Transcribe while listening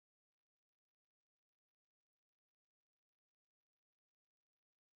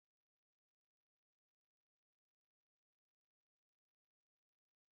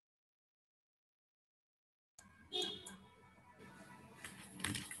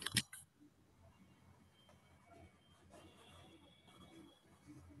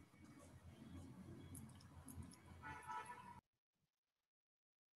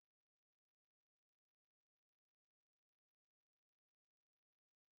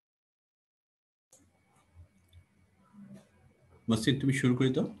মহসিন তুমি শুরু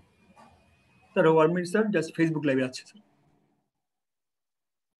করে দাও। Sir 1 minute sir, just Facebook লাইভে আছে sir.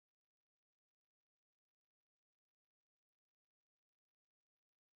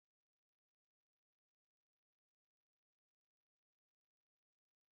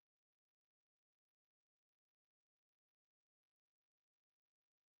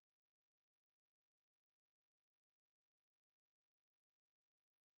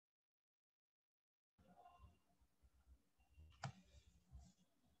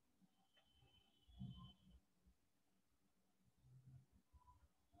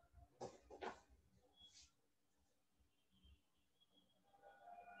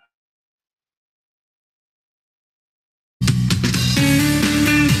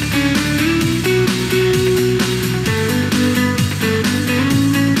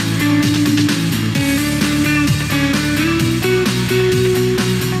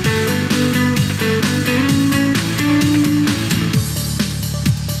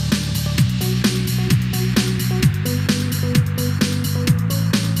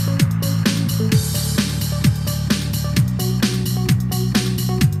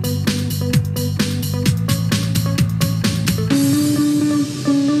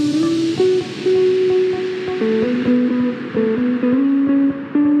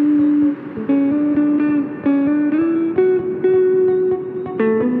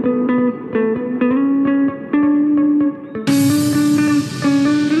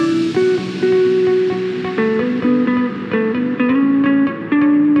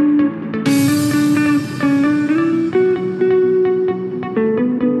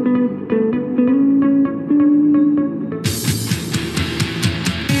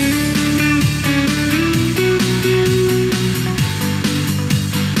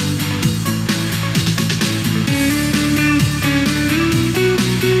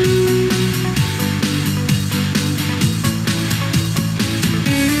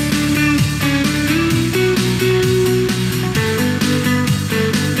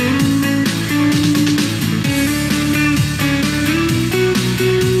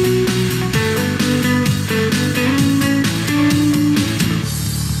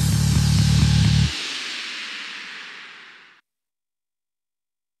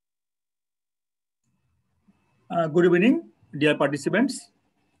 Good evening, dear participants,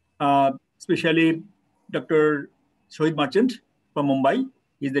 especially Dr. Shahid Merchant from Mumbai.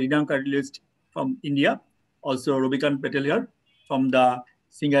 He's the renowned cardiologist from India. Also, Ravikant M Patil here from the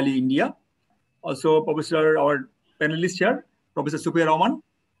Sangli, India. Also, Professor, our panelist here, Professor Supriya Rahman,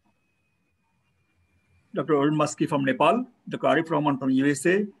 Dr. Arun Maski from Nepal, Dr. Arif Rahman from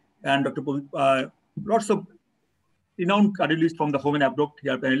USA, and Dr. Lots of renowned cardiologists from the home and abroad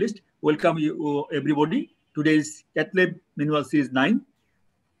here panelist. Welcome you everybody. Today's Cathlab Manual Series-9.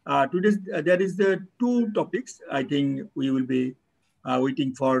 Today's there is the two topics. I think we will be waiting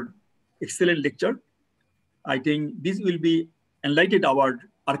for excellent lecture. I think this will be enlightened our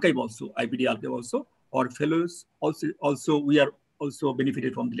archive also, IPDI archive also. Our fellows also we are also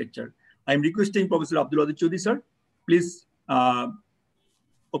benefited from the lecture. I am requesting Professor Abdul Chowdhury sir, please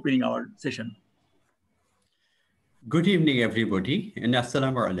opening our session. Good evening, everybody, and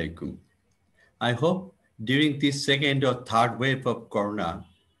Assalamu alaikum. I hope during this second or third wave of Corona,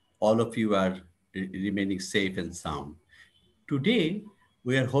 all of you are remaining safe and sound. Today,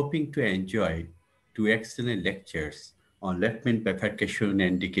 we are hoping to enjoy two excellent lectures on left-main bifurcation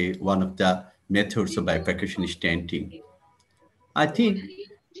and decay, one of the methods of bifurcation stenting. I think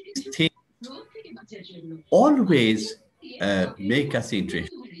these things always make us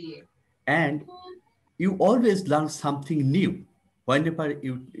interested, and you always learn something new whenever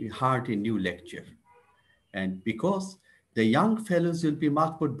you heard a new lecture. And because the young fellows will be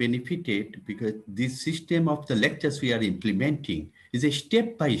much more benefited, because this system of the lectures we are implementing is a step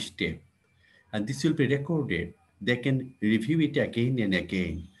by step, and this will be recorded. They can review it again and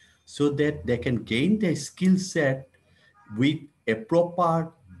again so that they can gain their skill set with a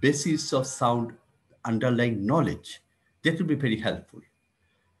proper basis of sound underlying knowledge. That will be very helpful.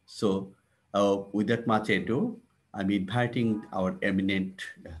 So without much ado, I'm inviting our eminent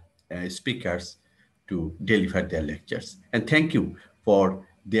speakers to deliver their lectures. And thank you for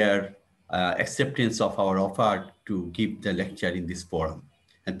their acceptance of our offer to give the lecture in this forum.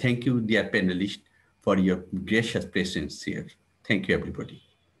 And thank you, dear panelists, for your gracious presence here. Thank you, everybody.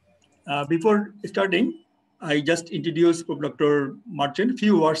 Before starting, I just introduced Dr. Merchant,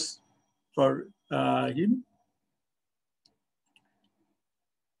 few words for him.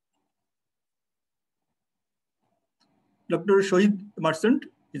 Dr. Shahid Merchant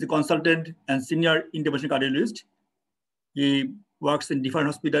is a consultant and senior interventional cardiologist. He works in different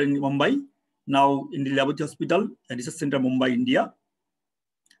hospitals in Mumbai now in the Laboratory Hospital, a research center, Mumbai, India.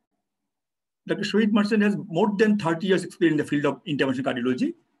 Dr. Khaled Mohsin has more than 30 years experience in the field of interventional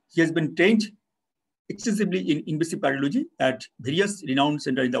cardiology. He has been trained extensively in invasive cardiology at various renowned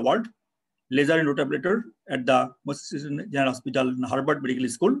centers in the world, laser and rotablator at the Mohsin General Hospital in Harvard Medical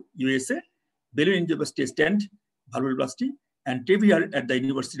School, USA, Berlin University Stent, valvuloplasty, and TVR at the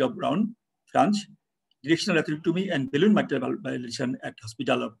University of Rouen, France, directional atherectomy and balloon mitral validation at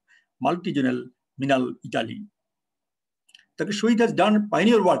Hospital of Multigenal Minal, Italy. Dr. Khaled has done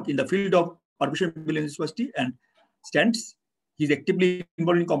pioneer work in the field of perfusion balloon angioplasty and stents. He is actively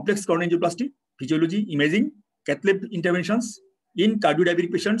involved in complex coronary angioplasty, physiology, imaging, Cathlab interventions in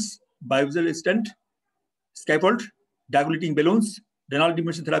cardiodiabetic patients, biovascular stent, scaffold, dilating balloons, renal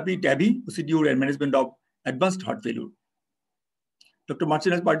denervation therapy, TAVI, procedure, and management of advanced heart failure. Dr.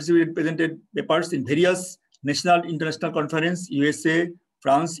 Mohsin has participated and presented papers in various national, international conferences, USA,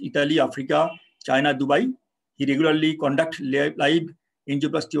 France, Italy, Africa, China, Dubai. He regularly conducts live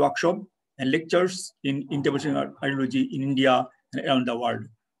angioplasty workshops and lectures in interventional cardiology in India and around the world.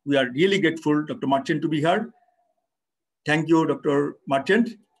 We are really grateful, Dr. Mohsin, to be here. Thank you, Dr.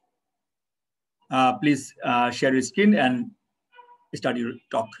 Mohsin. Please share your screen and start your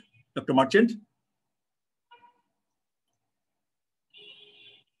talk. Dr. Mohsin.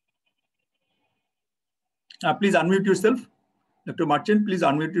 Please unmute yourself. Dr. Mohsin, please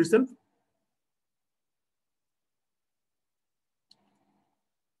unmute yourself.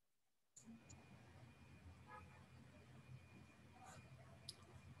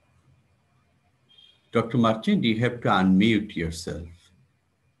 Dr. Mohsin, you have to unmute yourself.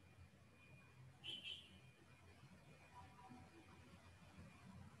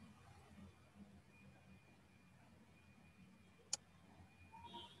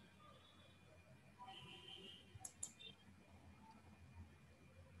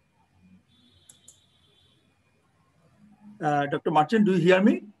 Dr. Mohsin, do you hear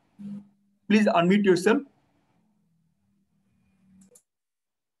me? Please unmute yourself.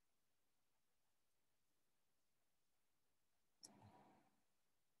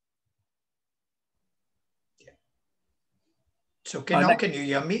 So now can you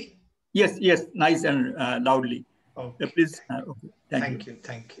hear me? Yes, yes, nice and loudly. Okay. Please, okay. Thank you.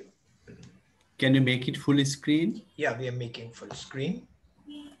 Thank you. Can you make it full screen? Yeah, we are making full screen.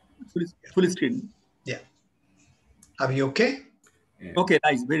 Full screen. Yeah. Are we okay? Yeah. Okay,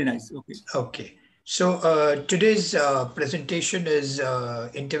 nice, very nice. Okay. Okay. So today's presentation is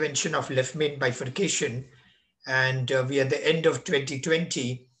intervention of left main bifurcation, and we are at the end of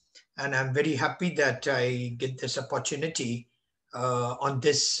 2020, and I'm very happy that I get this opportunity on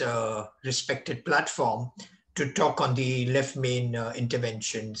this respected platform to talk on the left main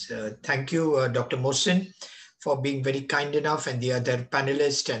interventions. Thank you, Dr. Mohsin, for being very kind enough, and the other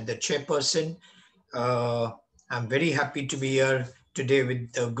panelists and the chairperson. I'm very happy to be here today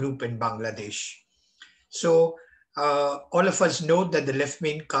with the group in Bangladesh. So all of us know that the left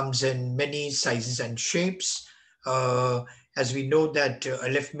main comes in many sizes and shapes. As we know that a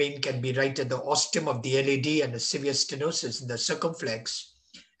left main can be right at the ostium of the LAD and a severe stenosis in the circumflex.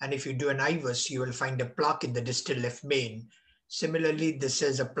 And if you do an IVUS, you will find a plaque in the distal left main. Similarly, this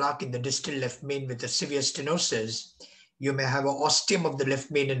is a plaque in the distal left main with a severe stenosis. You may have an ostium of the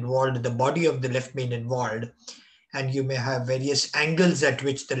left main involved, the body of the left main involved, and you may have various angles at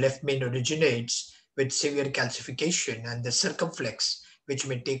which the left main originates with severe calcification, and the circumflex, which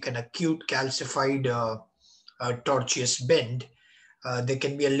may take an acute calcified tortuous bend. There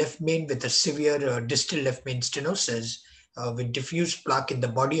can be a left main with a severe distal left main stenosis with diffuse plaque in the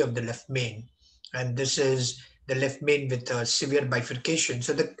body of the left main. And this is the left main with a severe bifurcation.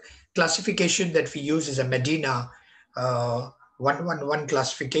 So the classification that we use is a Medina 111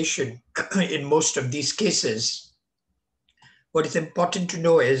 classification in most of these cases. What is important to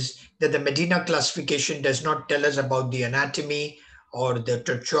know is that the Medina classification does not tell us about the anatomy or the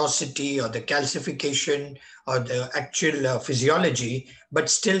tortuosity or the calcification or the actual physiology, but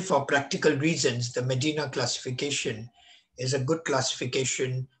still for practical reasons, the Medina classification is a good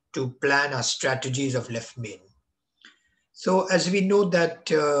classification to plan our strategies of left main. So as we know that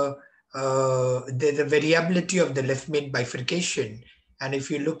the variability of the left main bifurcation, and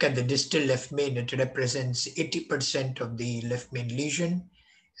if you look at the distal left main, it represents 80% of the left main lesion.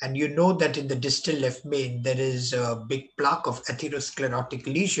 And you know that in the distal left main, there is a big plaque of atherosclerotic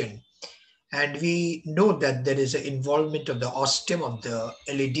lesion. And we know that there is an involvement of the ostium of the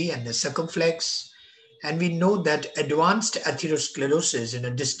LAD and the circumflex. And we know that advanced atherosclerosis in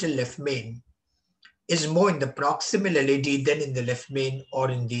a distal left main is more in the proximal LAD than in the left main or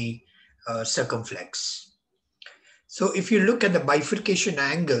in the circumflex. So if you look at the bifurcation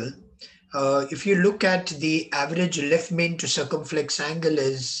angle, If you look at the average left main to circumflex angle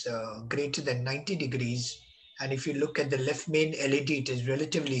is greater than 90 degrees. And if you look at the left main LED, it is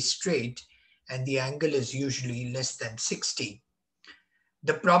relatively straight and the angle is usually less than 60.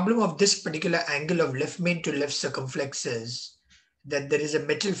 The problem of this particular angle of left main to left circumflex is that there is a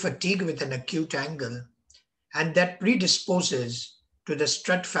metal fatigue with an acute angle, and that predisposes to the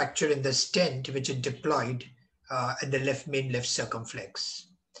strut fracture in the stent which is deployed at the left main left circumflex.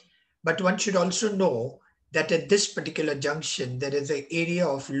 But one should also know that at this particular junction, there is an area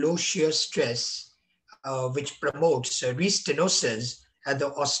of low shear stress which promotes restenosis at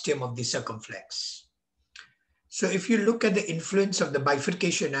the ostium of the circumflex. So if you look at the influence of the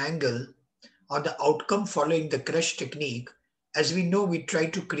bifurcation angle on the outcome following the crush technique, as we know, we try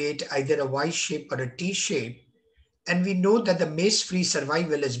to create either a Y shape or a T shape. And we know that the mace-free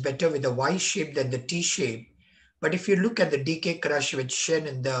survival is better with a Y shape than the T shape. But if you look at the DK crush, which shown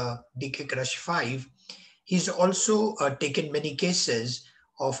in the DK crush 5, he's also taken many cases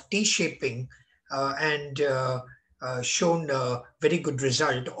of T shaping and shown a very good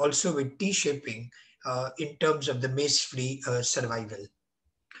result also with T shaping in terms of the mace-free survival.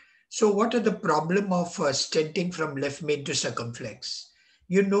 So what are the problem of stenting from left main to circumflex?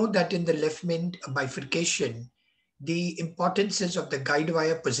 You know that in the left main bifurcation, the importances of the guide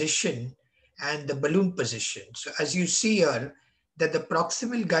wire position and the balloon position. So as you see here, that the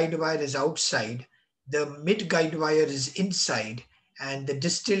proximal guide wire is outside, the mid guide wire is inside, and the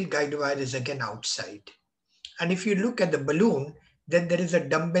distal guide wire is again outside. And if you look at the balloon, then there is a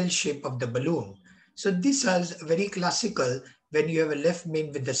dumbbell shape of the balloon. So this is very classical when you have a left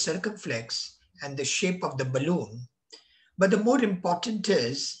main with the circumflex and the shape of the balloon. But the more important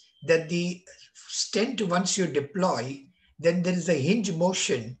is that the stent, once you deploy, then there is a hinge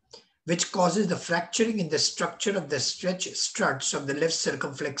motion which causes the fracturing in the structure of the stretch struts of the left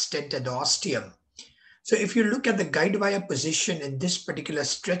circumflex stent at the ostium. So if you look at the guide wire position in this particular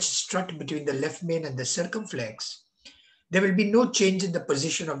stretch strut between the left main and the circumflex, there will be no change in the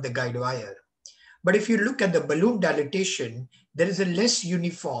position of the guide wire. But if you look at the balloon dilatation, there is a less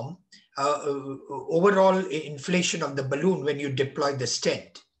uniform overall inflation of the balloon when you deploy the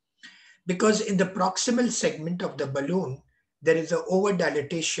stent. Because in the proximal segment of the balloon, there is an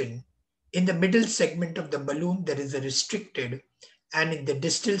over-dilatation. In the middle segment of the balloon, there is a restricted. And in the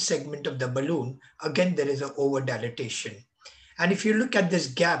distal segment of the balloon, again, there is an over-dilatation. And if you look at this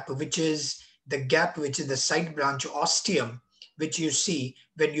gap, which is the side branch ostium, which you see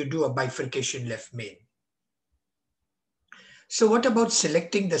when you do a bifurcation left main. So what about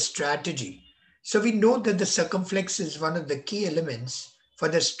selecting the strategy? So we know that the circumflex is one of the key elements for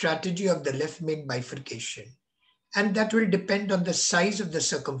the strategy of the left main bifurcation. And that will depend on the size of the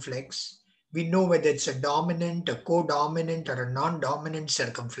circumflex. We know whether it's a dominant, a co-dominant, or a non-dominant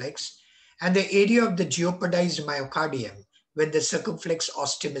circumflex, and the area of the jeopardized myocardium when the circumflex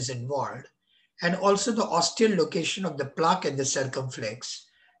ostium is involved, and also the osteal location of the plaque at the circumflex,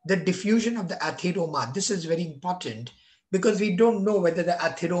 the diffusion of the atheroma. This is very important because we don't know whether the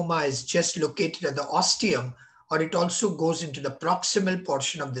atheroma is just located at the ostium or it also goes into the proximal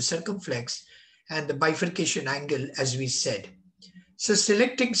portion of the circumflex and the bifurcation angle, as we said. So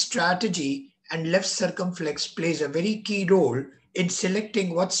selecting strategy and left circumflex plays a very key role in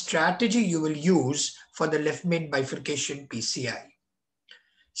selecting what strategy you will use for the left main bifurcation PCI.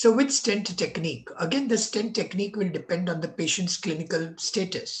 So with stent technique, again, the stent technique will depend on the patient's clinical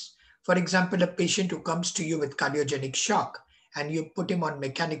status. For example, a patient who comes to you with cardiogenic shock and you put him on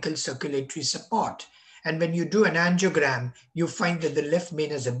mechanical circulatory support. And when you do an angiogram, you find that the left main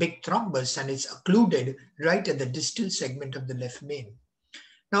has a big thrombus and it's occluded right at the distal segment of the left main.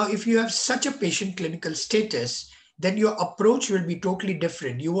 Now, if you have such a patient clinical status, then your approach will be totally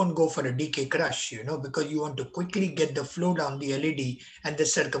different. You won't go for a DK crush, because you want to quickly get the flow down the LED and the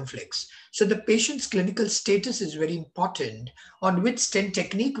circumflex. So the patient's clinical status is very important. On which stent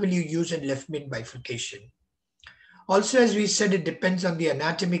technique will you use in left main bifurcation? Also, as we said, it depends on the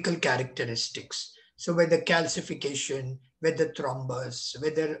anatomical characteristics. So whether calcification, whether thrombus,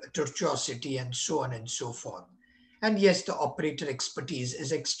 whether tortuosity, and so on and so forth. And yes, the operator expertise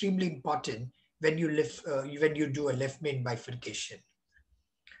is extremely important when you do a left main bifurcation.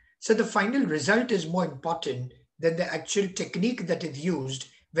 So the final result is more important than the actual technique that is used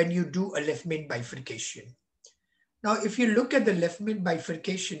when you do a left main bifurcation. Now, if you look at the left main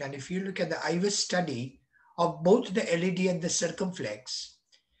bifurcation and if you look at the IVIS study of both the LED and the circumflex,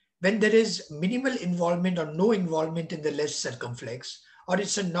 when there is minimal involvement or no involvement in the left circumflex, or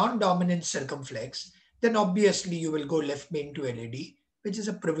it's a non-dominant circumflex, then obviously you will go left main to LED, which is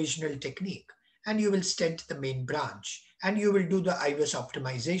a provisional technique, and you will stent the main branch, and you will do the IVIS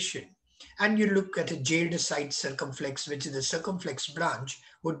optimization. and you look at a jailed site circumflex, which is the circumflex branch,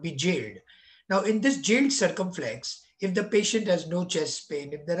 would be jailed. Now, in this jailed circumflex, if the patient has no chest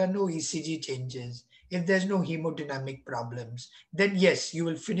pain, if there are no ECG changes, if there's no hemodynamic problems, then yes, you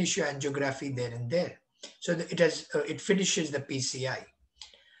will finish your angiography there and there. So it finishes the PCI.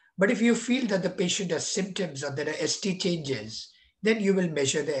 But if you feel that the patient has symptoms or there are ST changes, then you will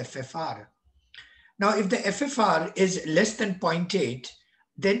measure the FFR. Now, if the FFR is less than 0.8,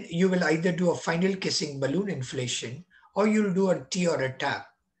 then you will either do a final kissing balloon inflation or you'll do a T or a tap,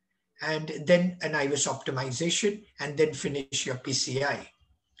 and then an IVUS optimization, and then finish your PCI.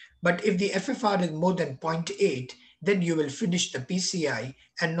 But if the FFR is more than 0.8, then you will finish the PCI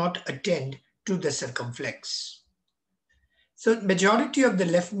and not attend to the circumflex. So majority of the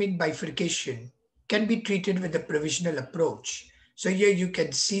left main bifurcation can be treated with a provisional approach. So here you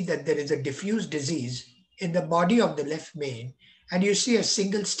can see that there is a diffuse disease in the body of the left main, and you see a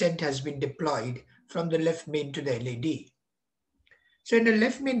single stent has been deployed from the left main to the LAD. So in the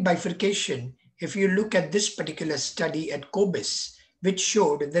left main bifurcation, if you look at this particular study at COBIS, which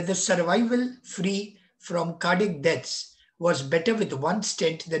showed that the survival free from cardiac deaths was better with one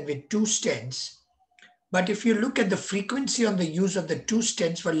stent than with two stents. But if you look at the frequency on the use of the two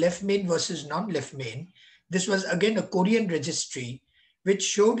stents for left main versus non-left main, this was again a Korean registry, which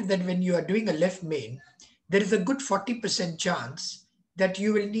showed that when you are doing a left main, there is a good 40% chance that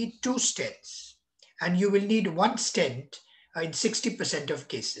you will need two stents, and you will need one stent in 60% of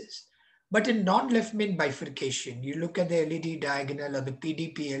cases. But in non-left main bifurcation, you look at the LED diagonal or the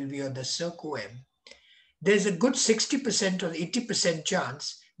PDPLV or the CIRC-OM, there's a good 60% or 80%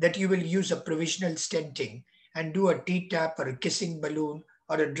 chance that you will use a provisional stenting and do a T-tap or a kissing balloon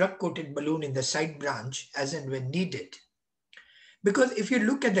or a drug-coated balloon in the side branch as and when needed. Because if you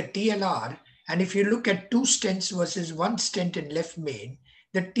look at the TLR, and if you look at two stents versus one stent in left main,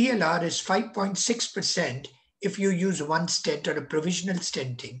 the TLR is 5.6% if you use one stent or a provisional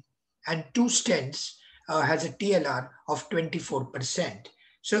stenting, and two stents has a TLR of 24%.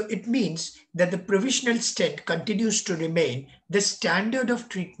 So it means that the provisional stent continues to remain the standard of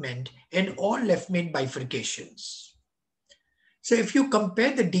treatment in all left main bifurcations. So if you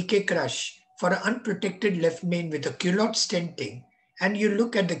compare the decay crush for an unprotected left main with a culotte stenting, and you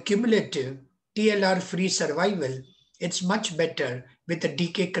look at the cumulative TLR-free survival, it's much better with a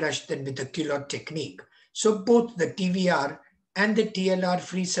decay crush than with a culotte technique. So both the TVR and the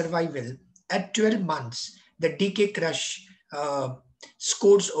TLR-free survival at 12 months, the decay crush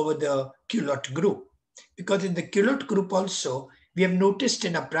scores over the culotte group. Because in the culotte group also, we have noticed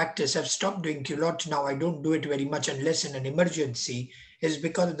in our practice, I've stopped doing culotte now, I don't do it very much unless in an emergency, is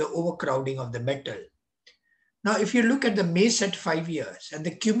because of the overcrowding of the metal. Now, if you look at the MACE at 5 years and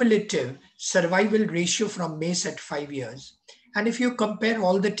the cumulative survival ratio from MACE at 5 years, and if you compare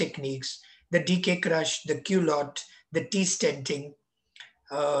all the techniques, the decay crush, the culotte, the T-stenting,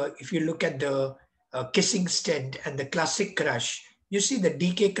 if you look at the kissing stent and the classic crush, you see the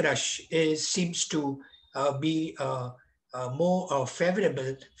decay crush seems to be more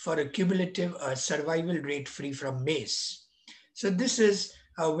favorable for a cumulative survival rate free from MACE. So this is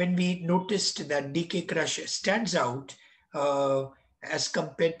when we noticed that decay crush stands out as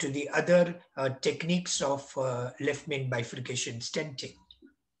compared to the other techniques of left main bifurcation stenting.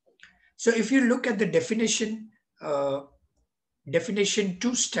 So if you look at the definition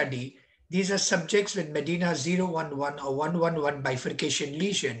 2 study, these are subjects with Medina 011 or 111 bifurcation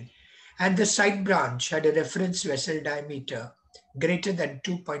lesion, and the side branch had a reference vessel diameter greater than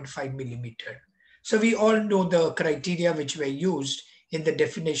 2.5 millimeter. So we all know the criteria which were used in the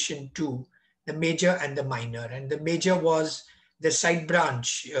definition 2, the major and the minor. And the major was the side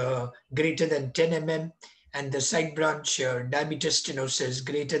branch greater than 10 mm, and the side branch diameter stenosis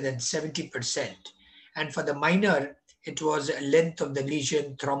greater than 70%. And for the minor, it was a length of the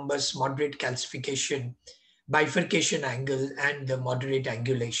lesion, thrombus, moderate calcification, bifurcation angle, and the moderate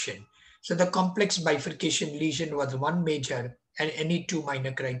angulation. So the complex bifurcation lesion was one major and any two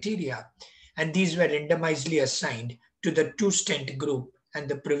minor criteria. And these were randomizedly assigned to the two stent group and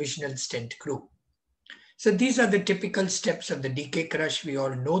the provisional stent group. So these are the typical steps of the decay crush. We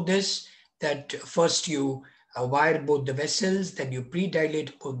all know this, that first you wire both the vessels, then you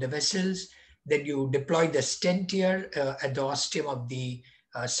pre-dilate both the vessels, then you deploy the stent here at the ostium of the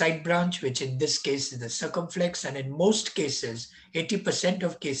side branch, which in this case is the circumflex. And in most cases, 80%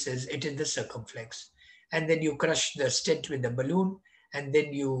 of cases, it is the circumflex. And then you crush the stent with the balloon, and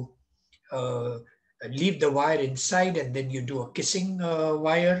then you leave the wire inside, and then you do a kissing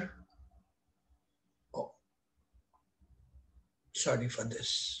wire. Oh, sorry for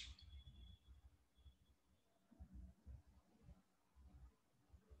this.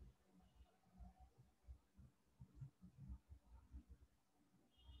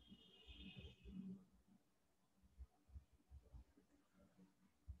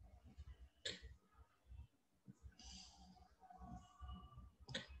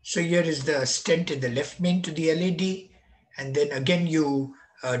 So here is the stent in the left main to the LAD. And then again, you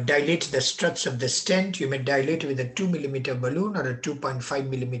dilate the struts of the stent. You may dilate with a 2 millimeter balloon or a 2.5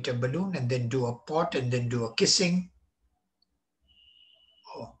 millimeter balloon, and then do a pot and then do a kissing.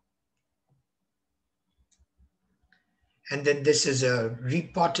 Oh. And then this is a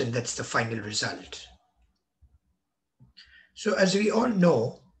repot, and that's the final result. So as we all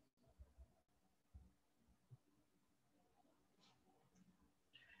know,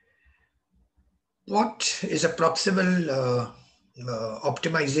 pot is a proximal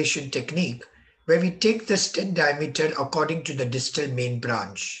optimization technique where we take the stent diameter according to the distal main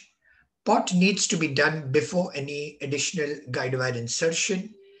branch. Pot needs to be done before any additional guide wire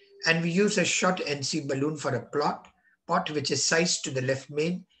insertion, and we use a short NC balloon for a pot which is sized to the left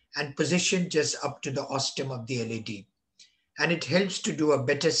main and positioned just up to the ostium of the LAD. And it helps to do a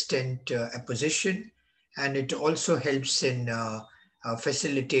better stent apposition, and it also helps in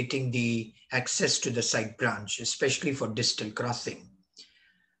facilitating the access to the side branch, especially for distal crossing.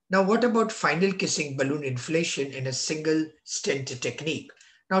 Now, what about final kissing balloon inflation in a single stent technique?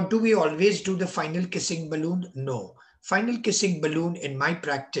 Now, do we always do the final kissing balloon? No. Final kissing balloon in my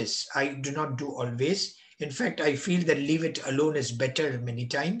practice, I do not do always. In fact, I feel that leave it alone is better many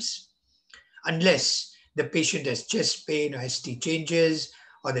times, unless the patient has chest pain or ST changes,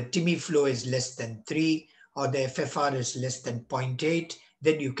 or the TIMI flow is less than 3, or the FFR is less than 0.8,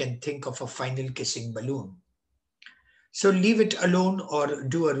 then you can think of a final kissing balloon. So leave it alone or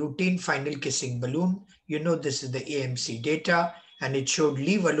do a routine final kissing balloon. You know, this is the AMC data, and it showed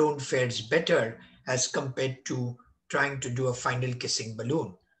leave alone fares better as compared to trying to do a final kissing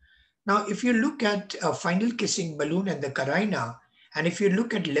balloon. Now, if you look at a final kissing balloon and the carina, and if you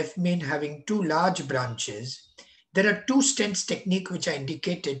look at left main having 2 large branches, there are 2 stents technique which are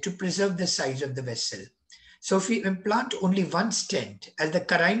indicated to preserve the size of the vessel. So if we implant only 1 stent, as the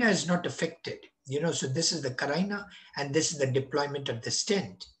carina is not affected, so this is the carina and this is the deployment of the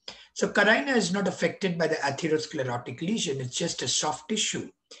stent. So carina is not affected by the atherosclerotic lesion, it's just a soft tissue,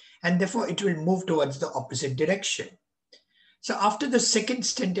 and therefore it will move towards the opposite direction. So after the second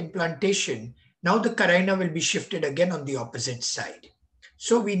stent implantation, now the carina will be shifted again on the opposite side.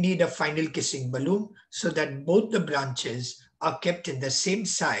 So we need a final kissing balloon so that both the branches are kept in the same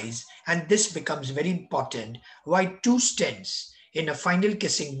size, and this becomes very important why 2 stents in a final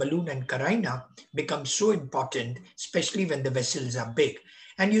kissing balloon and carina become so important, especially when the vessels are big.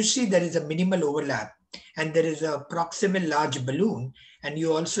 And you see there is a minimal overlap, and there is a proximal large balloon, and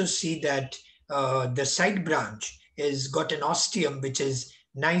you also see that the side branch is got an ostium which is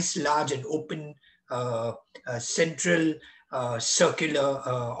nice, large and open central circular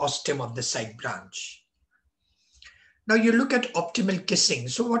ostium of the side branch. Now you look at optimal kissing.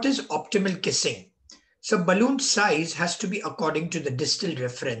 So what is optimal kissing? So balloon size has to be according to the distal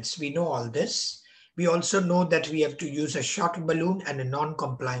reference. We know all this. We also know that we have to use a short balloon and a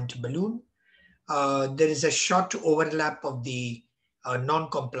non-compliant balloon. There is a short overlap of the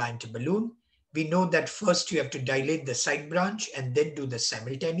non-compliant balloon. We know that first you have to dilate the side branch and then do the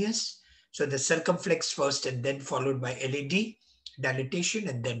simultaneous. So the circumflex first and then followed by LAD, dilatation,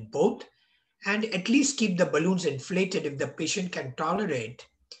 and then both. And at least keep the balloons inflated if the patient can tolerate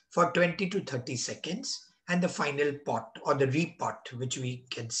for 20 to 30 seconds, and the final pot or the repot, which we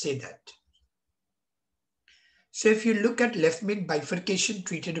can say that. So if you look at left main bifurcation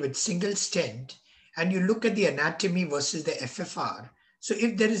treated with single stent, and you look at the anatomy versus the FFR, so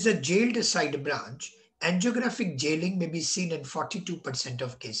if there is a jailed side branch, angiographic jailing may be seen in 42%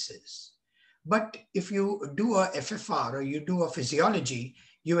 of cases. But if you do a FFR or you do a physiology,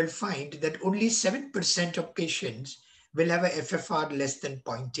 you will find that only 7% of patients will have a FFR less than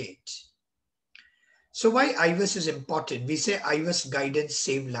 0.8. So why IVUS is important? We say IVUS guidance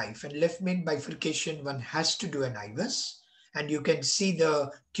save life, and left main bifurcation, one has to do an IVUS, and you can see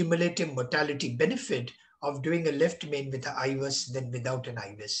the cumulative mortality benefit of doing a left main with the IVUS than without an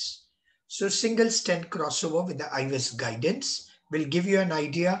IVUS. So single stent crossover with the IVUS guidance will give you an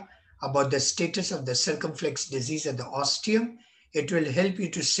idea about the status of the circumflex disease at the ostium. It will help you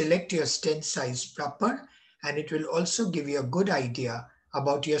to select your stent size proper, and it will also give you a good idea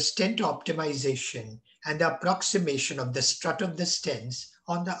about your stent optimization and the approximation of the strut of the stents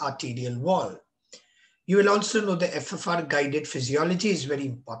on the arterial wall. You will also know the FFR guided physiology is very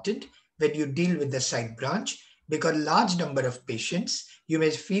important when you deal with the side branch, because large number of patients, you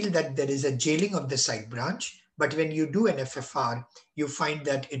may feel that there is a jailing of the side branch, but when you do an FFR, you find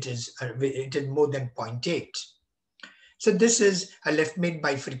that it is more than 0.8. So this is a left main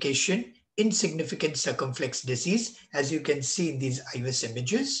bifurcation, insignificant circumflex disease, as you can see in these IVUS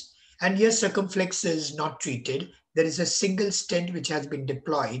images. And here circumflex is not treated. there is a single stent which has been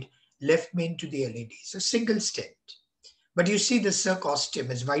deployed left main to the LAD. So single stent. But you see the circ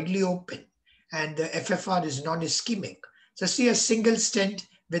ostium is widely open and the FFR is non-ischemic. So see a single stent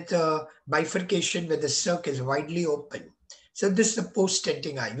with a bifurcation where the circ is widely open. So this is the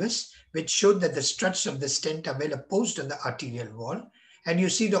post-stenting IVUS, which showed that the struts of the stent are well opposed on the arterial wall. And you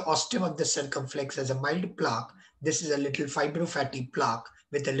see the ostium of the circumflex as a mild plaque. This is a little fibrofatty plaque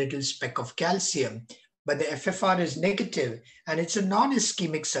with a little speck of calcium, but the FFR is negative and it's a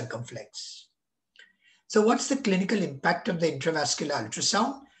non-ischemic circumflex. So what's the clinical impact of the intravascular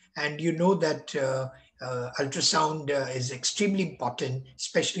ultrasound? And you know that ultrasound is extremely important,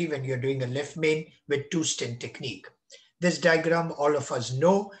 especially when you're doing a left main with two stent technique. This diagram, all of us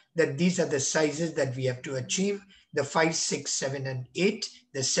know that these are the sizes that we have to achieve. The 5, 6, 7, and 8.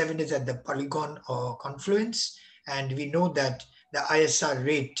 The 7 is at the polygon or confluence. And we know that the ISR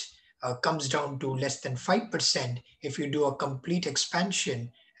rate comes down to less than 5% if you do a complete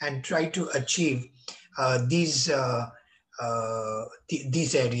expansion and try to achieve these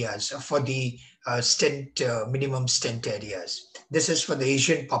areas for the stent, minimum stent areas. This is for the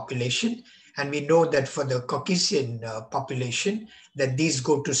Asian population. And we know that for the Caucasian population, that these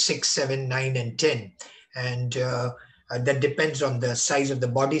go to 6, 7, 9, and 10. And that depends on the size of the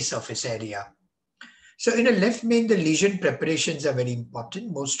body surface area. So in a left main, the lesion preparations are very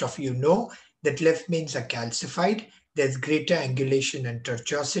important. Most of you know that left mains are calcified. There's greater angulation and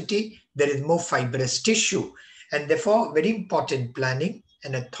tortuosity. There is more fibrous tissue. And therefore, very important planning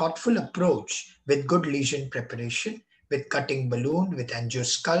and a thoughtful approach with good lesion preparation, with cutting balloon, with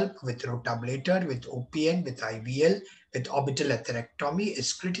angiosculp, with rotablator, with OPN, with IVL, with orbital atherectomy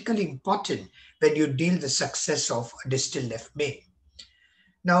is critically important when you deal the success of a distal left main.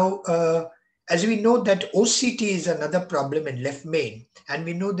 Now, as we know that OCT is another problem in left main, and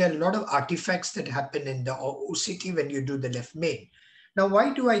we know there are a lot of artifacts that happen in the OCT when you do the left main. Now,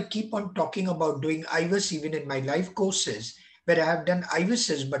 why do I keep on talking about doing IVUS even in my live courses where I have done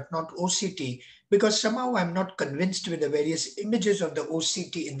IVUSs but not OCT? Because somehow I'm not convinced with the various images of the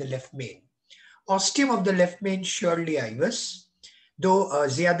OCT in the left main. Ostium of the left main, surely IVUS, though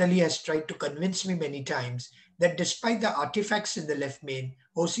Ziad Ali has tried to convince me many times that despite the artifacts in the left main,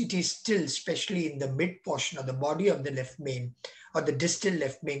 OCT still, especially in the mid portion of the body of the left main or the distal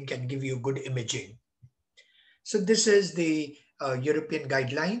left main, can give you good imaging. So this is the European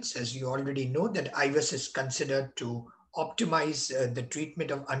guidelines. As you already know, that IVUS is considered to optimize the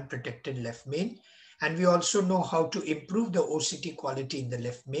treatment of unprotected left main. And we also know how to improve the OCT quality in the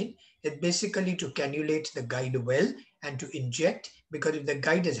left main. It's basically to cannulate the guide well and to inject, because if the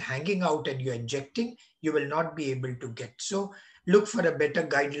guide is hanging out and you're injecting, you will not be able to get. So look for a better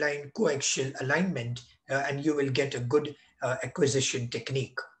guideline coaxial alignment and you will get a good acquisition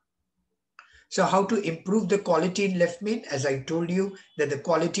technique. So how to improve the quality in left main? As I told you, that the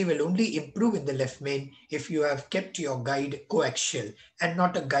quality will only improve in the left main if you have kept your guide coaxial and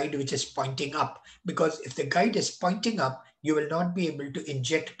not a guide which is pointing up. Because if the guide is pointing up, you will not be able to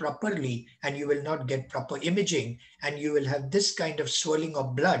inject properly and you will not get proper imaging, and you will have this kind of swirling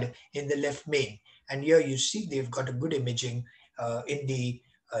of blood in the left main. And here you see they've got a good imaging in the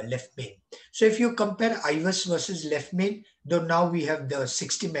left main. So if you compare IVUS versus left main, though now we have the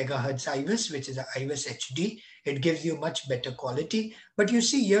 60 megahertz IVUS, which is a IVUS HD, it gives you much better quality. But you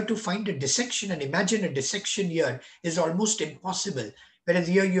see here to find a dissection, and imagine a dissection here is almost impossible. Whereas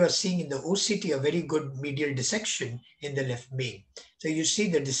here you are seeing in the OCT a very good medial dissection in the left main. So you see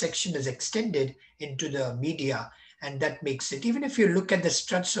the dissection is extended into the media, and that makes it, even if you look at the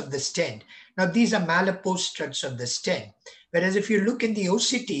struts of the stent, now these are malopose struts of the stent. Whereas if you look in the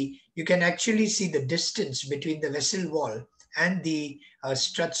OCT, you can actually see the distance between the vessel wall and the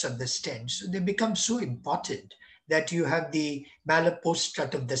struts of the stent. So they become so important that you have the malopose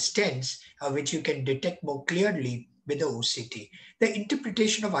strut of the stents, which you can detect more clearly with the OCT. The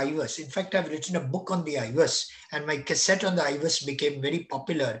interpretation of IVUS, in fact, I've written a book on the IVUS, and my cassette on the IVUS became very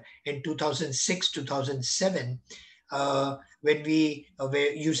popular in 2006, 2007. When we were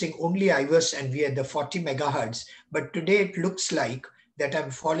using only IVUS and we had the 40 megahertz. But today it looks like that I'm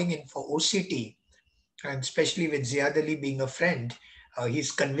falling in for OCT, and especially with Ziad Ali being a friend,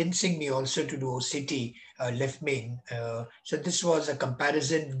 he's convincing me also to do OCT left main. So this was a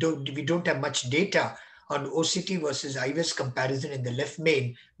comparison. We don't have much data on OCT versus IVUS comparison in the left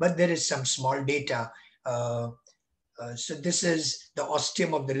main, but there is some small data. So this is the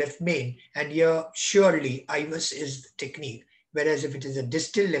ostium of the left main, and here surely IVUS is the technique. Whereas if it is a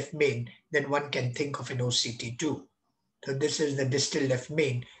distal left main, then one can think of an OCT too. So this is the distal left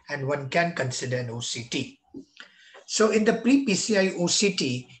main, and one can consider an OCT. So in the pre-PCI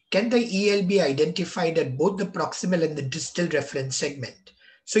OCT, can the EL be identified at both the proximal and the distal reference segment?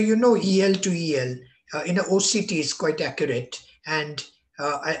 So you know EL to EL in an OCT is quite accurate, and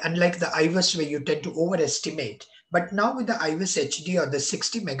unlike the IVUS where you tend to overestimate. But now with the IVUS HD or the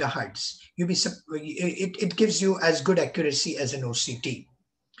 60 megahertz, it gives you as good accuracy as an OCT.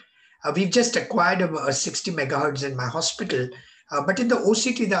 We've just acquired a 60 megahertz in my hospital, but in the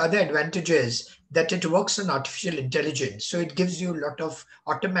OCT, the other advantage is that it works on artificial intelligence. So it gives you a lot of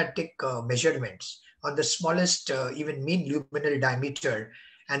automatic measurements on the smallest, even mean luminal diameter.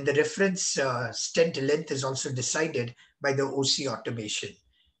 And the reference stent length is also decided by the OC automation.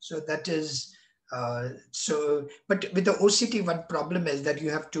 So that is, but with the OCT, one problem is that you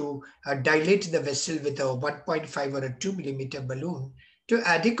have to dilate the vessel with a 1.5 or a 2 millimeter balloon to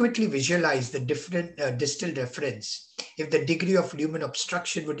adequately visualize the different distal reference, if the degree of lumen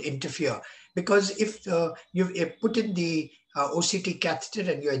obstruction would interfere. Because if you put in the OCT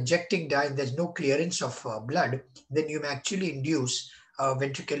catheter and you're injecting dye and there's no clearance of blood, then you may actually induce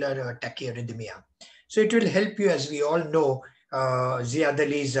ventricular tachyarrhythmia. So it will help you, as we all know, Ziad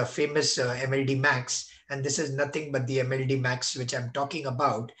Ali's famous MLD max, and this is nothing but the MLD max which I'm talking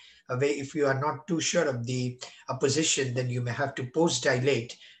about, where if you are not too sure of the position, then you may have to post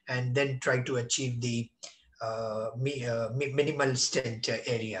dilate and then try to achieve the minimal stent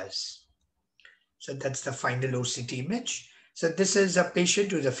areas. So that's the final OCT image. So this is a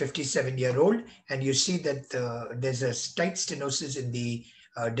patient who's a 57-year-old, and you see that there's a tight stenosis in the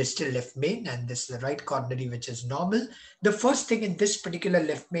distal left main, and this is the right coronary, which is normal. The first thing in this particular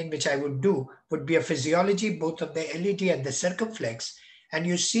left main which I would do would be a physiology both of the LAD and the circumflex. And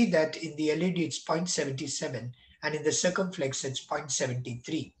you see that in the LAD it's 0.77 and in the circumflex it's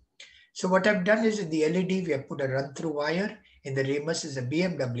 0.73. So what I've done is in the LAD we have put a run-through wire, in the ramus is a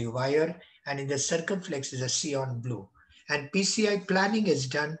BMW wire, and in the circumflex is a Sion blue. And PCI planning is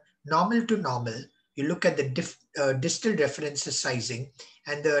done normal to normal. You look at the distal reference sizing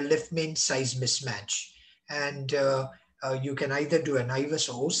and the left main size mismatch. And you can either do an IVUS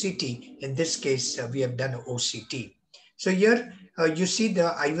or OCT. In this case, we have done an OCT. So here you see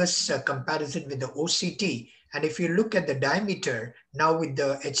the IVUS comparison with the OCT. And if you look at the diameter, now with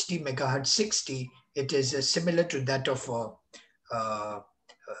the HD megahertz 60, it is similar to that of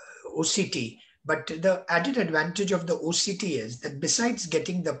OCT. But the added advantage of the OCT is that besides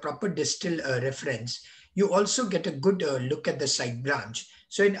getting the proper distal reference, you also get a good look at the side branch.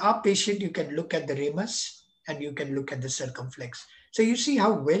 So in our patient, you can look at the ramus and you can look at the circumflex. So you see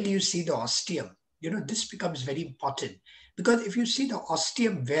how well you see the ostium. You know, this becomes very important, because if you see the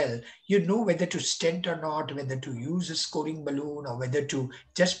ostium well, you know whether to stent or not, whether to use a scoring balloon or whether to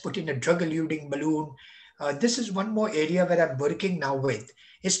just put in a drug-eluting balloon. This is one more area where I'm working now with,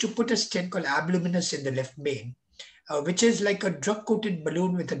 is to put a stent called abluminous in the left main, which is like a drug-coated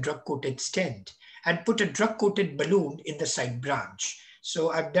balloon with a drug-coated stent, and put a drug-coated balloon in the side branch.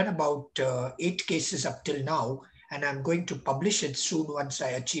 So I've done about 8 cases up till now, and I'm going to publish it soon once I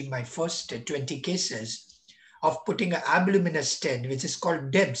achieve my first 20 cases of putting an abluminous stent, which is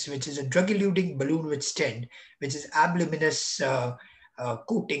called DEBS, which is a drug-eluting balloon with stent, which is abluminous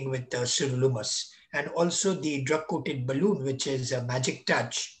coating with sirolimus, and also the drug-coated balloon, which is a Magic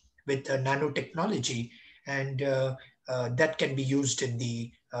Touch with nanotechnology, and that can be used in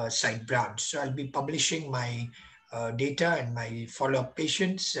the side branch. So I'll be publishing my data and my follow-up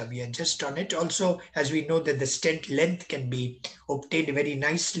patients. We are just on it. Also, as we know that the stent length can be obtained very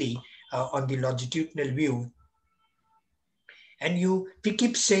nicely on the longitudinal view. And we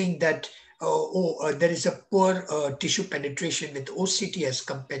keep saying that, there is a poor tissue penetration with OCT as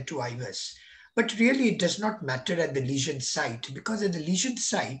compared to IVUS. But really, it does not matter at the lesion site, because at the lesion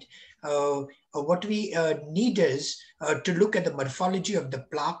site, what we need is to look at the morphology of the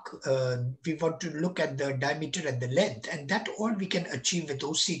plaque. We want to look at the diameter and the length, and that all we can achieve with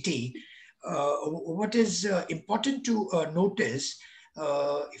OCT. What is important to notice,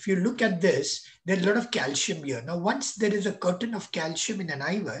 if you look at this, there's a lot of calcium here. Now, once there is a curtain of calcium in an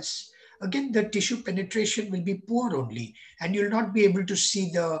IVUS, again, the tissue penetration will be poor only, and you'll not be able to see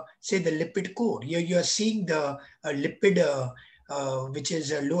the, say, the lipid core. Here you're seeing the lipid, which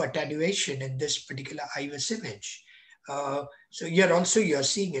is a low attenuation in this particular IVUS image. So here also you're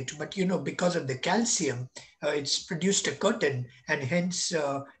seeing it, but you know, because of the calcium, it's produced a curtain, and hence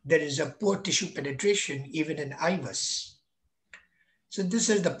there is a poor tissue penetration even in IVUS. So this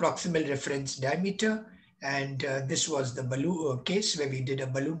is the proximal reference diameter. And this was the balloon case where we did a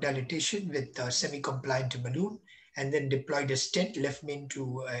balloon dilatation with a semi-compliant balloon, and then deployed a stent left main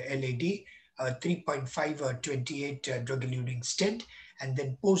to LAD, 3.5 or 28 drug-eluting stent, and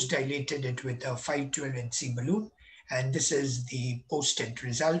then post-dilated it with a 512 NC balloon. And this is the post-stent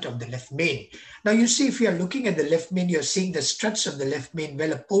result of the left main. Now you see, if you are looking at the left main, you're seeing the struts of the left main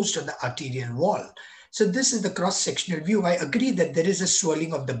well opposed on the arterial wall. So this is the cross-sectional view. I agree that there is a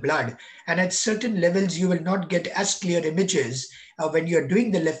swirling of the blood, and at certain levels you will not get as clear images when you're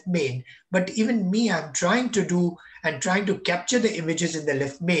doing the left main. But even me, I'm trying to capture the images in the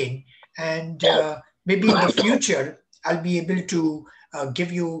left main, and maybe in the future I'll be able to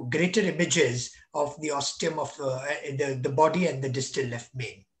give you greater images of the ostium of the body and the distal left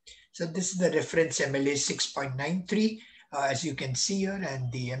main. So this is the reference MLA 6.93. As you can see here, and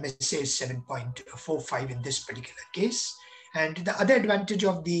the MSA is 7.45 in this particular case. And the other advantage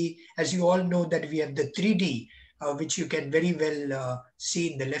of as you all know, that we have the 3D, which you can very well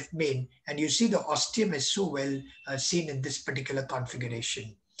see in the left main, and you see the ostium is so well seen in this particular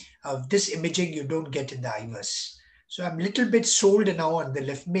configuration. This imaging you don't get in the IVUS. So I'm a little bit sold now on the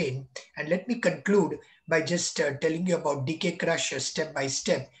left main, and let me conclude by just telling you about DK Crush step by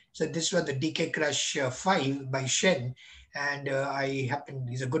step. So this was the DK Crush 5 by Shen, and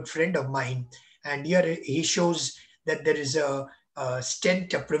he's a good friend of mine. And here he shows that there is a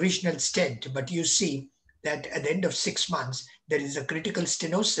stent, a provisional stent, but you see that at the end of 6 months, there is a critical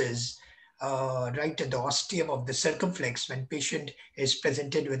stenosis right at the ostium of the circumflex when patient is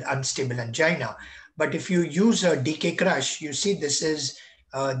presented with unstable angina. But if you use a DK Crush, you see this is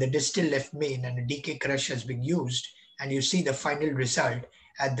the distal left main, and a DK Crush has been used, and you see the final result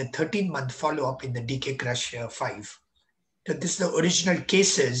at the 13-month follow-up in the DK Crush 5. So this is the original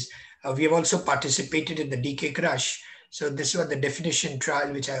cases. We have also participated in the DK Crush. So this was the definition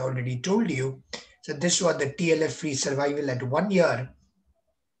trial, which I already told you. So this was the TLF-free survival at 1 year.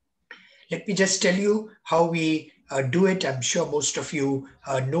 Let me just tell you how we do it. I'm sure most of you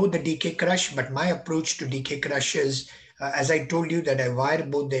know the DK Crush, but my approach to DK Crush is, as I told you, that I wire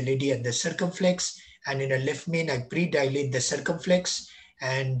both the LED and the circumflex, and in a left main, I pre-dilate the circumflex,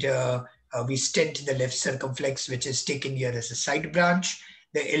 and we stent the left circumflex, which is taken here as a side branch.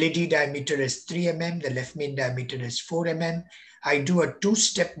 The LED diameter is 3 mm, the left main diameter is 4 mm. I do a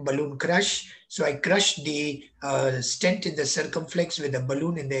 2-step balloon crush. So I crush the stent in the circumflex with a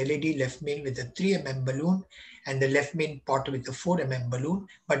balloon in the LED left main with a 3 mm balloon, and the left main pot with a 4 mm balloon,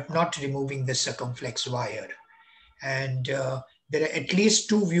 but not removing the circumflex wire. And there are at least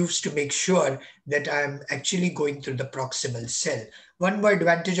 2 views to make sure that I'm actually going through the proximal cell. One more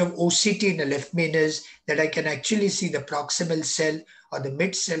advantage of OCT in the left main is that I can actually see the proximal cell or the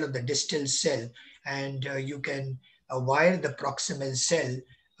mid cell or the distal cell, and you can wire the proximal cell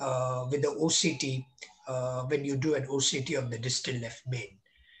with the OCT when you do an OCT of the distal left main.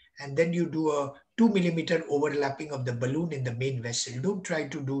 And then you do a 2 mm overlapping of the balloon in the main vessel. Don't try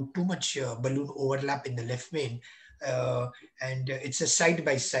to do too much balloon overlap in the left main. And it's a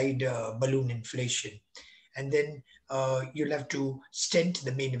side-by-side balloon inflation. And then you'll have to stent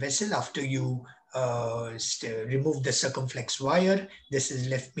the main vessel after you remove the circumflex wire. This is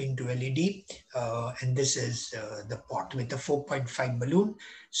left main to LED, and this is the pot with the 4.5 balloon.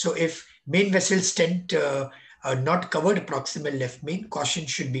 So if main vessel stent not covered proximal left main, caution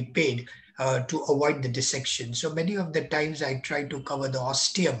should be paid to avoid the dissection. So many of the times I try to cover the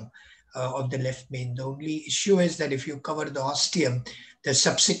ostium of the left main. The only issue is that if you cover the ostium, the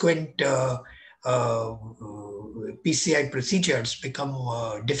subsequent PCI procedures become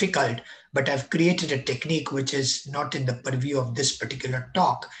difficult, but I've created a technique which is not in the purview of this particular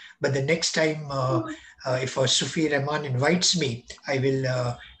talk. But the next time, if Sufi Rahman invites me, I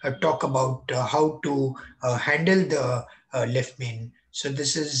will talk about how to handle the left main. So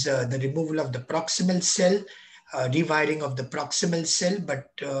this is the removal of the proximal cell, rewiring of the proximal cell. But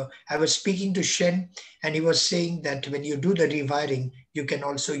I was speaking to Shen, and he was saying that when you do the rewiring, you can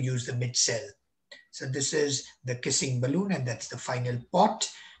also use the mid cell. So this is the kissing balloon, and that's the final pot.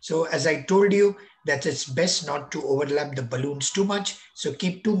 So as I told you, that it's best not to overlap the balloons too much. So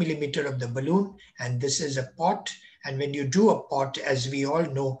keep 2 mm of the balloon, and this is a pot. And when you do a pot, as we all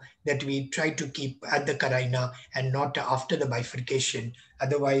know, that we try to keep at the carina and not after the bifurcation.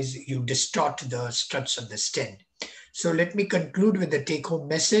 Otherwise, you distort the struts of the stent. So let me conclude with the take-home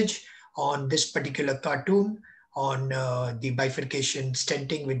message on this particular cartoon on the bifurcation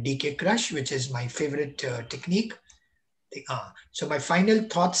stenting with DK Crush, which is my favorite technique. So my final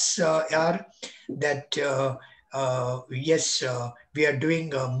thoughts are that yes, we are doing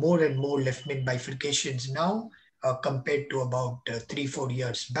more and more left main bifurcations now compared to about 3-4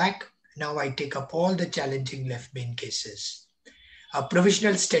 years back. Now I take up all the challenging left main cases.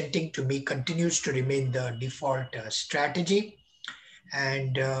 Provisional stenting to me continues to remain the default strategy,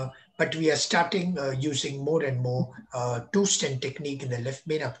 and but we are starting using more and more 2-stent technique in the left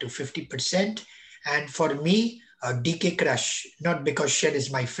main up to 50%. And for me, DK crush, not because Shed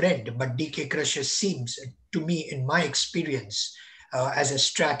is my friend, but DK crush seems to me, in my experience, as a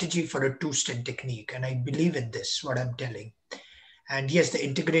strategy for a two-stent technique. And I believe in this, what I'm telling. And yes, the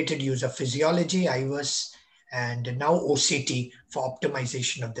integrated use of physiology, IVUS, and now OCT for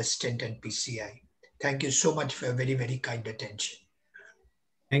optimization of the stent and PCI. Thank you so much for your very, very kind attention.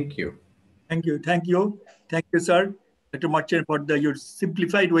 Thank you. Thank you. Thank you. Thank you, sir. Dr. Marchand, for your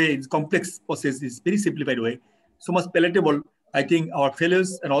simplified way. It's complex process. It's very simplified way. So much palatable. I think our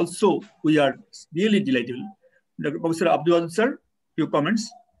fellows and also we are really delighted. Dr. Professor Abdul, sir, few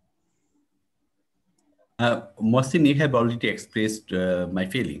comments. Mohsin, you have already expressed my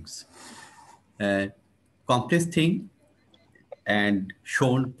feelings. Complex thing and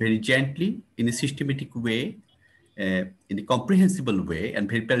shown very gently in a systematic way, in a comprehensible way and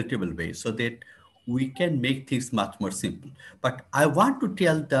very palatable way, so that we can make things much more simple. But I want to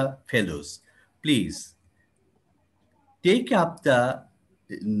tell the fellows, please take up the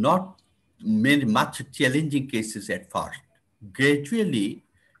not many much challenging cases at first. Gradually,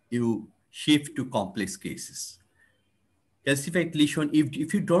 you shift to complex cases. Calcified lesion,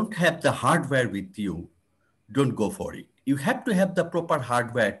 if you don't have the hardware with you, don't go for it. You have to have the proper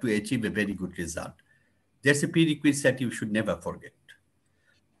hardware to achieve a very good result. That's a prerequisite that you should never forget.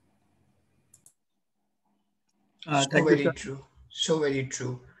 So very true. So very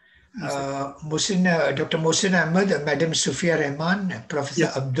true. Dr. Mohsin Ahmed, Madam Sufia Rahman,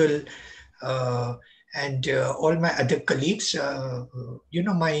 Professor Abdul, and all my other colleagues.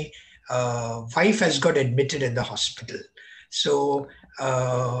 My wife has got admitted in the hospital. So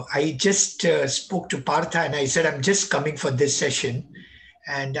I just spoke to Partha and I said, I'm just coming for this session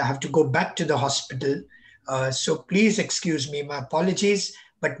and I have to go back to the hospital. So please excuse me, my apologies.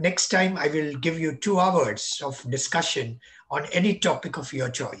 But next time I will give you 2 hours of discussion on any topic of your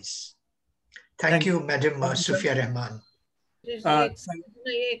choice. Thank you, Madam Sufia Rahman. It's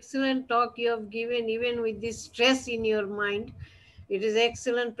excellent talk you have given, even with this stress in your mind. It is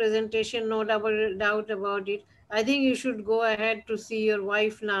excellent presentation, no doubt about it. I think you should go ahead to see your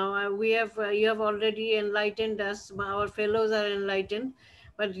wife now. You have already enlightened us. Our fellows are enlightened.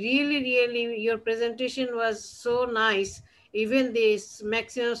 But really, your presentation was so nice. Even this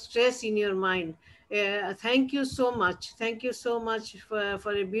maximum stress in your mind. Thank you so much. Thank you so much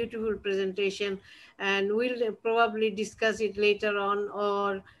for a beautiful presentation. And we'll probably discuss it later on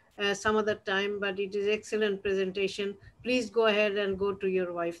or some other time, but it is excellent presentation. Please go ahead and go to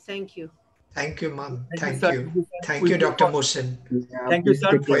your wife. Thank you. Thank you, Mom. Thank you. Thank you, Dr. Mohsin. Thank you,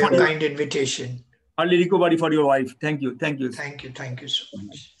 sir, for your kind invitation. Early recovery for your wife. Thank you. Thank you. Thank you. Thank you so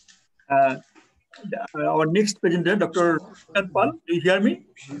much. Our next presenter, Dr. Ravikant Pal. Do you hear me?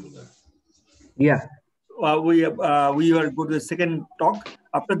 Yeah. We are going to the second talk.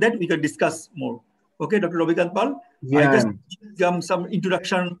 After that, we can discuss more. Okay, Dr. Ravikant Pal. Yeah. I just give some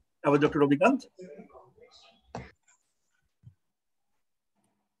introduction about Dr. Ravikant.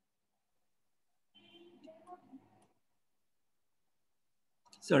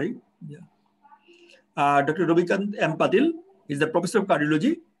 Sorry. Yeah. Dr. Ravikant M Patil is the Professor of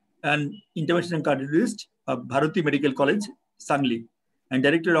Cardiology and Interventional Cardiologist of Bharati Medical College, Sangli, and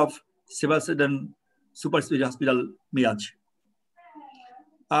Director of Series-9 Super Specialty Hospital, Miraj.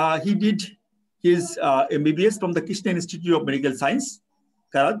 He did his MBBS from the Krishna Institute of Medical Science,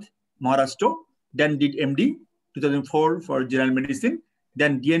 Karad, Maharashtra, then did MD 2004 for General Medicine,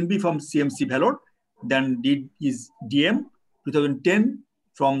 then DNB from CMC Vellore, then did his DM 2010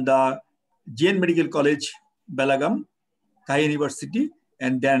 from the Jain Medical College, Belagavi, Kai University,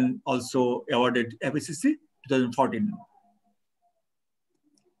 and then also awarded FSCC 2014.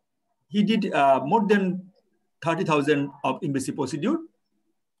 He did more than 30,000 of invasive procedure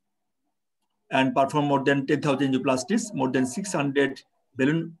and performed more than 10,000 angioplasties, more than 600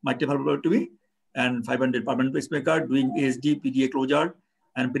 balloon mitral valvulotomy, and 500 permanent pacemaker, doing ASD, PDA closure,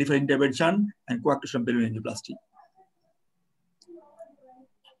 and peripheral intervention, and coarctation balloon angioplasty.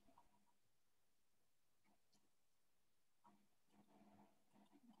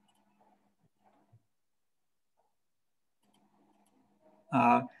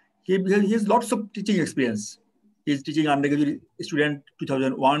 He has lots of teaching experience. He's teaching undergraduate student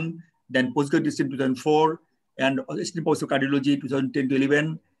 2001, then postgraduate student 2004, and assistant professor of cardiology 2010 to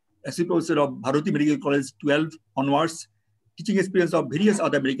 11, assistant professor of Bharati Medical College 12 onwards, teaching experience of various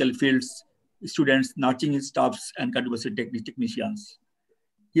other medical fields, students, nursing staffs, and cardiovascular technicians.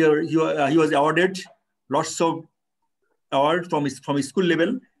 Here he was awarded lots of awards from his school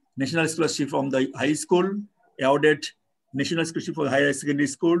level, national scholarship from the high school, awarded national scholarship for higher secondary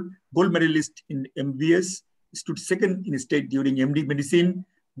school, gold medalist in MBS, stood second in state during MD medicine,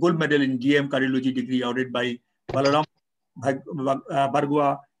 gold medal in DM cardiology degree awarded by Balaram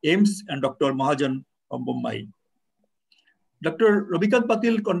Bargua, AIMS, and Dr. Mahajan from Mumbai. Dr. Ravikant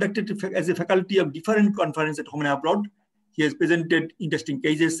Patil conducted as a faculty of different conferences at home and abroad. He has presented interesting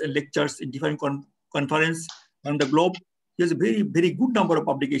cases and lectures in different conferences around the globe. He has a very, very good number of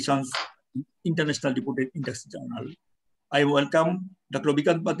publications in international reported index journal. I welcome Dr.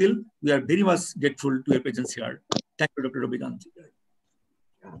 Ravikant Patil. We are very much grateful to your presence here. Thank you, Dr. Ravikant.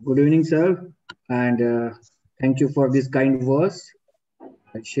 Good evening, sir, and thank you for this kind words.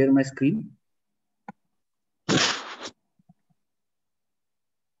 I'll share my screen.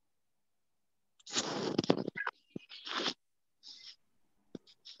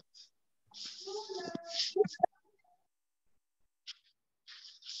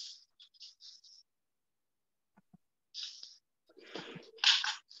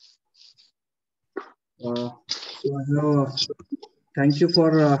 Thank you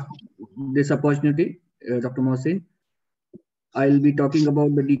for this opportunity, Dr. Mohsin. I'll be talking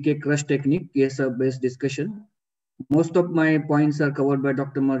about the decay crush technique, case-based discussion. Most of my points are covered by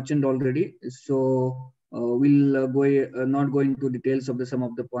Dr. Merchant already, so we'll not go into details of some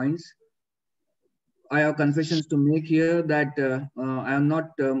of the points. I have confessions to make here that I have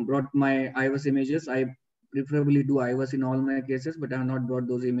not brought my IVUS images. I preferably do IVUS in all my cases, but I have not brought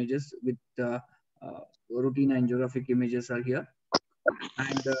those images with routine angiographic images are here.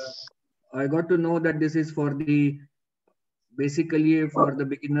 And I got to know that this is for the basically for the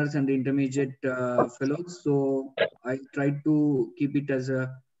beginners and the intermediate fellows. So I tried to keep it as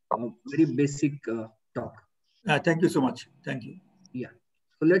a very basic talk. Thank you so much. Thank you. Yeah.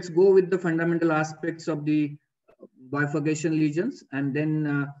 So let's go with the fundamental aspects of the bifurcation lesions and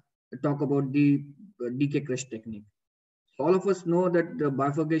then talk about the decay crush technique. So all of us know that the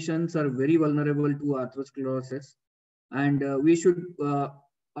bifurcations are very vulnerable to atherosclerosis. And we should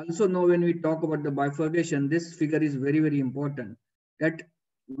also know when we talk about the bifurcation, this figure is very, very important. That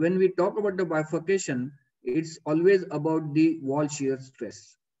when we talk about the bifurcation, it's always about the wall shear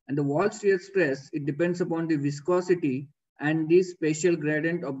stress. And the wall shear stress, it depends upon the viscosity and the spatial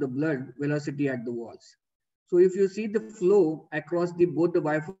gradient of the blood velocity at the walls. So if you see the flow across both the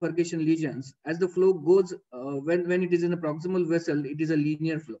bifurcation lesions, as the flow goes, when it is in a proximal vessel, it is a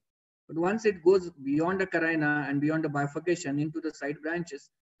linear flow. But once it goes beyond the carina and beyond the bifurcation into the side branches,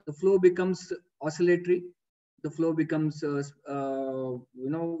 the flow becomes oscillatory. The flow becomes, with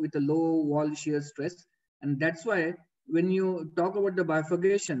a low wall shear stress. And that's why when you talk about the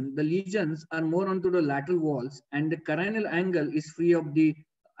bifurcation, the lesions are more onto the lateral walls and the carinal angle is free of the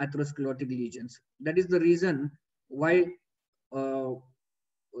atherosclerotic lesions. That is the reason why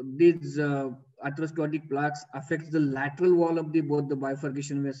these atherosclerotic plaques affects the lateral wall of both the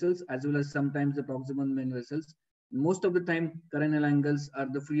bifurcation vessels as well as sometimes the proximal main vessels. Most of the time, carinal angles are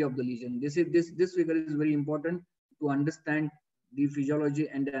the free of the lesion. This figure is very important to understand the physiology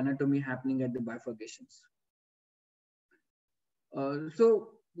and the anatomy happening at the bifurcations.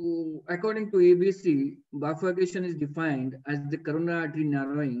 According to ABC, bifurcation is defined as the coronary artery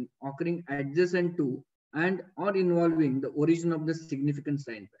narrowing occurring adjacent to and or involving the origin of the significant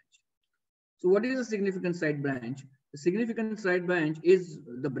side branch. So what is a significant side branch? The significant side branch is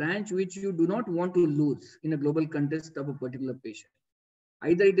the branch which you do not want to lose in a global context of a particular patient.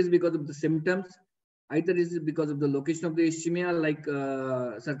 Either it is because of the symptoms, either it is because of the location of the ischemia like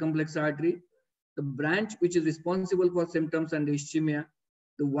circumflex artery, the branch which is responsible for symptoms and the ischemia,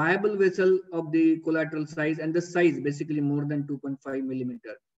 the viable vessel of the collateral size and the size basically more than 2.5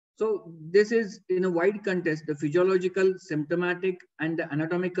 millimeter. So this is in a wide context, the physiological, symptomatic and the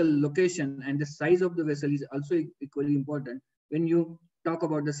anatomical location and the size of the vessel is also equally important when you talk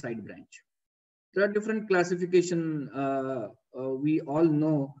about the side branch. There are different classification. We all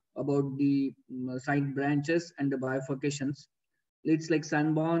know about the side branches and the bifurcations. It's like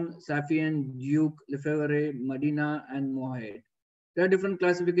Sanborn, Safian, Duke, Lefebvre, Medina and Mohammed. There are different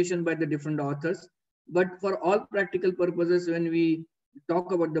classifications by the different authors, but for all practical purposes, when we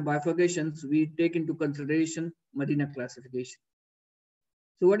talk about the bifurcations, we take into consideration Medina classification.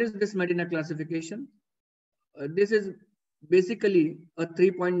 So what is this Medina classification? This is basically a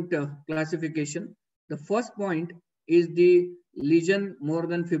 3-point classification. The first point is the lesion more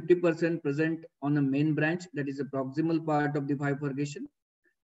than 50% present on the main branch, that is the proximal part of the bifurcation.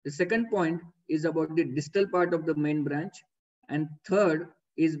 The second point is about the distal part of the main branch. And third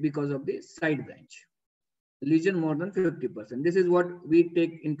is because of the side branch. Lesion more than 50%. This is what we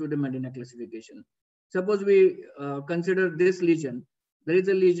take into the Medina classification. Suppose we consider this lesion. There is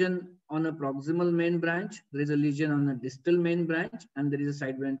a lesion on a proximal main branch, there is a lesion on a distal main branch, and there is a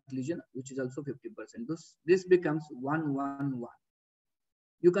side branch lesion, which is also 50%. This becomes 1, 1, 1.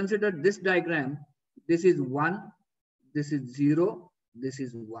 You consider this diagram This is 1, this is 0, this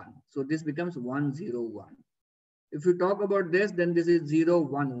is 1. So this becomes 1, 0, 1. If you talk about this, then this is 0,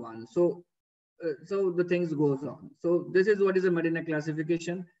 1, 1. So the things goes on. So this is what is a Medina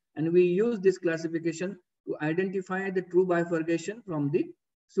classification, and we use this classification to identify the true bifurcation from the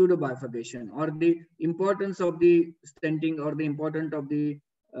pseudo bifurcation, or the importance of the stenting, or the importance of the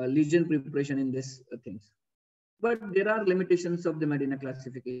lesion preparation in this things. But there are limitations of the Medina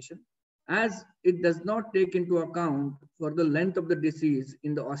classification, as it does not take into account for the length of the disease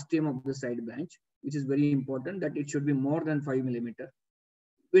in the ostium of the side branch, which is very important, that it should be more than 5 millimeter.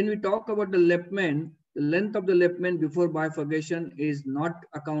 When we talk about the left main, the length of the left main before bifurcation is not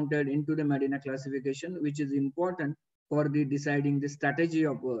accounted into the Medina classification, which is important for the deciding the strategy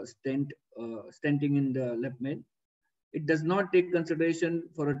of stenting in the left main. It does not take consideration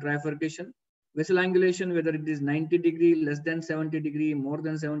for a trifurcation. Vessel angulation, whether it is 90 degree, less than 70 degree, more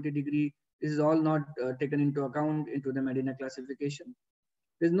than 70 degree, this is all not taken into account into the Medina classification.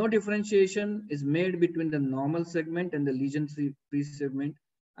 There's no differentiation is made between the normal segment and the lesion-free segment,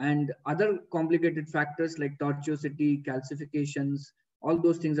 and other complicated factors like tortuosity, calcifications, all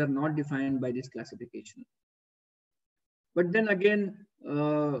those things are not defined by this classification. But then again,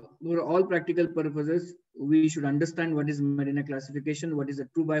 for all practical purposes, we should understand what is Medina classification, what is a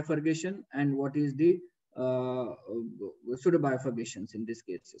true bifurcation, and what is the pseudo bifurcations in these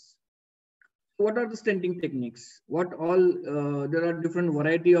cases. What are the stenting techniques? What all, there are different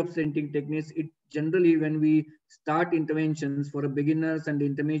variety of stenting techniques. It generally, when we start interventions for a beginners and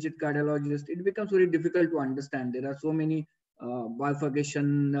intermediate cardiologist, it becomes very difficult to understand. There are so many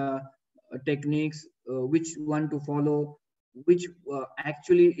bifurcation techniques, which one to follow, which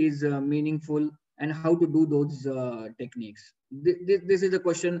actually is meaningful, and how to do those techniques. This is a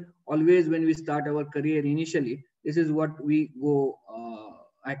question always when we start our career initially. This is what we go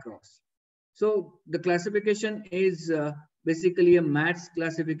across. So the classification is basically a MATS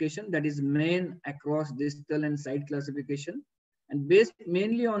classification, that is main, across, distal, and side classification. And based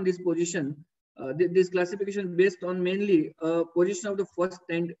mainly on this position, this classification is based on mainly position of the first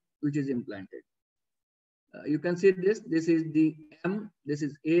stent which is implanted. You can see this is the M, this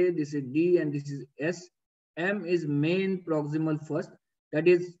is A, this is D, and this is S. M is main proximal first, that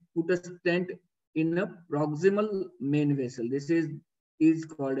is put a stent in a proximal main vessel. This is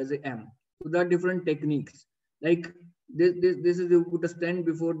called as a M. So there are different techniques. Like this is you put a stent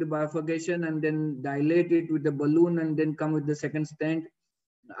before the bifurcation and then dilate it with the balloon and then come with the second stent.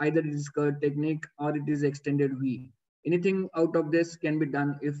 Either it is curved technique or it is extended V. Anything out of this can be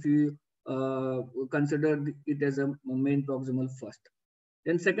done if you consider it as a main proximal first.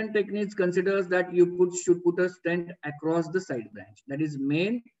 Then second technique considers that you should put a stent across the side branch. That is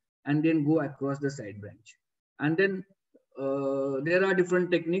main, and then go across the side branch. And then there are different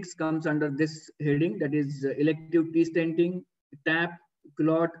techniques comes under this heading, that is elective T-stenting, tap,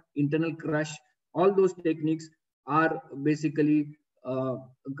 clot, internal crush. All those techniques are basically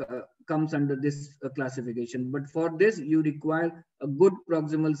comes under this classification. But for this, you require a good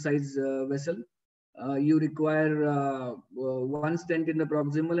proximal size vessel. You require one stent in the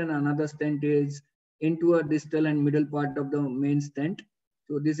proximal and another stent is into a distal and middle part of the main stent.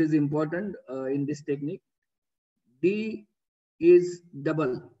 So this is important in this technique. D is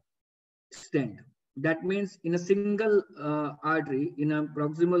double stent. That means in a single artery, in a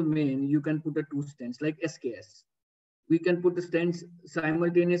proximal main, you can put a two stents like SKS. We can put the stents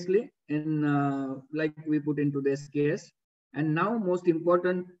simultaneously in like we put into the SKS. And now most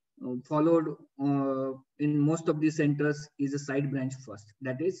important followed in most of these centers is a side branch first.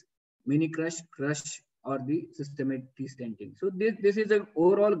 That is mini crush, crush, or the systemic T-stenting. So this is an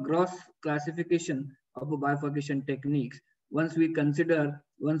overall gross classification of a bifurcation techniques. Once we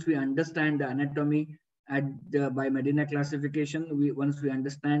understand the anatomy by Medina classification, once we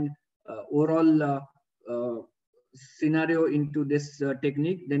understand overall scenario into this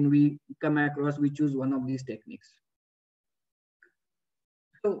technique, then we come across, we choose one of these techniques.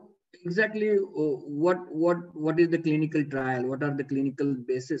 So exactly what is the clinical trial? What are the clinical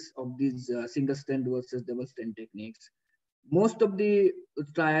basis of these single stent versus double stent techniques? Most of the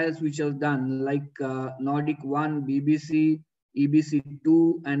trials which are done, like Nordic 1, BBC, EBC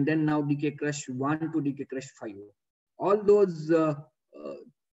 2, and then now DK Crush 1 to DK Crush 5. All those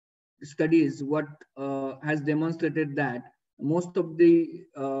studies has demonstrated that most of the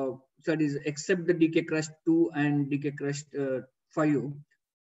studies except the DK Crush 2 and DK Crush 5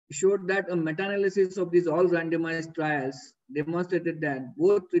 showed that a meta-analysis of these all randomized trials demonstrated that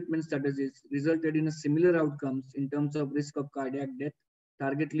both treatment strategies resulted in a similar outcomes in terms of risk of cardiac death,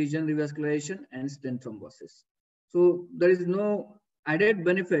 target lesion revascularization, and stent thrombosis. So there is no added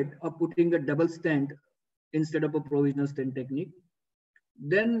benefit of putting a double stent instead of a provisional stent technique.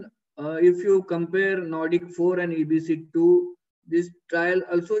 Then if you compare Nordic 4 and EBC2, this trial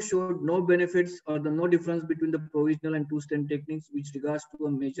also showed no benefits or no difference between the provisional and 2 stent techniques with regards to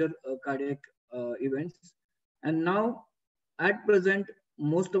a major cardiac events. And now at present,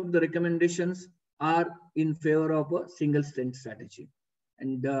 most of the recommendations are in favor of a single stent strategy.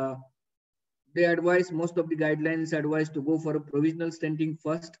 And they advise, most of the guidelines advise to go for a provisional stenting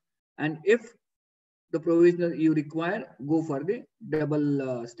first. And if the provisional you require, go for the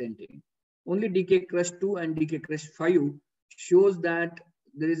double stenting. Only DK Crush 2 and DK Crush 5 shows that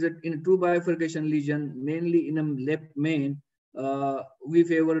there is in a true bifurcation lesion, mainly in a left main, we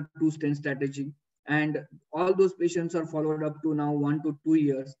favor 2 stent strategy. And all those patients are followed up to now 1 to 2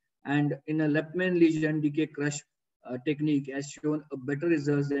 years. And in a left main lesion, DK Crush technique has shown a better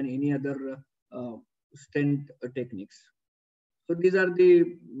results than any other stent techniques. So these are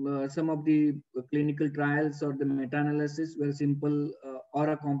the some of the clinical trials or the meta-analysis where simple or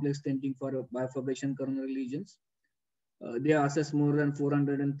a complex stenting for bifurcation coronary lesions. They assessed more than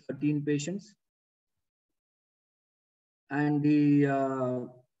 413 patients. And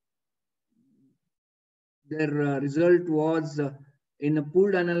their result was in a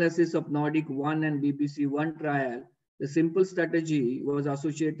pooled analysis of Nordic 1 and BBC 1 trial. The simple strategy was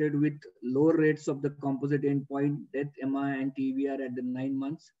associated with lower rates of the composite endpoint, death, MI, and TVR at the 9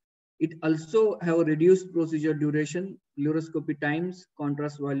 months. It also have a reduced procedure duration, fluoroscopy times,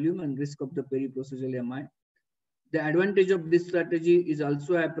 contrast volume, and risk of the peri-procedural MI. The advantage of this strategy is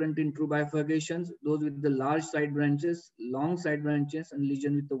also apparent in true bifurcations, those with the large side branches, long side branches, and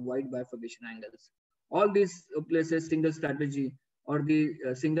lesion with the wide bifurcation angles. All these places single strategy or the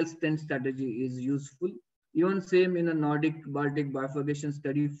single stent strategy is useful. Even same in a Nordic Baltic bifurcation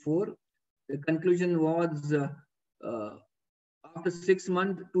study 4, the conclusion was after 6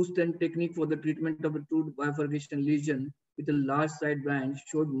 months, 2 stent technique for the treatment of a true bifurcation lesion with a large side branch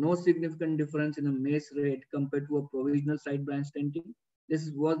showed no significant difference in a MACE rate compared to a provisional side branch stenting.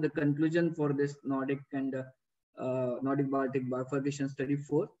 This was the conclusion for this Nordic and Nordic Baltic bifurcation study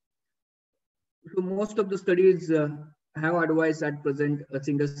 4. So most of the studies have advised at present a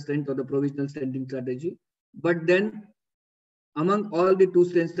single stent or the provisional stenting strategy. But then among all the 2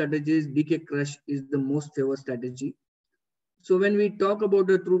 stent strategies, DK Crush is the most favored strategy. So when we talk about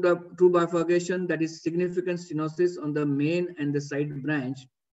the true bifurcation, that is significant stenosis on the main and the side branch,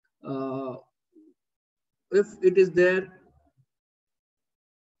 if it is there,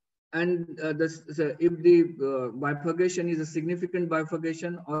 and if the bifurcation is a significant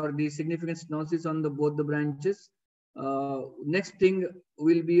bifurcation or the significant stenosis on both the branches, next thing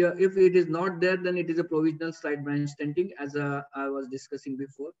will be if it is not there, then it is a provisional side branch stenting, as I was discussing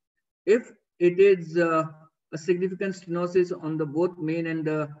before. If it is a significant stenosis on the both main and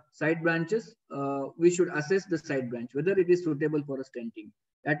the side branches, we should assess the side branch whether it is suitable for a stenting.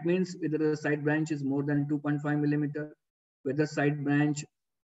 That means whether the side branch is more than 2.5 millimeter, whether side branch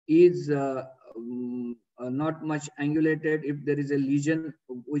is not much angulated, if there is a lesion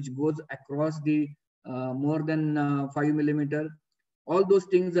which goes across the more than 5 millimeter, all those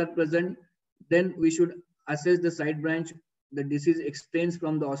things are present, then we should assess the side branch, the disease extends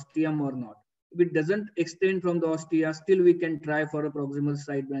from the ostium or not. If it doesn't extend from the ostia, still we can try for a proximal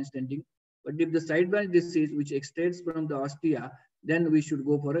side branch stenting. But if the side branch disease which extends from the ostia, then we should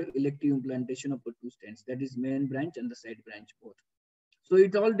go for an elective implantation of 2 stents, that is main branch and the side branch both. So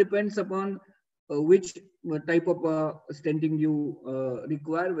it all depends upon which type of stenting you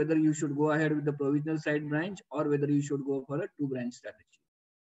require, whether you should go ahead with the provisional side branch or whether you should go for a 2 branch strategy.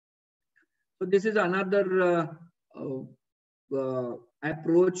 So this is another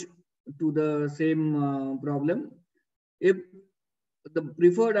approach to the same problem. If the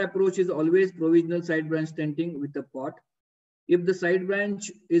preferred approach is always provisional side branch stenting with a pot. If the side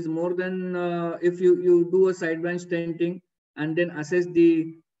branch is more than, if you do a side branch stenting and then assess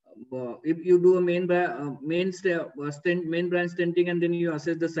the, if you do a main branch stenting and then you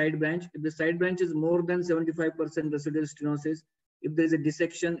assess the side branch, if the side branch is more than 75% residual stenosis, if there is a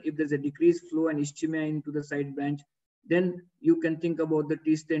dissection, if there is a decreased flow and ischemia into the side branch, then you can think about the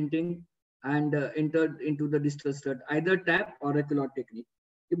T-stenting and enter into the distal stud, either tap or a culotte technique.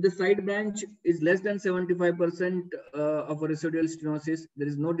 If the side branch is less than 75% of a residual stenosis, there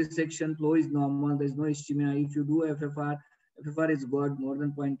is no dissection, flow is normal, there is no ischemia. If you do FFR, FFR is good, more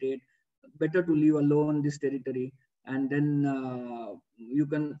than 0.8, better to leave alone this territory, and then you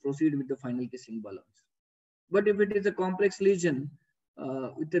can proceed with the final kissing balloons. But if it is a complex lesion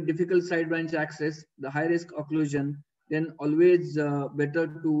with a difficult side branch access, the high risk occlusion, then always better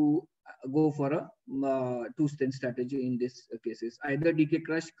to go for a two-stent strategy in these cases, either DK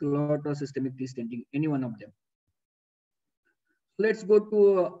crush, clot, or systemic stenting, any one of them. Let's go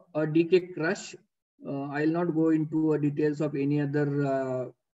to a DK crush. I'll not go into details of any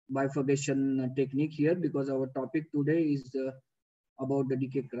other bifurcation technique here because our topic today is about the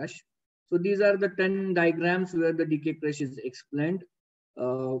DK crush. So these are the 10 diagrams where the DK crush is explained.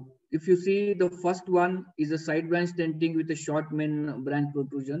 If you see, the first one is a side branch stenting with a short main branch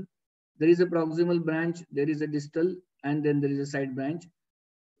protrusion. There is a proximal branch, there is a distal, and then there is a side branch.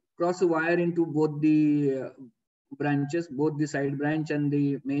 Cross a wire into both the branches, both the side branch and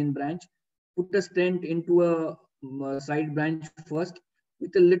the main branch. Put a stent into a side branch first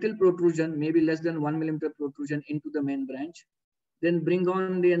with a little protrusion, maybe less than 1 millimeter protrusion into the main branch. Then bring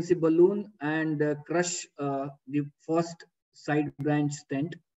on the NC balloon and crush the first side branch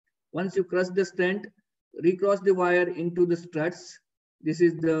stent. Once you crush the stent, recross the wire into the struts. This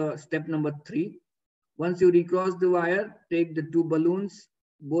is the step number 3. Once you recross the wire, take the 2 balloons.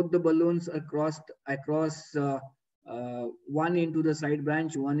 Both the balloons are crossed across, one into the side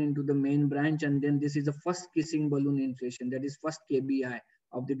branch, one into the main branch, and then this is the first kissing balloon inflation. That is first KBI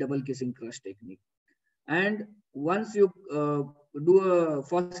of the double kissing crush technique. And once you do a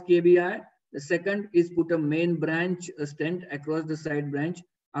first KBI, the second is put a main branch stent across the side branch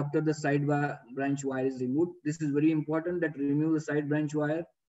after the side branch wire is removed. This is very important, that remove the side branch wire,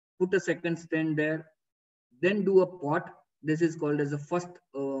 put a second stent there, then do a pot. This is called as a first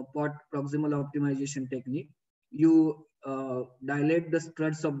pot proximal optimization technique. You dilate the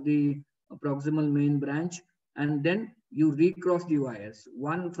struts of the proximal main branch, and then you recross the wires,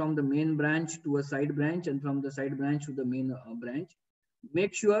 one from the main branch to a side branch and from the side branch to the main branch.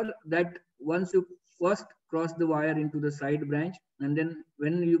 Make sure that once you first cross the wire into the side branch, and then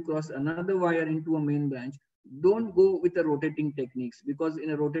when you cross another wire into a main branch, don't go with the rotating techniques, because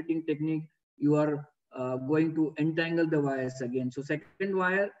in a rotating technique, you are going to entangle the wires again. So second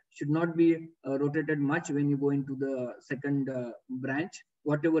wire should not be rotated much when you go into the second branch,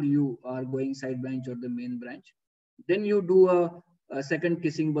 whatever you are going side branch or the main branch. Then you do a second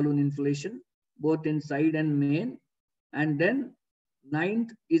kissing balloon inflation, both in side and main. And then 9th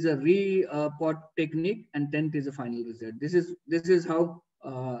is a re-pot technique, and 10th is a final result. This is how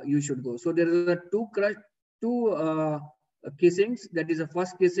you should go. So there is a two kissings, that is a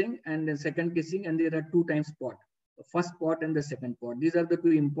first kissing and the second kissing, and there are 2 times pot, the first pot and the second pot. These are the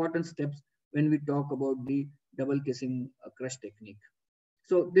 2 important steps when we talk about the double kissing crush technique.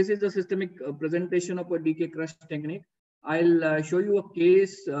 So this is the systemic presentation of a DK crush technique. I'll show you a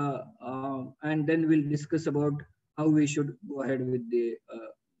case and then we'll discuss about how we should go ahead with the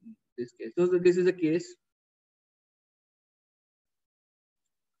this case. So this is a case.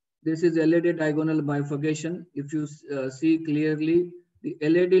 This is LAD diagonal bifurcation. If you see clearly, the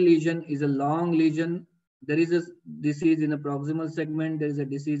LAD lesion is a long lesion. There is a disease in a proximal segment. There is a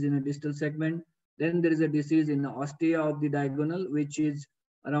disease in a distal segment. Then there is a disease in the ostia of the diagonal, which is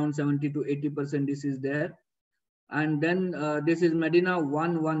around 70 to 80% disease there. And then this is Medina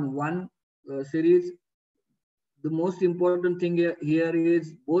 111 series. The most important thing here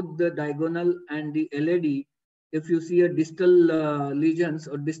is both the diagonal and the LAD. If you see a distal lesions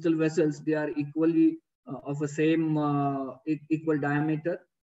or distal vessels, they are equally of a same equal diameter.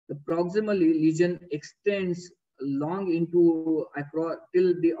 The proximal lesion extends long into across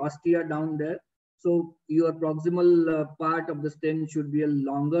till the ostia down there. So your proximal part of the stent should be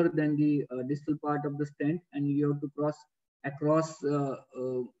longer than the distal part of the stent, and you have to cross across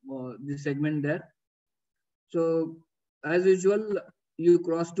the segment there. So as usual, you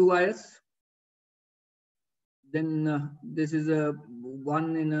cross 2 wires. Then this is a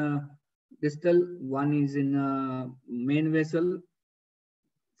one in a distal, one is in a main vessel.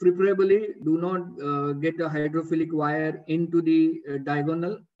 Preferably, do not get a hydrophilic wire into the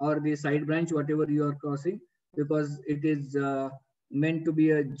diagonal or the side branch, whatever you are crossing, because it is meant to be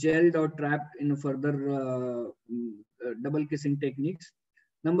a gelled or trapped in further double kissing techniques.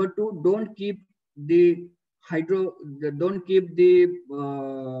 Number 2, don't keep the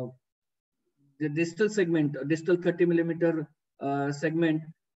distal segment, distal 30 millimeter segment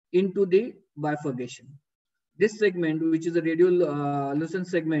into the bifurcation. This segment, which is a radial lucent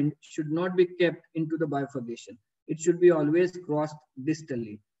segment, should not be kept into the bifurcation. It should be always crossed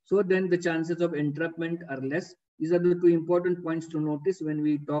distally. So then the chances of entrapment are less. These are the 2 important points to notice when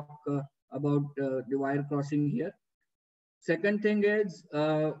we talk about the wire crossing here. Second thing is,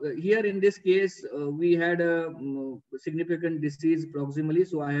 here in this case, we had a significant disease proximally,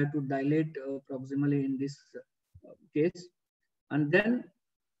 so I had to dilate proximally in this case. And then,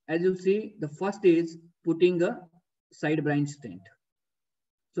 as you see, the first is putting a side branch stent.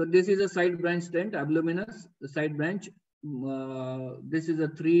 So this is a side branch stent, abluminous, the side branch. This is a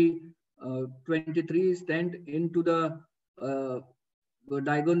 323 stent into the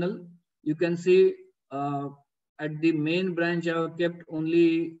diagonal. You can see at the main branch I have kept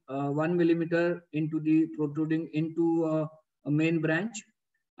only 1 millimeter into the protruding into a main branch,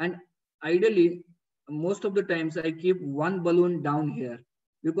 and ideally most of the times I keep one balloon down here,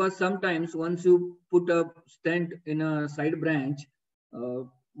 because sometimes once you put a stent in a side branch,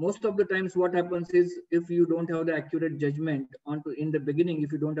 most of the times what happens is, if you don't have the accurate judgment in the beginning,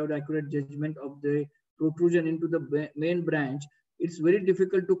 if you don't have the accurate judgment of the protrusion into the main branch, it's very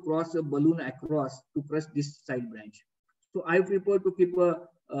difficult to cross a balloon across to press this side branch. So I prefer to keep a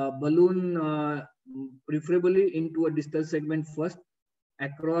balloon preferably into a distal segment first,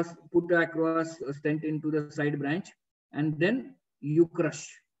 put across a stent into the side branch, and then you crush.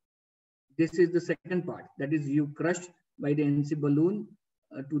 This is the second part, that is you crush by the NC balloon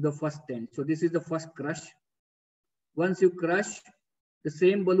to the first stent. So this is the first crush. Once you crush, the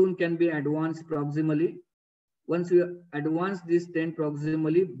same balloon can be advanced proximally. Once you advance this stent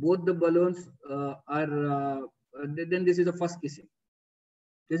proximally, both the balloons then this is the first casing.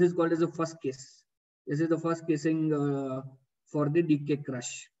 This is called as a first case. This is the first casing for the DK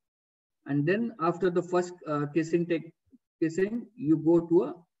crush. And then after the first casing, you go to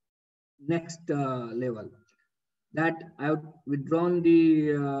a next level. That I have withdrawn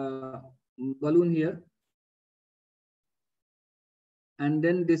the balloon here. And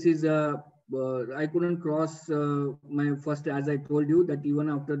then this is I couldn't cross my first, as I told you, that even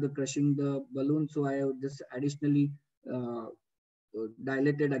after the crushing the balloon, so I have just additionally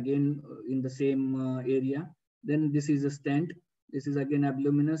dilated again in the same area. Then this is a stent. This is again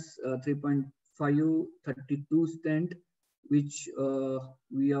abluminous 3.5 32 stent, which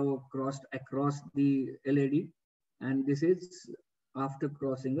we have crossed across the LAD, and this is after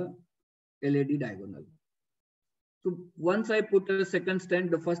crossing a LAD diagonal. So once I put a second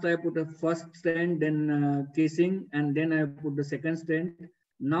stent, first I put a first stent, then casing, and then I put the second stent.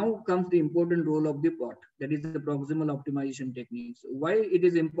 Now comes the important role of the pot, that is the proximal optimization techniques. Why it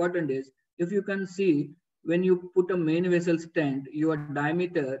is important is, if you can see, when you put a main vessel stent, your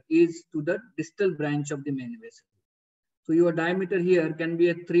diameter is to the distal branch of the main vessel. So your diameter here can be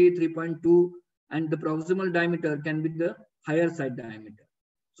a 3.2, and the proximal diameter can be the higher side diameter.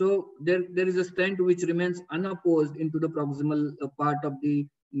 So there is a stent which remains unopposed into the proximal part of the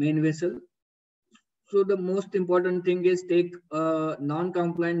main vessel. So the most important thing is, take a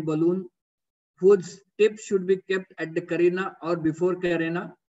non-compliant balloon whose tip should be kept at the carina or before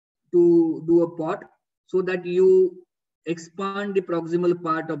carina to do a pot, so that you expand the proximal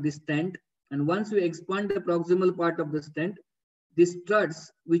part of the stent. And once you expand the proximal part of the stent, the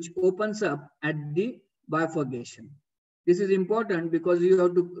struts which opens up at the bifurcation. This is important because you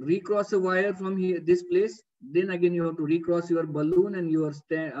have to recross a wire from here, this place. Then again, you have to recross your balloon and your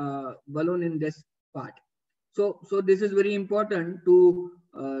balloon in this part. So this is very important to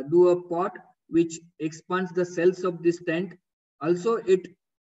do a pot which expands the cells of the stent. Also, it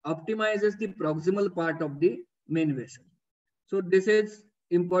optimizes the proximal part of the main vessel. So this is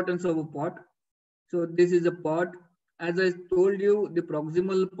importance of a pot. So this is a pot. As I told you, the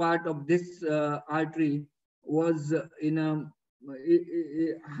proximal part of this artery was in a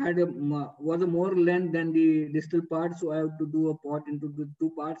was a more length than the distal part. So I have to do a pot into the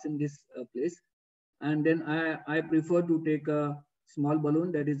two parts in this place. And then I prefer to take a small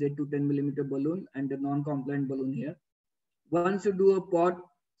balloon, that is 8 to 10 millimeter balloon, and a non-compliant balloon here. Once you do a pot,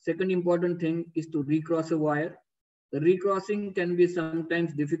 second important thing is to recross a wire. The recrossing can be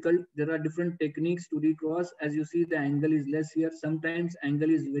sometimes difficult. There are different techniques to recross. As you see, the angle is less here. Sometimes angle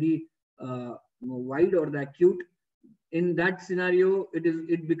is very wide or the acute. In that scenario,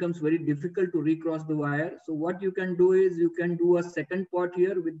 it becomes very difficult to recross the wire. So what you can do is, you can do a second pot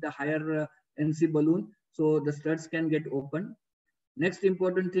here with the higher NC balloon, so the struts can get open. Next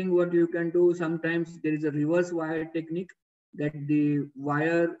important thing, what you can do, sometimes there is a reverse wire technique, that the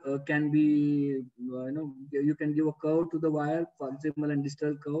wire can be, you can give a curve to the wire, proximal and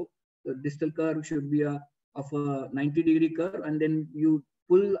distal curve. The distal curve should be of a 90-degree curve, and then you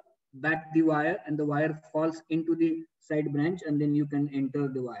pull back the wire and the wire falls into the side branch, and then you can enter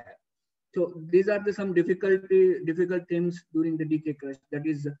the wire. So these are some difficult things during the DK crush, that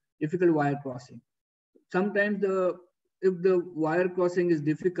is difficult wire crossing. Sometimes if the wire crossing is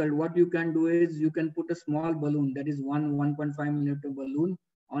difficult, what you can do is, you can put a small balloon, that is 1.5 millimeter balloon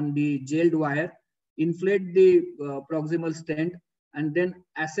on the jailed wire, inflate the proximal stent, and then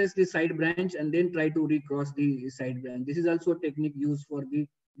assess the side branch, and then try to recross the side branch. This is also a technique used for the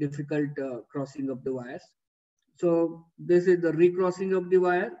difficult crossing of the wires. So this is the recrossing of the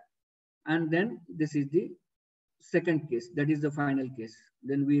wire, and then this is the second case, that is the final case.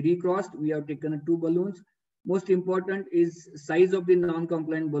 Then we recrossed, we have taken 2 balloons. Most important is size of the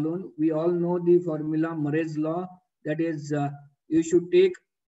non-compliant balloon. We all know the formula, Murray's law, that is you should take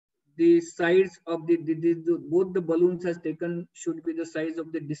the size of both the balloons has taken should be the size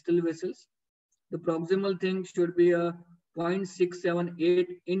of the distal vessels. The proximal thing should be a 0.678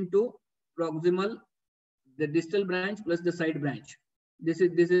 into proximal, the distal branch plus the side branch. This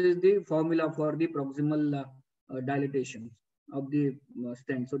is the formula for the proximal dilatation of the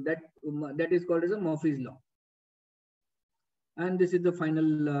stent. So that is called as a Murphy's law. And this is the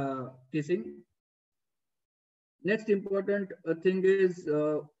final casing. Next important thing is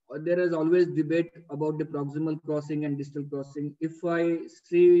there is always debate about the proximal crossing and distal crossing. If I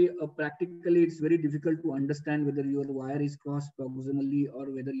see practically, it's very difficult to understand whether your wire is crossed proximally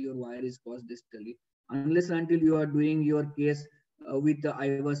or whether your wire is crossed distally, unless until you are doing your case with the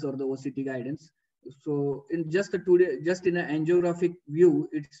IVUS or the OCT guidance. So in just in an angiographic view,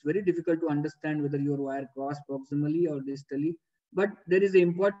 it's very difficult to understand whether your wire crossed proximally or distally. But there is the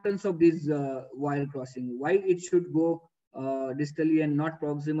importance of this wire crossing. Why it should go distally and not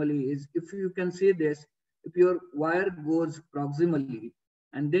proximally is, if you can see this, if your wire goes proximally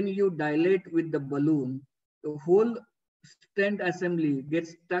and then you dilate with the balloon, the whole stent assembly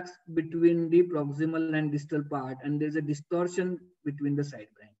gets stuck between the proximal and distal part, and there's a distortion between the side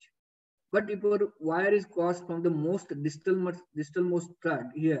branch. But if your wire is crossed from the most distalmost stud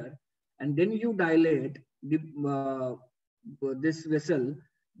here, and then you dilate the this vessel,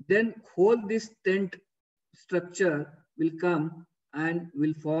 then whole this stent structure will come and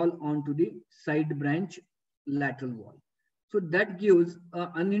will fall onto the side branch lateral wall. So that gives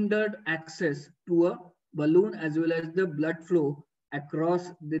unhindered access to a balloon as well as the blood flow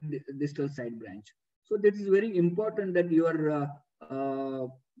across the distal side branch. So that is very important that your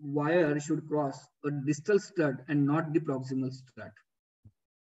wire should cross a distal stud and not the proximal stud.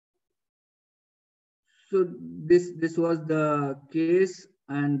 So this was the case,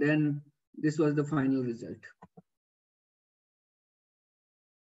 and then this was the final result.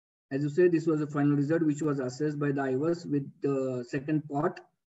 As you say, this was the final result, which was assessed by the IVUS with the second pot.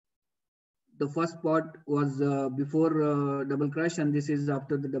 The first pot was before double crush, and this is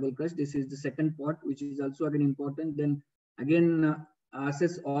after the double crush. This is the second pot, which is also again important. Then again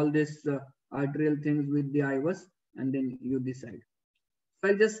assess all this arterial things with the IVUS, and then you decide.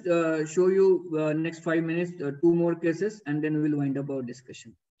 I'll just show you next 5 minutes, 2 more cases, and then we'll wind up our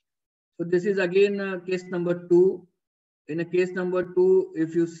discussion. So this is again case number 2. In a case number 2,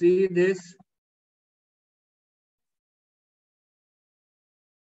 if you see this,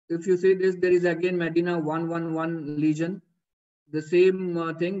 there is again Medina 111 lesion, the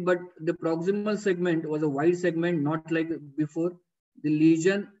same thing, but the proximal segment was a wide segment, not like before. The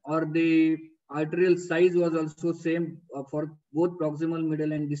lesion or the arterial size was also same for both proximal,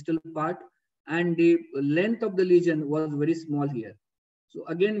 middle and distal part, and the length of the lesion was very small here. So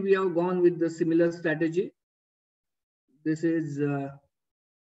again, we have gone with the similar strategy. This is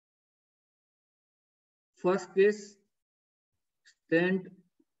first case, stent,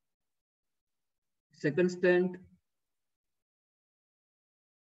 second stent,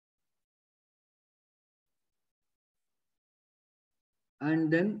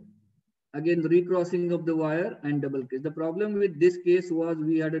 and then again recrossing of the wire and double case. The problem with this case was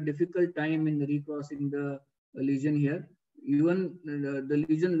we had a difficult time in recrossing the lesion here. Even the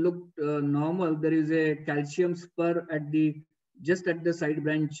lesion looked normal. There is a calcium spur at just at the side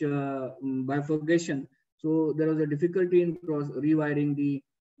branch bifurcation. So there was a difficulty in rewiring the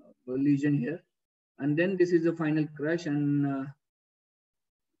lesion here. And then this is the final crush and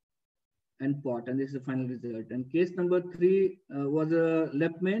pot, and this is the final result. And case number 3 was a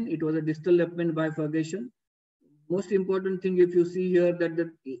left main. It was a distal left main bifurcation. Most important thing, if you see here, that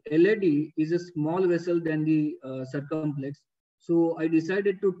the LAD is a small vessel than the circumflex. So I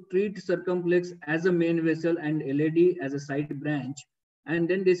decided to treat circumflex as a main vessel and LAD as a side branch. And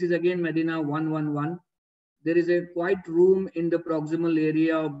then this is again Medina 111. There is a quite room in the proximal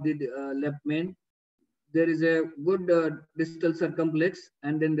area of the left main. There is a good distal circumflex,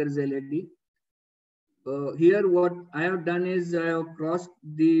 and then there is LAD. Here what I have done is I have crossed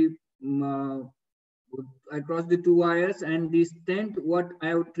the 2 wires, and the stent what I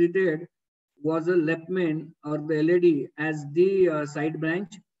have treated was a left main or the LAD as the side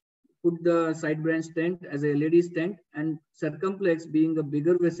branch. Put the side branch stent as a LAD stent, and circumflex being a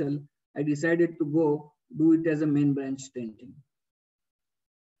bigger vessel, I decided to do it as a main branch stenting.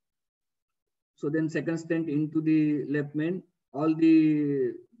 So then second stent into the left main, all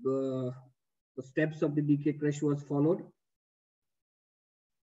the the steps of the DK crush was followed.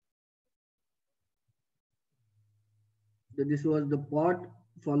 So this was the pot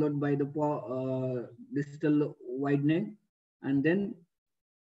followed by the distal widening, and then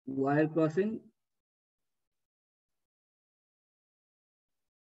wire crossing,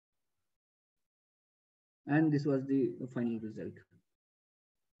 and this was the final result.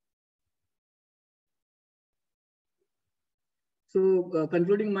 So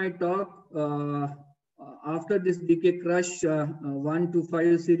concluding my talk, after this DK crush 1 to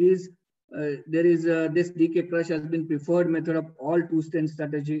 5 series, there is this DK crush has been preferred method of all two-stent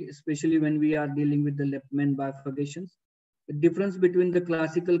strategy, especially when we are dealing with the left-main bifurcations. The difference between the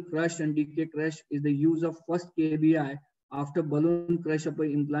classical crush and DK crush is the use of first KBI after balloon crush of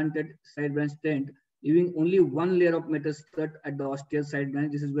an implanted side branch stent, leaving only one layer of metal strut at the ostial side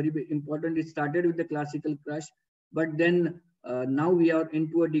branch. This is very important. It started with the classical crush, but then now we are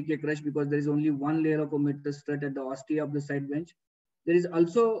into a DK crush because there is only one layer of a metal strut at the ostia of the side branch. There is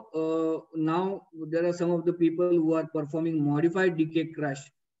also now there are some of the people who are performing modified DK crush,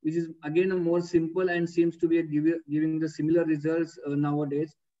 which is again a more simple and seems to be giving the similar results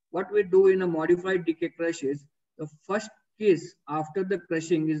nowadays. What we do in a modified DK crush is the first case after the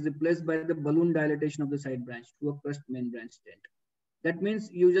crushing is replaced by the balloon dilatation of the side branch to a crushed main branch stent. That means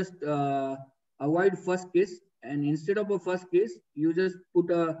you just avoid first case, and instead of a first case, you just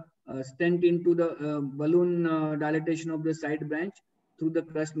put a stent into the balloon dilatation of the side branch through the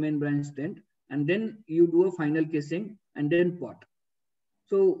crushed main branch stent, and then you do a final casing and then pot.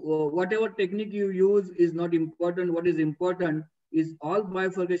 So whatever technique you use is not important. What is important is all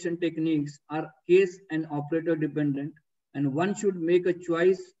bifurcation techniques are case and operator dependent, and one should make a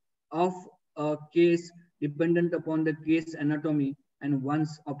choice of a case dependent upon the case anatomy and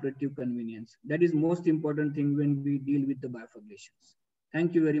one's operative convenience. That is most important thing when we deal with the bifurcations.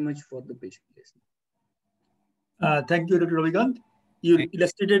 Thank you very much for the patient listening. Thank you, Dr. Ravikant. You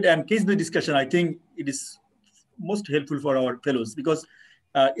illustrated and case-based discussion. I think it is most helpful for our fellows because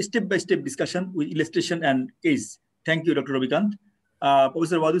step-by-step discussion with illustration and case. Thank you, Dr. Ravikant.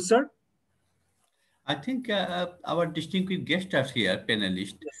 Professor Wadud, sir? I think our distinguished guests are here,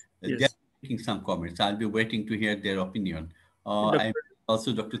 panelists. Yes. They're making some comments. I'll be waiting to hear their opinion. I'm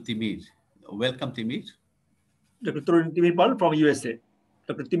also Dr. Timir. Welcome, Timir. Dr. Timir Pal from USA.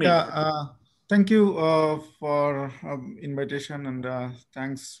 Dr. Timir. Yeah, thank you for invitation, and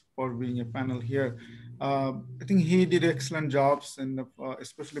thanks for being a panel here. I think he did excellent jobs, and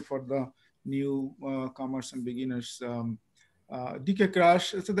especially for the new comers and beginners. DK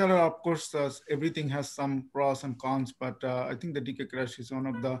crash, so there are, of course, everything has some pros and cons, but I think the DK crash is one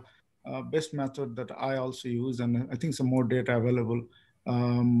of the best method that I also use, and I think some more data available.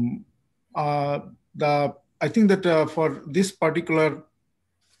 I think that for this particular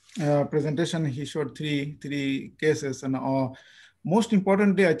presentation, he showed three cases, and most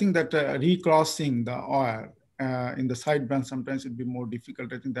importantly, I think that recrossing the OR in the side branch sometimes it'd be more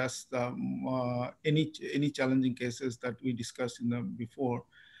difficult. I think that's the any challenging cases that we discussed in the before.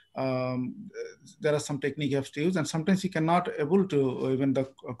 There are some technique you have to use, and sometimes you cannot able to even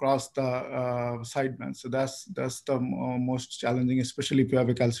cross the side branch. So that's the most challenging, especially if you have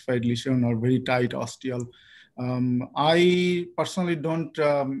a calcified lesion or very tight ostial. I personally don't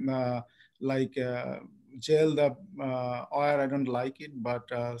like gel the OR. I don't like it, but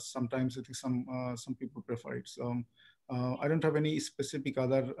sometimes I think some people prefer it. So I don't have any specific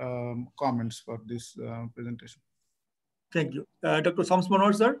other comments for this presentation. Thank you. Dr.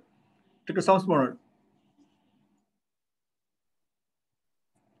 Samsmonor, sir? Dr. Samsmonor.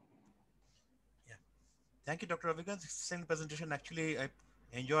 Yeah. Thank you, Dr. Ravikant. Excellent presentation. Actually, I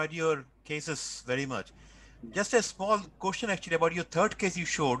enjoyed your cases very much. Just a small question actually about your third case you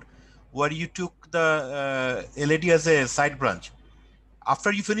showed, where you took the LAD as a side branch.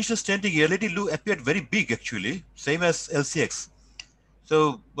 After you finished the stenting, LAD appeared very big actually, same as LCX.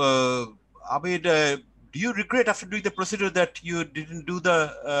 So, do you regret after doing the procedure that you didn't do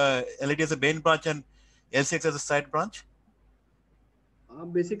the LAD as a main branch and LCX as a side branch?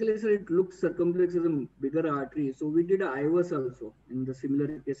 Basically, sir, it looks circumflex as a bigger artery. So we did a IVUS also in the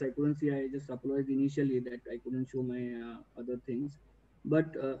similar case. I couldn't see. I just apologized initially that I couldn't show my other things.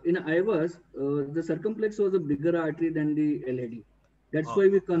 But in IVUS, the circumflex was a bigger artery than the LAD. That's why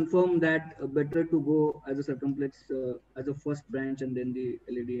we confirmed that better to go as a circumflex as a first branch and then the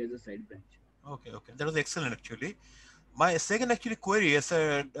LAD as a side branch. Okay, okay. That was excellent actually. My second actually query is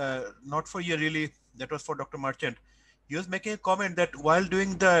not for you really, that was for Dr. Marchant. He was making a comment that while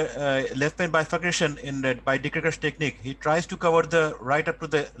doing the left main bifurcation in the by DK crush technique, he tries to cover the right up to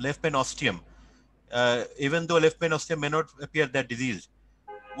the left main ostium, even though left main ostium may not appear that diseased.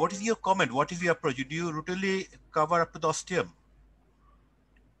 What is your comment? What is your approach? Do you routinely cover up to the ostium?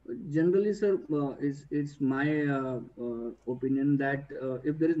 Generally, sir, it's my opinion that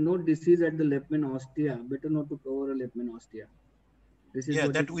if there is no disease at the left main ostia, better not to cover a left main ostia. This is Yeah,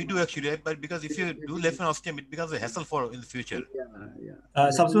 what that we do actually. But because if you do left main ostium, it becomes a hassle for in the future.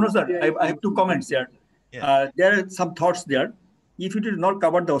 Samsuna sir, I have 2 comments here. Yeah. There are some thoughts there. If it is not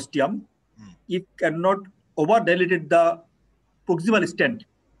covered the ostium, it cannot over dilate the proximal stent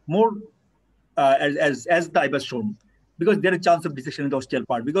more as the I was shown, because there is a chance of dissection in the ostial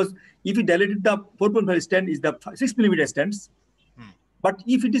part. Because if you dilated the 4.5 stent is the 6 millimeter stents, but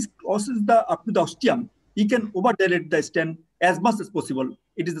if it is crosses the up to the ostium, you can over dilate the stent as much as possible.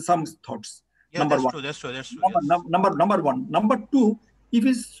 It is the some thoughts. Yeah, number that's one. true. That's true. That's true. Number one. Number two, if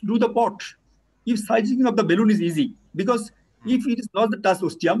it's do the pot, if sizing of the balloon is easy, because if it is not the touch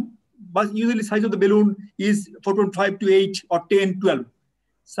ostium, but usually size of the balloon is 4.5 to 8 or 10, 12.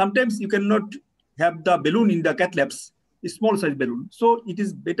 Sometimes you cannot have the balloon in the cath labs, a small size balloon. So it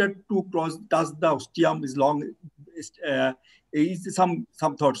is better to touch the ostium is long. Is some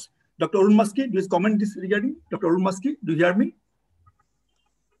thoughts. Dr. Arun Maski, do you comment this regarding? Dr. Arun Maski, do you hear me?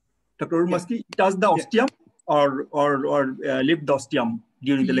 Dr. Arun Maski, touch the ostium or lift the ostium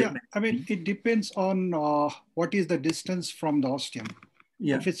during the left? I mean, it depends on what is the distance from the ostium.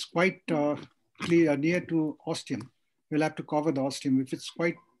 If it's quite clear near to ostium, you'll have to cover the ostium. If it's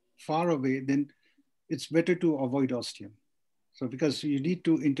quite far away, then it's better to avoid ostium. So because you need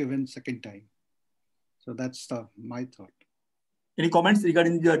to intervene second time. So that's my thought. Any comments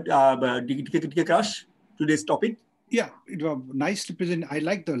regarding the DK crash, today's topic? Yeah, it was nice to present. I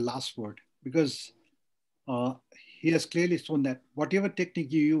like the last word because he has clearly shown that whatever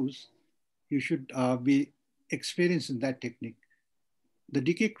technique you use, you should be experienced in that technique. The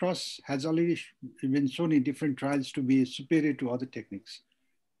DK cross has already been shown in different trials to be superior to other techniques.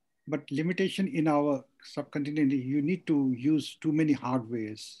 But limitation in our subcontinent, you need to use too many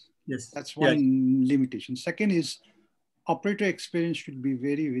hardwares. Yes. That's one limitation. Second is operator experience should be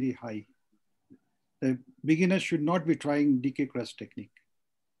very, very high. The beginner should not be trying DK cross technique.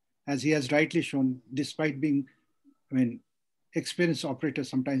 As he has rightly shown, despite being, experienced operator,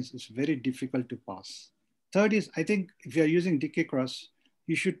 sometimes it's very difficult to pass. Third is, I think if you're using DK cross,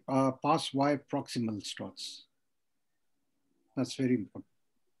 you should pass via proximal struts. That's very important.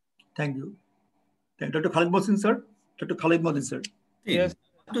 Thank you. Dr. Khaled Mohsin, sir. Dr. Khaled Mohsin, sir. Yes.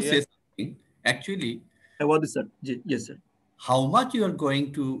 To say something, actually. About this, sir. Yes, sir. How much you are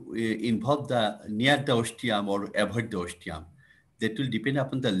going to involve the near the ostium or avoid the ostium, that will depend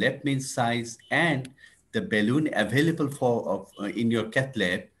upon the left main size and the balloon available for in your cath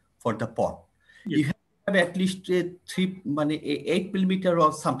lab for the pot. Yes. You have at least 8 millimeter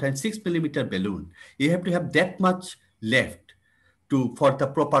or sometimes 6 millimeter balloon. You have to have that much left for the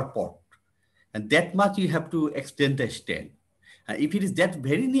proper pot, and that much you have to extend the stent. If it is that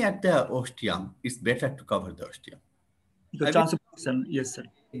very near the ostium, it's better to cover the ostium. The chance of yes, sir.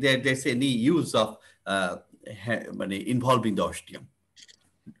 There's any use of involving the ostium.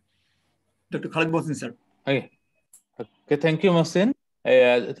 Dr. Khaled Mohsin, sir. Okay, thank you, Mohsin.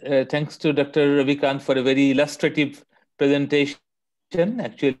 Thanks to Dr. Ravikant for a very illustrative presentation.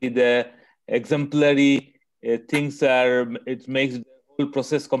 Actually, the exemplary things it makes the whole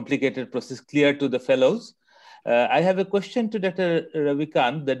process, complicated process, clear to the fellows. I have a question to Dr.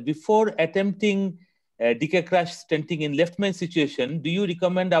 Ravikant that before attempting DK crash stenting in left main situation, do you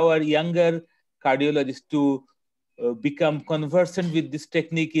recommend our younger cardiologists to become conversant with this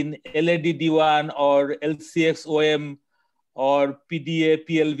technique in LAD-D1 or LCX-OM or PDA,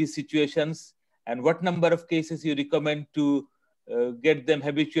 PLV situations? And what number of cases you recommend to get them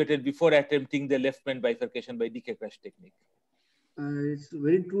habituated before attempting the left main bifurcation by DK crash technique? It's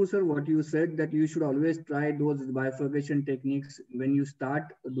very true, sir, what you said, that you should always try those bifurcation techniques when you start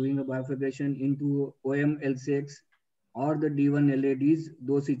doing a bifurcation into OM, LCX, or the D1 LADs,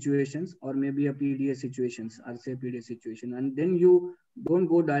 those situations, or maybe a PDA situations, RCA PDA situation. And then you don't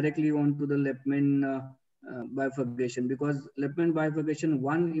go directly onto the left main bifurcation, because left main bifurcation,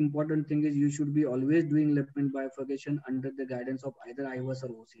 one important thing is you should be always doing left main bifurcation under the guidance of either IVUS or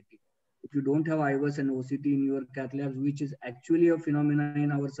OCT. If you don't have IVUS and OCT in your cath labs, which is actually a phenomenon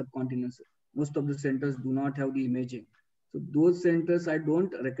in our subcontinent, most of the centers do not have the imaging. So those centers, I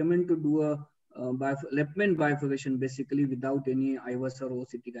don't recommend to do a left main bifurcation basically without any IVUS or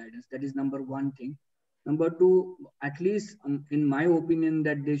OCT guidance. That is number one thing. Number two, at least in my opinion,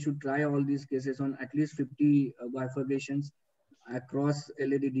 that they should try all these cases on at least 50 bifurcations across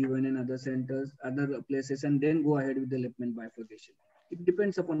LAD-D1 and other centers, other places, and then go ahead with the left main bifurcation. It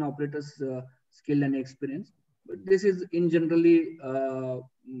depends upon operator's skill and experience. But this is in generally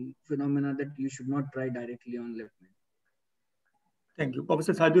phenomena that you should not try directly on left main. Thank you.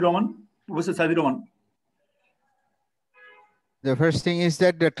 Professor Saidi Rahman. Professor Saidi Rahman. The first thing is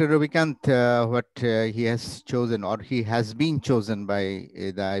that Dr. Ravikant, what he has chosen, or he has been chosen by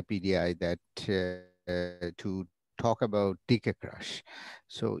the IPDI, that to talk about decay crush.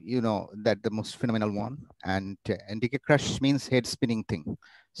 So, you know, that the most phenomenal one. And decay crush means head spinning thing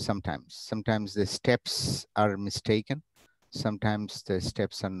sometimes. Sometimes the steps are mistaken. Sometimes the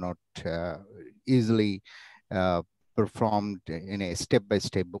steps are not easily performed in a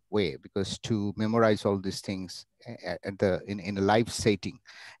step-by-step way, because to memorize all these things in a live setting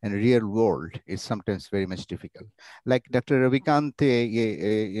and real world is sometimes very much difficult. Like Dr. Ravikant,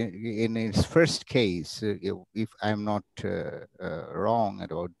 in his first case, if I'm not wrong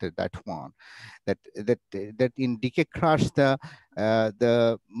about that one, that in decay crush,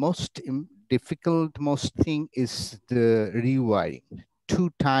 the most difficult thing is the rewiring.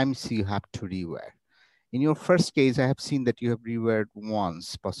 2 times you have to rewire. In your first case, I have seen that you have rewired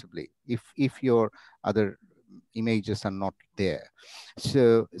once, possibly, if your other images are not there.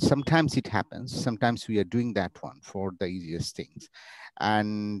 So sometimes it happens. Sometimes we are doing that one for the easiest things.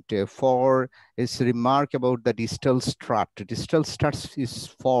 And for his remark about the distal strut is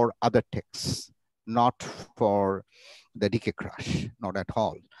for other texts, not for the decay crush, not at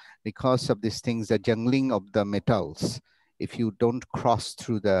all. Because of these things, the jungling of the metals, if you don't cross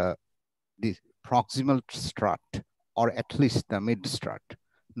through the proximal strut, or at least the mid strut,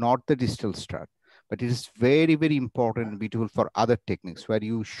 not the distal strut. But it is very, very important and beautiful for other techniques where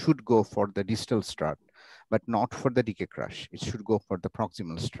you should go for the distal strut, but not for the decay crush. It should go for the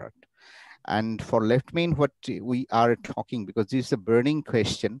proximal strut. And for left main, what we are talking, because this is a burning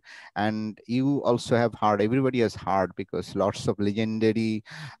question, and you also have heard, everybody has heard, because lots of legendary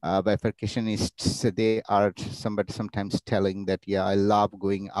bifurcationists, they are sometimes telling that, yeah, I love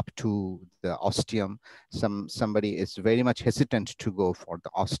going up to the ostium. Somebody is very much hesitant to go for the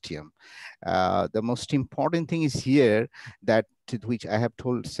ostium. The most important thing is here, that which I have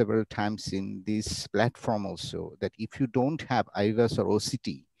told several times in this platform also, that if you don't have IVAS or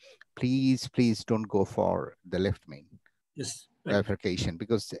OCT, please don't go for the left main bifurcation,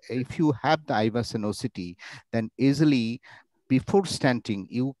 because if you have the IVAS and OCT, then easily before stenting,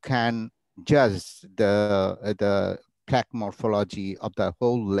 you can judge the plaque morphology of the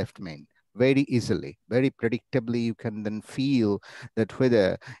whole left main very easily, very predictably. You can then feel that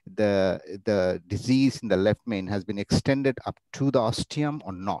whether the disease in the left main has been extended up to the ostium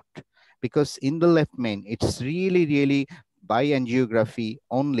or not. Because in the left main, it's really by angiography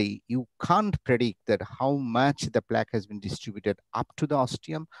only, you can't predict that how much the plaque has been distributed up to the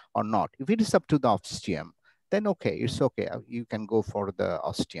ostium or not. If it is up to the ostium, then okay, it's okay. You can go for the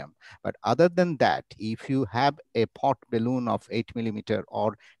ostium. But other than that, if you have a pot balloon of 8 millimeter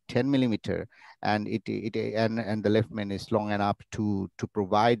or 10 millimeter, and and the left main is long enough to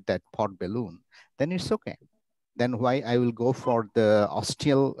provide that pot balloon, then it's okay. Then why I will go for the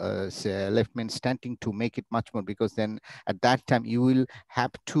ostial left main stenting to make it much more, because then at that time you will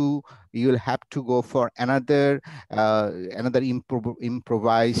have to go for another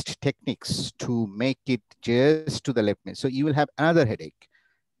improvised techniques to make it just to the left main. So you will have another headache.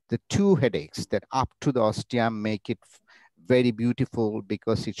 The 2 headaches that up to the ostium make it very beautiful,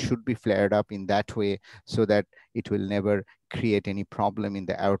 because it should be flared up in that way so that it will never create any problem in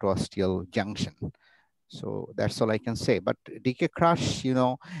the aortosteal junction. So that's all I can say. But decay crush, you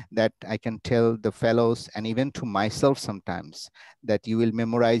know, that I can tell the fellows and even to myself sometimes, that you will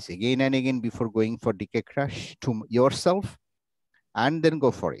memorize again and again before going for decay crush to yourself, and then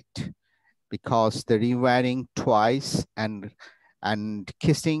go for it. Because the rewiring twice and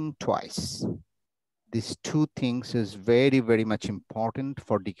kissing twice, these 2 things is very much important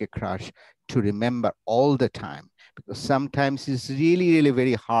for decay crush to remember all the time, because sometimes it's really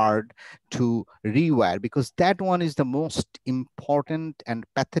very hard to rewire, because that one is the most important and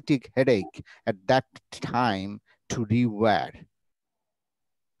pathetic headache at that time to rewire.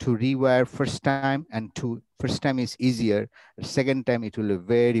 To rewire first time, and first time is easier, second time it will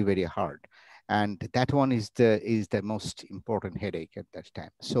be very hard. And that one is the most important headache at that time.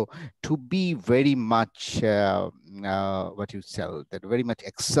 So to be very much what you sell, that very much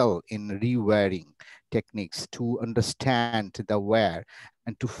excel in rewiring techniques, to understand the wear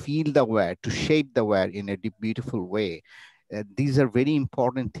and to feel the wear, to shape the wear in a beautiful way. These are very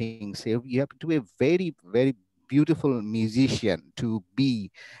important things. You have to be a very beautiful musician to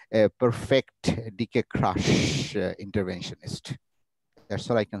be a perfect decay crush interventionist. That's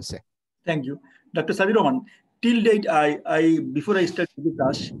all I can say. Thank you. Dr. Saidi Rahman, till date, before I start the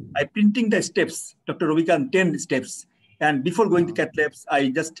class, I printing the steps, Dr. Ravikant, 10 steps. And before going to cath labs, I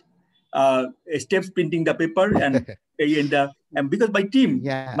just steps printing the paper and because my team,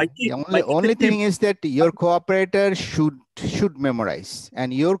 the only thing is that your cooperator should memorize,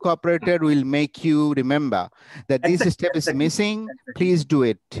 and your cooperator will make you remember that this step is missing. Please do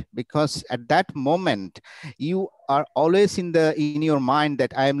it, because at that moment you are always in your mind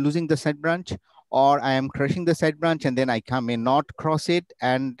that I am losing the side branch, or I am crushing the side branch, and then I may not cross it.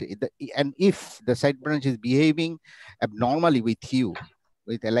 And if the side branch is behaving abnormally with you,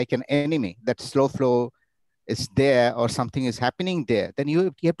 with like an enemy, that slow flow is there or something is happening there, then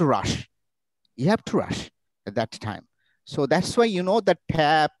you have to rush. You have to rush at that time. So that's why, that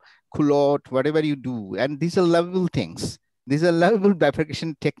tap, culotte, whatever you do, and these are lovable things. These are lovable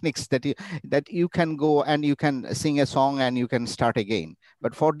bifurcation techniques that you can go and you can sing a song and you can start again.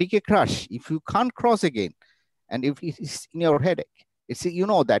 But for decay crush, if you can't cross again, and if it's in your headache,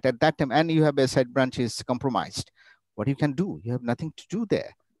 that at that time, and you have a side branch is compromised, what you can do? You have nothing to do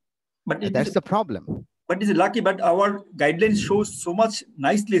there. But that's the problem. But it's lucky, but our guidelines shows so much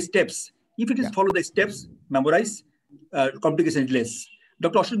nicely steps. If it is follow the steps, memorize, complication is less.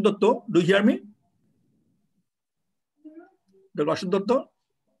 Dr. Ashut Dotto, do you hear me? Dr. Ashut Dotto?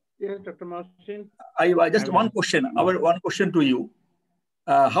 Yes, Dr. Mohsin. I just one question. One question to you.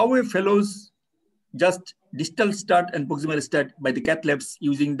 How a fellows just distal start and proximal start by the cath labs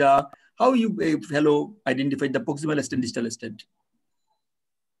using how you a fellow identify the proximal stent, distal stent?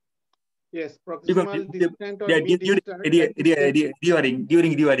 Yes, proximal distant or during in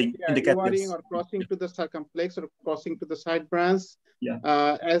the catheters. Or crossing to the circumflex or crossing to the side branch. Yeah.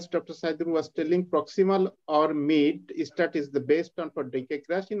 As Dr. Saidur was telling, proximal or mid start is the best one for decay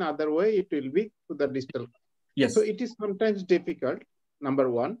crash. In other way, it will be to the distal. Yes. So it is sometimes difficult. Number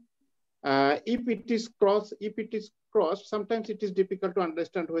one, if it is crossed, sometimes it is difficult to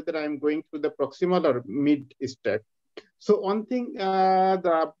understand whether I am going to the proximal or mid start. So one thing,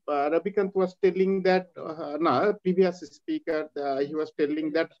 Ravikant was telling that, previous speaker, he was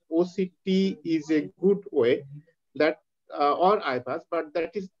telling that OCT is a good way that, or IPAS, but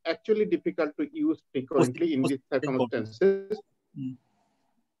that is actually difficult to use frequently in these circumstances.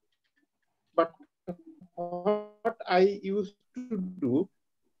 But what I used to do,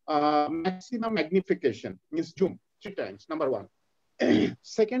 maximum magnification means zoom 3 times, number one.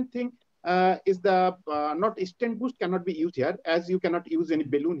 Second thing, is not stent boost cannot be used here, as you cannot use any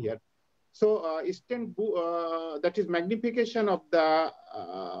balloon here. So stent that is magnification of the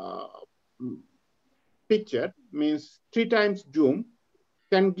picture means 3 times zoom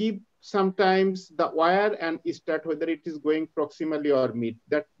can give sometimes the wire and start whether it is going proximally or mid.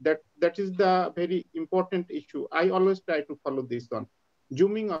 That is the very important issue. I always try to follow this one,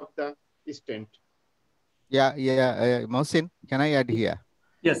 zooming of the stent. Yeah, Mohsin, can I add here?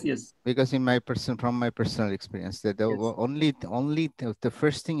 Yes. Because from my personal experience, that the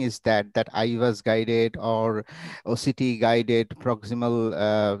first thing is that I was guided or OCT guided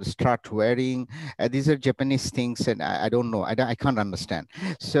proximal start wearing. These are Japanese things, and I don't know. I can't understand.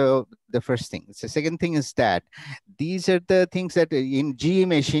 So the first thing. The second thing is that these are the things that in GE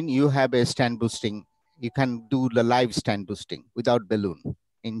machine you have a stand boosting. You can do the live stand boosting without balloon.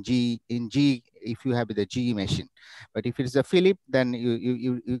 In G, if you have the GE machine, but if it's a Philip, then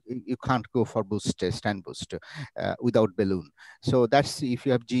you can't go for stand boost without balloon. So that's, if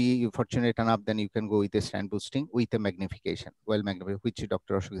you have GE, you're fortunate enough, then you can go with the stand boosting with a magnification, which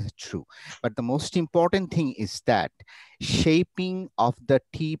Dr. Ashok is true. But the most important thing is that shaping of the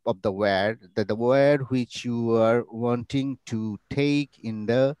tip of the wire, the wire which you are wanting to take in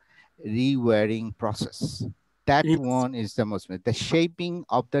the rewiring process. That one is the most, the shaping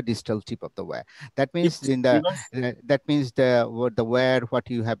of the distal tip of the wire. That means the wire what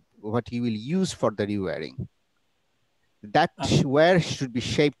you will use for the rewiring. That wire should be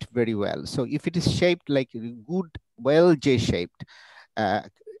shaped very well. So if it is shaped like good, well J-shaped,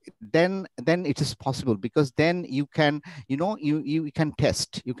 then it is possible, because then you can, you can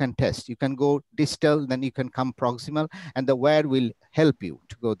test. You can go distal, then you can come proximal, and the wire will help you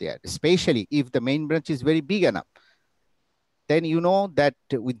to go there, especially if the main branch is very big enough. Then you know that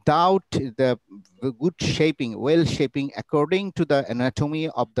without the good shaping, well shaping according to the anatomy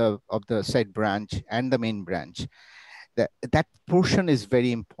of the side branch and the main branch, that portion is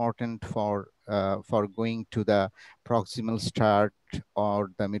very important for going to the proximal start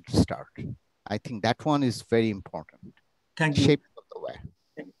or the mid start. I think that one is very important. Thank you. Shape of the wire.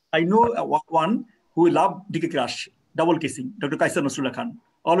 I know one who love decay crash, double casing, Dr. Kaisar Nasrullah Khan.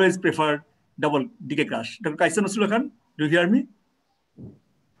 Always prefer double decay crash. Dr. Kaisar Nasrullah Khan, do you hear me?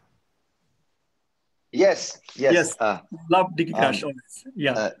 Yes. Love Dicky Crash.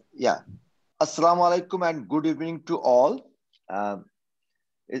 Yeah. Assalamu alaikum and good evening to all.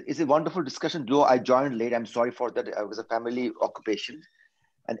 It's a wonderful discussion. Though I joined late, I'm sorry for that. It was a family occupation.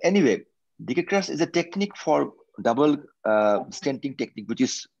 And anyway, Dicky Crash is a technique for double stenting technique, which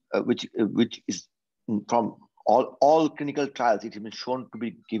is from all clinical trials. It has been shown to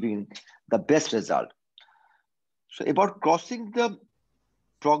be giving the best result. So about crossing the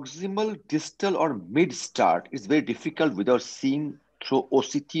proximal, distal, or mid start is very difficult without seeing through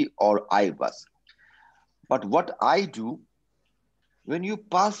OCT or IVUS. But what I do, when you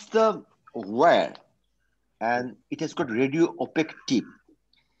pass the wire and it has got radio opaque tip,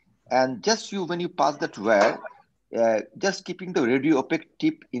 and when you pass that wire, just keeping the radio opaque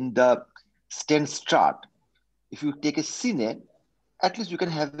tip in the stent start, if you take a cine, at least you can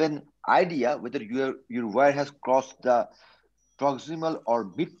have an idea whether your wire has crossed the proximal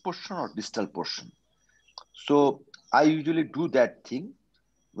or mid portion or distal portion. So I usually do that thing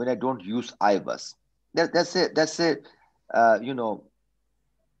when I don't use IVUS. That's a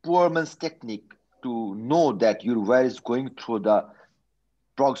poor man's technique to know that your wire is going through the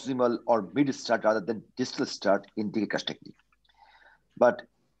proximal or mid start rather than distal start in Dicky Crash technique. But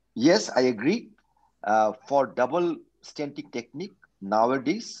yes, I agree. For double stenting technique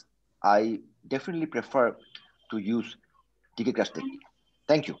nowadays, I definitely prefer to use Dicky Crash technique.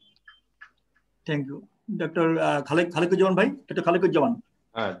 Thank you. Thank you. Dr. Khaled Jawan bhai. Dr. Khaled Jawan.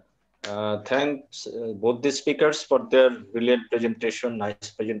 Thanks both the speakers for their brilliant presentation,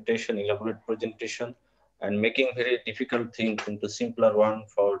 nice presentation, elaborate presentation, and making very difficult things into simpler one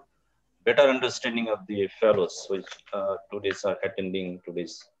for better understanding of the fellows which today's are attending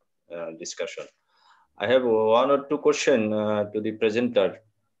today's discussion. I have one or two questions to the presenter.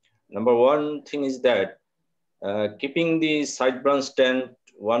 Number one thing is that keeping the side branch stent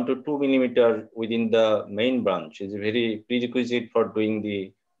 1 to 2 millimeter within the main branch is a very prerequisite for doing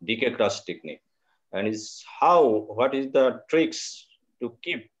the Dicky Crash technique. And what is the tricks to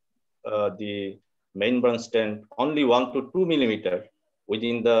keep the main branch stent only 1 to 2 millimeter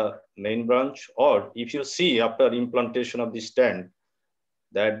within the main branch? Or if you see after implantation of the stent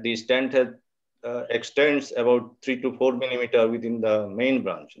that the stent has extends about 3 to 4 millimeter within the main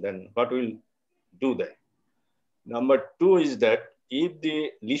branch, then what will do that? Number two is that if the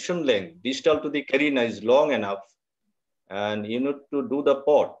lesion length distal to the carina is long enough and you need to do the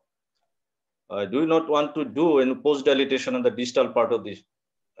port, do you not want to do a post dilatation on the distal part of the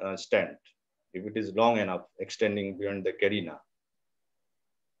stent if it is long enough extending beyond the carina?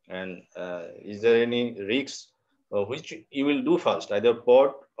 And is there any risks which you will do first, either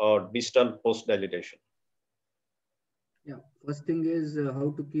port or distal post dilatation? Yeah, first thing is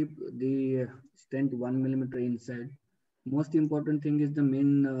how to keep the stent 1 millimeter inside. Most important thing is the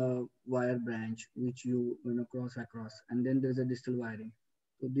main wire branch, which you cross across, and then there's a distal wiring.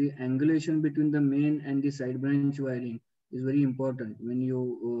 So the angulation between the main and the side branch wiring is very important when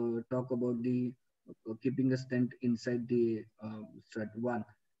you talk about the keeping the stent inside the strut one.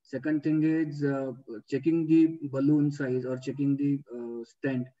 Second thing is checking the balloon size or checking the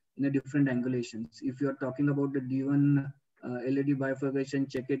stent in a different angulations. If you are talking about the D1 LED bifurcation,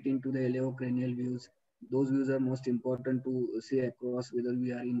 check it into the elevocranial views. Those views are most important to see across whether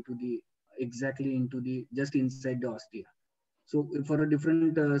we are into the exactly into the just inside the ostia. So for a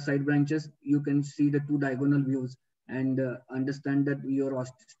different side branches, you can see the two diagonal views and understand that your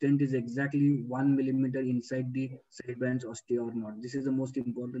stent is exactly 1 millimeter inside the side branch ostia or not. This is the most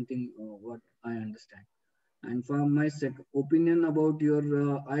important thing what I understand. And for my opinion about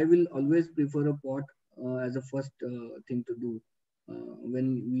your, I will always prefer a port as a first thing to do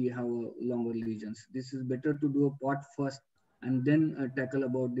when we have longer lesions. This is better to do a port first and then tackle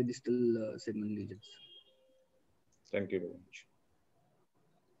about the distal segment lesions. Thank you very much.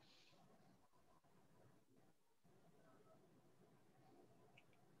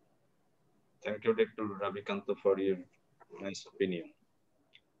 Thank you, Dr. Ravikant, for your nice opinion.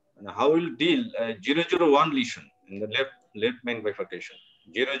 And how will deal 001 lesion in the left main bifurcation?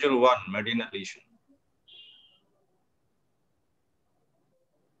 001 median lesion.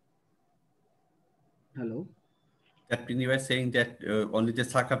 Hello. That means you were saying that only the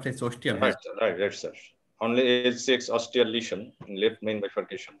circumflex ostium has... Right, sir. Only H6 osteal lesion in left main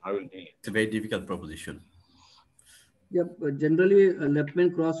bifurcation. How will deal? It's a very difficult proposition. Yep, generally left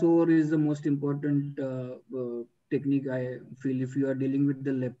main crossover is the most important technique I feel if you are dealing with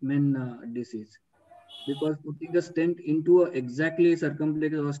the left main disease. Because putting the stent into exactly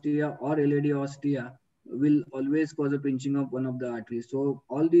circumflex ostia or LED ostia will always cause a pinching of one of the arteries. So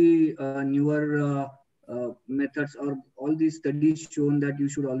all the newer methods or all these studies shown that you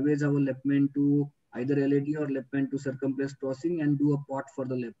should always have a left main to either LAD or left main to circumflex crossing and do a pot for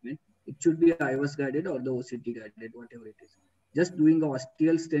the left main. It should be IVAS guided or the OCT guided, whatever it is. Just doing a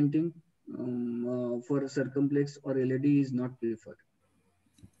ostial stenting for circumflex or LAD is not preferred.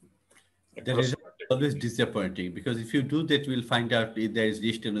 That is always disappointing, because if you do that, we'll find out if there is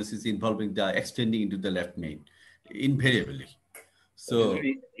restenosis involving the extending into the left main, invariably. So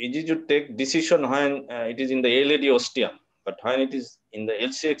easy to take decision when it is in the LAD ostium, but when it is in the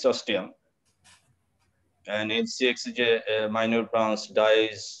LCX ostium, and LCX is a minor branch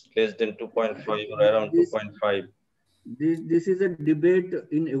dies less than 2.5 or around 2.5. This is a debate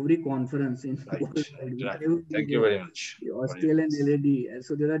in every conference in right. Thank you very much. Ostial and LAD.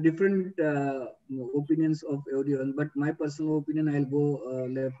 So there are different opinions of everyone, but my personal opinion, I'll go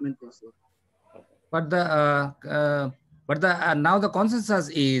left main crossover. But now the consensus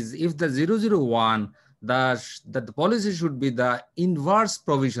is, if the 001, the policy should be the inverse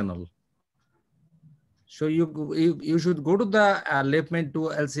provisional. So you should go to the left main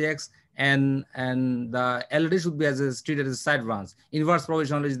to LCX, and the LAD should be treated as a side branch. Inverse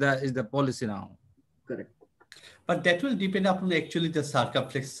provisional is the policy now. Correct. But that will depend upon actually the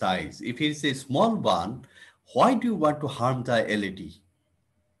circumflex size. If it is a small one, why do you want to harm the LAD?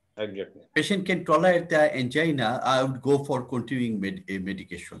 Exactly. Patient can tolerate the angina, I would go for continuing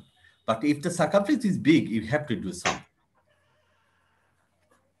medication. But if the circumference is big, you have to do something.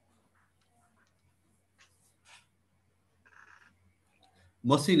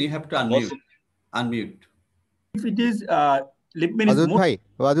 Mohsin, you have to unmute. If it is left main is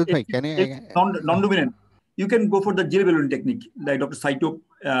Wadud bhai, can non-dominant, you can go for the gel balloon technique, like Dr. Saito.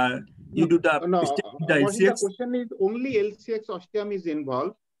 You do the the question is only LCX ostium is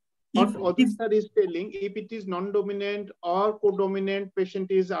involved. If Wadud is telling, if it is non-dominant or co-dominant, patient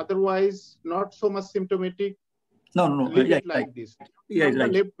is otherwise not so much symptomatic. No, like this.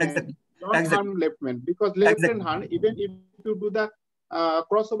 Left main, not harm left main, because left main harm, even if you do the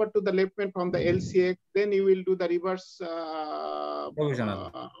crossover to the left main from the LCX, then you will do the reverse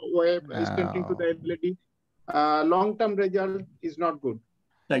wave stenting to the LAD. Long-term result is not good.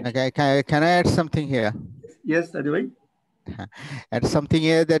 Okay, can I add something here? Yes, Adivai. And something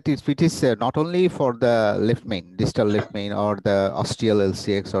here that it is not only for the left main, distal left main, or the ostial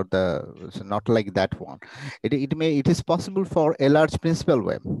LCX, or so not like that one. It is possible for a large principal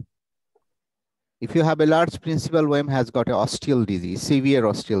web. If you have a large principal web has got an ostial disease, severe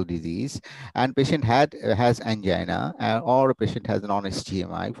ostial disease, and patient has angina, or a patient has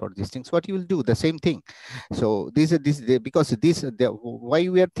non-STMI for these things, what you will do? The same thing. So because why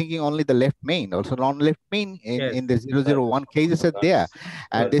we are thinking only the left main, also non-left main in the 001 cases are there,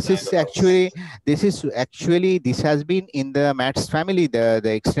 and this has been in the MATS family, the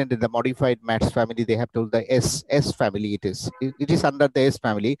extended, the modified MATS family. They have told the S family. It is under the S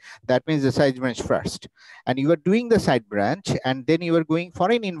family. That means the side branch first, and you are doing the side branch, and then you are going for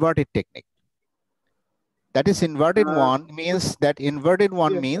an inverted technique. That is inverted one means that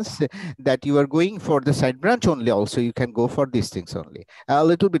means that you are going for the side branch only. Also, you can go for these things only. A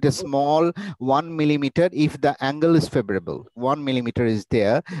little bit a small 1 millimeter if the angle is favorable. 1 millimeter is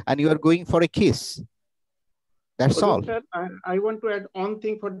there, and you are going for a kiss. That's all. Sir, I want to add one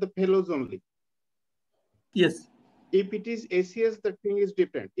thing for the fellows only. Yes. If it is ACS, the thing is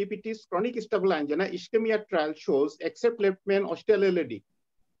different. If it is chronic stable angina, ischemia trial shows except left main ostial LAD.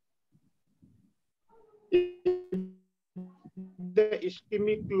 The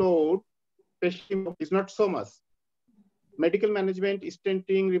ischemic load patient is not so much. Medical management,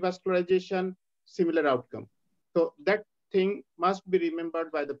 stenting, revascularization, similar outcome. So that thing must be remembered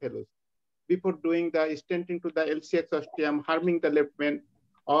by the fellows before doing the stenting to the LCX ostium, harming the left main,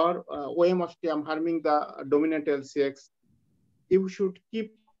 or OM ostium harming the dominant LCX. You should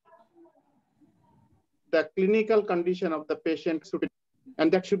keep the clinical condition of the patient,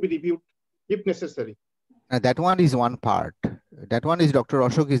 and that should be reviewed if necessary. That one is one part. That one is Dr.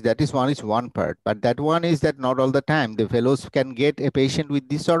 Ashok that is one part, but that one is that not all the time the fellows can get a patient with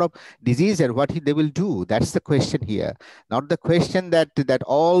this sort of disease, and what they will do. That's the question here, not the question that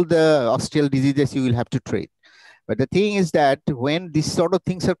all the ostial diseases you will have to treat. But the thing is that when these sort of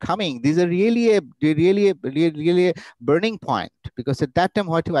things are coming, these are really a burning point, because at that time,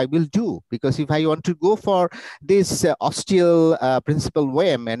 what I will do? Because if I want to go for this ostial principal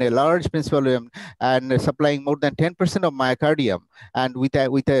WEM and a large principal WEM and supplying more than 10% of myocardium and with an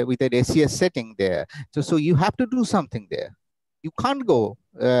ACS setting there, so you have to do something there. You can't go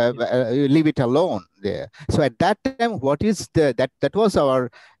leave it alone there. So at that time, what is that was our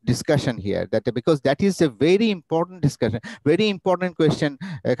discussion here, that because that is a very important discussion, very important question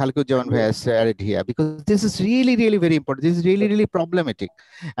Khaled has added here, because this is really, really very important. This is really, really problematic.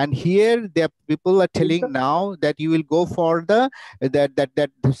 And here the people are telling now that you will go for the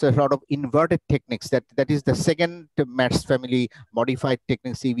that sort of inverted techniques. That is the second Matt's family modified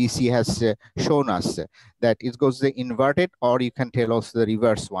technique CVC has shown us, that it goes the inverted, or you can tell also the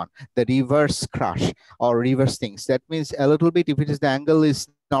reverse one, the reverse crush or reverse things. That means a little bit, if it is the angle is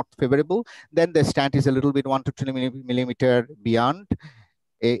not favorable, then the stent is a little bit 1 to 2 millimeter beyond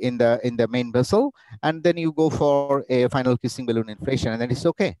in the main vessel, and then you go for a final kissing balloon inflation, and then it's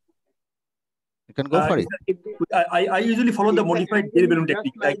okay. You can go for it. I usually follow the modified jelly balloon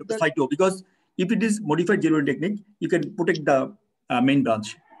technique, like the Saito, because if it is modified jelly balloon technique, you can protect the main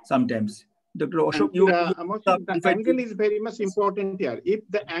branch sometimes. Dr. Ashok, the angle is very much important here. If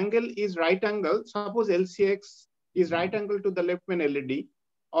the angle is right angle, suppose LCX is right angle to the left main LED,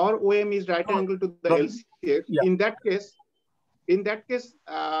 or OM is right angle to the LCX, in that case,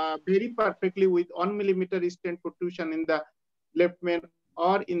 very perfectly with 1 millimeter stent protrusion in the left main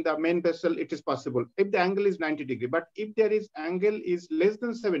or in the main vessel, it is possible if the angle is 90 degree. But if there is angle is less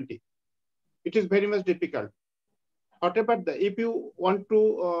than 70, it is very much difficult. Whatever if you want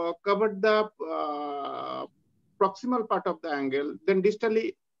to cover the proximal part of the angle, then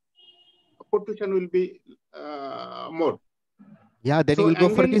distally protrusion will be more. Yeah, then you will go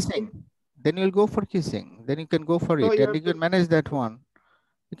for kissing. Then you will go for kissing. Then you can go for it, and you can manage that one.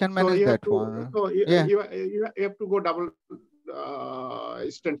 You can manage that one. So you have to go double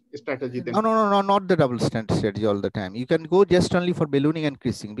strategy then. No, not the double stent strategy all the time. You can go just only for ballooning and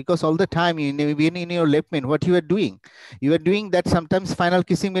kissing, because all the time in your left main, what you are doing that sometimes final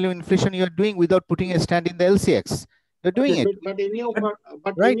kissing balloon inflation you are doing without putting a stent in the LCX. You're doing it. But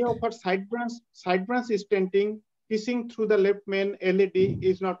any of our side branch stenting, kissing through the left main LED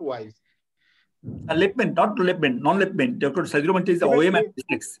is not wise. Left main, not left main, non-left main. Dr. Sajruman is the OM and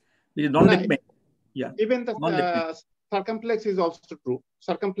reflex. It is non-left main. Yeah. Even the circumflex is also true.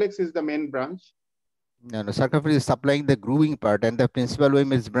 Circumflex is the main branch. No, circumflex is supplying the grooving part, and the principal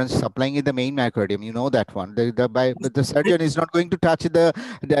OM is branch supplying in the main myocardium. You know that one. The surgeon is not going to touch the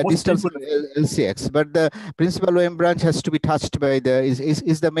distal LCX, but the principal OM branch has to be touched by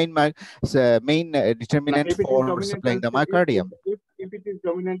is the main determinant for supplying the myocardium. If it is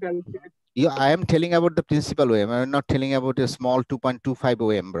dominant LCX. Yeah, I am telling about the principal OM. I am not telling about a small 2.25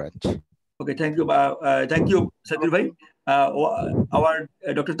 OM branch. Okay, thank you, Sadir Bhai. Our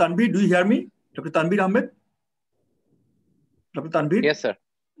Dr. Tanvir, do you hear me? Dr. Tanvir Ahmed? Dr. Tanvir? Yes, sir.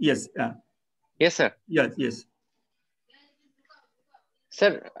 Yes. Yes, sir. Yes.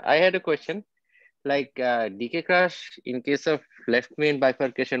 Sir, I had a question. Like DK crush in case of left main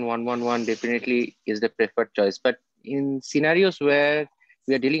bifurcation 111 definitely is the preferred choice. But in scenarios where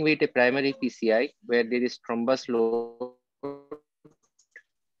we are dealing with a primary PCI where there is thrombus load,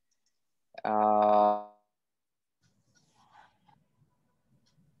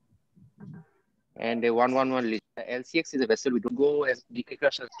 and a 111 lesion. LCX is a vessel. We don't go as DK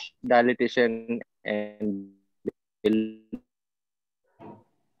crush dilatation and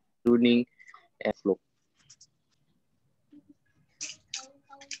ballooning and flow.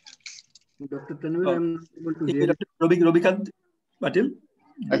 Dr. Tanvir, I'm not able to hear. Ravikant Patil?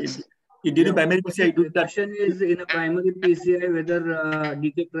 Did you primary PCI do that? The question is in a primary PCI whether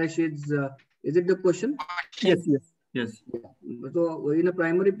DK crush is it the question? Yes. Yeah. So in a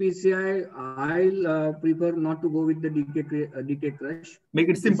primary PCI, I'll prefer not to go with the DK crush. Make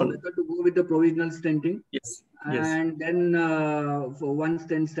it simple. It's better to go with the provisional stenting. Yes. And then for one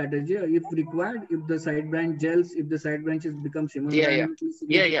stent strategy, if required, if the side branch gels, if the side branches become hemodynamically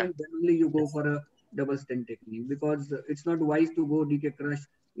significant, then only you go for a double stent technique, because it's not wise to go DK crush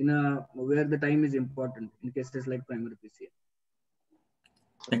where the time is important in cases like primary PCI.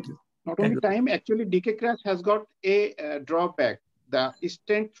 Thank you. Not only time, actually DK crush has got a drawback. The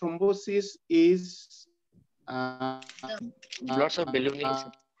stent thrombosis is lots of ballooning.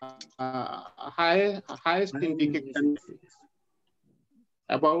 Highest in DK crush.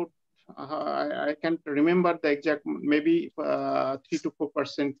 About I can't remember the exact, maybe 3 to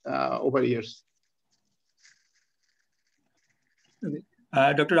 4% over years. Okay.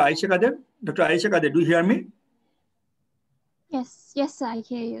 Dr. Aisha Kader, do you hear me? Yes, I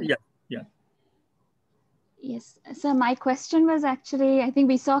hear you. Yeah. Yes, so my question was actually, I think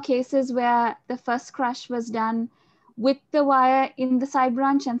we saw cases where the first crush was done with the wire in the side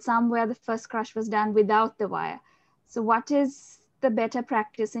branch and some where the first crush was done without the wire. So what is the better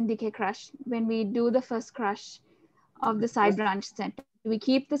practice in DK crush when we do the first crush of the side branch stent? Do we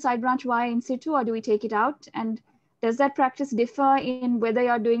keep the side branch wire in situ or do we take it out? And does that practice differ in whether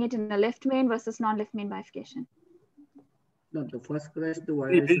you're doing it in a left main versus non-left main bifurcation? No, the first crush, the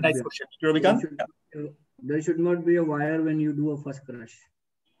wire should nice be. Question. There should not be a wire when you do a first crush.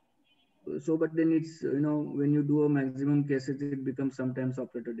 So, but then it's, when you do a maximum cases, it becomes sometimes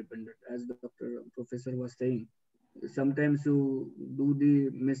operator dependent, as the professor was saying. Sometimes you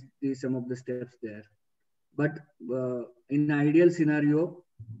miss some of the steps there. But in an ideal scenario,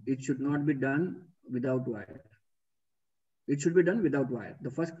 it should not be done without wire. It should be done without wire.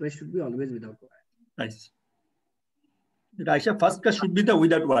 The first crush should be always without wire. Nice. Raisha, first crush should be the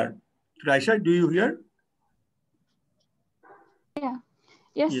without wire. Raisha, do you hear? Yeah.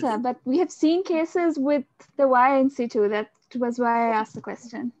 Yes, sir. But we have seen cases with the wire in situ. That was why I asked the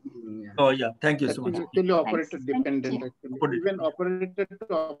question. Oh, yeah. Thank you so much. Actually, operator dependent. Actually. Even operator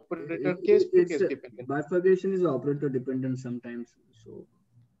to operator, case to case dependent. Bifurcation is operator dependent sometimes. So,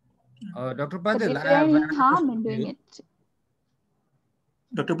 Dr. Patil, I have any harm in doing it.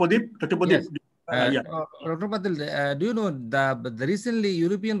 Dr. Pradeep? Dr. Pradeep? Yes. Dr. Patil, do you know the recently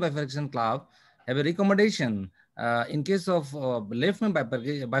European Bifurcation Club have a recommendation in case of left main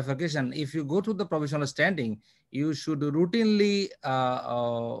bifurcation, if you go to the provisional standing, you should routinely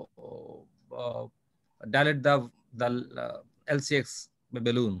dilate the LCX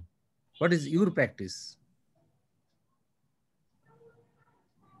balloon. What is your practice?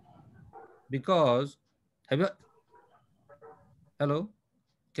 Because, hello,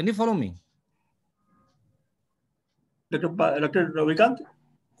 can you follow me? Dr. Ravikant,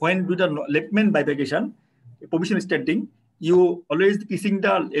 when do the left main bifurcation, position standing, you always kissing the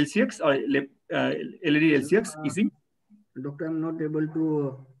LCX or LED LCX kissing? Doctor, I'm not able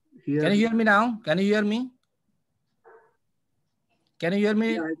to hear. Can you hear me now? Can you hear me? Can you hear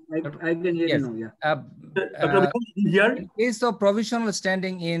me? Yeah, I can hear you now, yeah. In case of provisional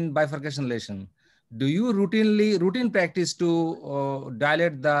standing in bifurcation lesion, do you routine practice to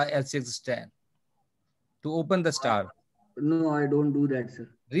dilate the LCX stand to open the star? No, I don't do that, sir.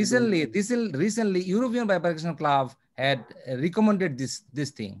 Recently, European Bifurcation Club had recommended this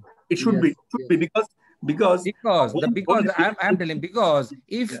thing. It should be because I'm telling, because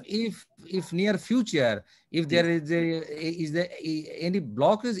if near future, if there is any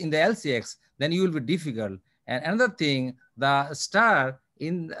blockage in the LCX, then you will be difficult. And another thing, the stars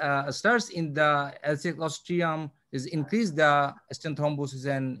in the LCX ostium is increase the stent thrombosis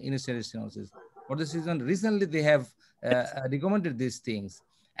and initial stenosis. For this reason, recently they have recommended these things.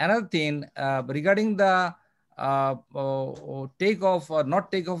 Another thing regarding the take off or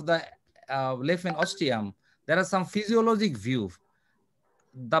not take off the left main ostium, there are some physiologic views.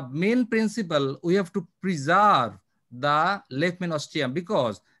 The main principle, we have to preserve the left main ostium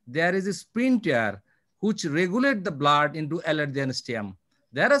because there is a sprinter which regulate the blood into alert the ostium.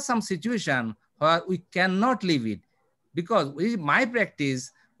 There are some situations where we cannot leave it because my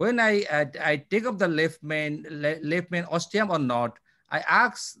practice, when I take up the left main ostium or not, I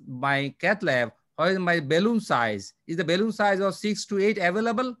ask my cath lab, what is my balloon size? Is the balloon size of 6 to 8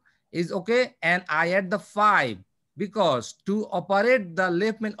 available? Is okay, and I add the 5 because to operate the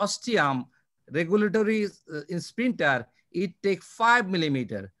left main ostium regulatory in sprinter, it takes 5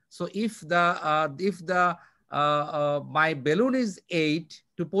 millimeter. So if my balloon is 8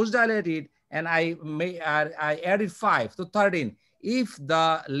 to post dilate it, and I added 5, so 13. If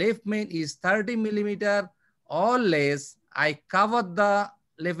the left main is 30 millimeter or less, I cover the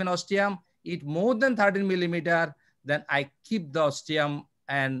left main ostium. It more than 13 millimeter, then I keep the ostium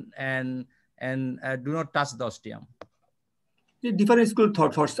and do not touch the ostium. Different school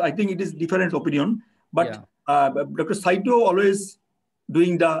thoughts. I think it is different opinion, but Dr. Saito always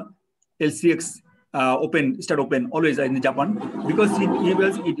doing the LCX start open always in Japan because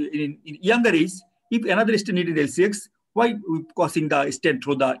in younger age, if another stent needed LCX, why we causing the stent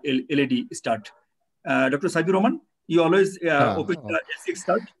through the LED start? Dr. Saito Roman, you always open the LCX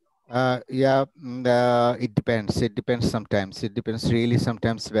start? It depends. It depends sometimes. It depends really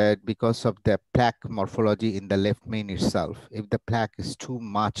sometimes where because of the plaque morphology in the left main itself. If the plaque is too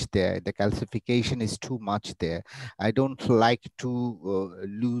much there, the calcification is too much there. I don't like to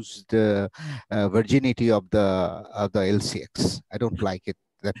lose the virginity of the LCX. I don't like it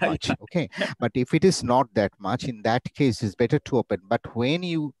that much. Okay, but if it is not that much, in that case it's better to open. But when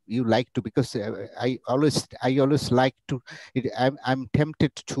you like to, because I always like to, I'm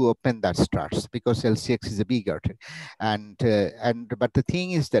tempted to open that stars because LCX is a big artery, but the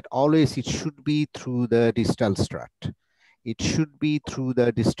thing is that always it should be through the distal strut. It should be through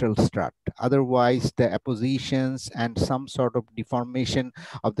the distal strut. Otherwise, the appositions and some sort of deformation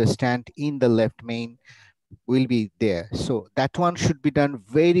of the stent in the left main will be there. So that one should be done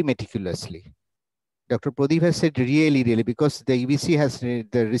very meticulously. Dr. Pradeep has said really, because the EBC has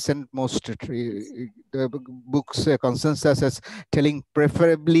the recent most the books consensus as telling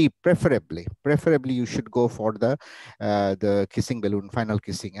preferably you should go for the kissing balloon, final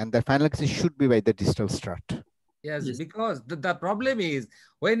kissing, and the final kissing should be by the distal strut. Yes, because the problem is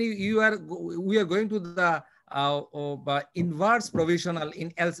when we are going to the inverse provisional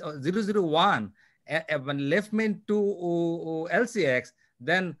in 001 when left main to LCX,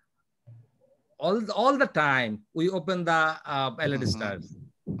 then all the time we open the LED stars.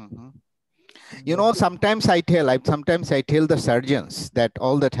 You know, sometimes I tell the surgeons that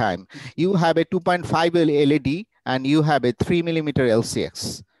all the time, you have a 2.5 LED and you have a 3 millimeter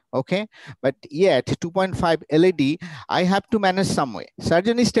LCX. Okay, but yet 2.5 LED, I have to manage some way.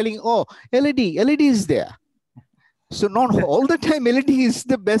 Surgeon is telling, oh, LED is there. So not all the time LED is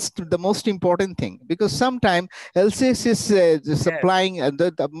the most important thing, because sometimes LCX is supplying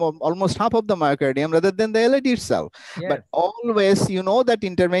almost half of the myocardium rather than the LED itself. Yes. But always, you know, that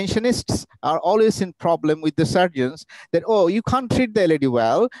interventionists are always in problem with the surgeons that, oh, you can't treat the LED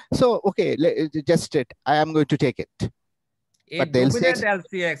well. So, okay, I am going to take it. But the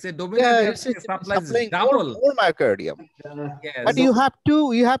LCX, a dominant LCX supplies double more myocardium. Yes. But you have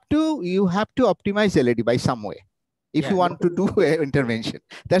to optimize LED by some way if you want to do an intervention.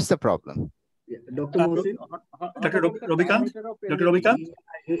 That's the problem. Dr. Mohsin? Dr. Ravikant? Dr. Ravikant?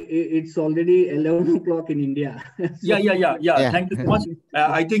 It's already 11 o'clock in India. Yeah. Thank you so much.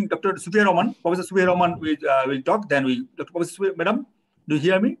 I think Dr. Professor Subiya Rahman will talk. Then Dr. Professor Subiya, madam, do you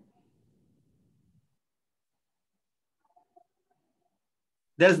hear me?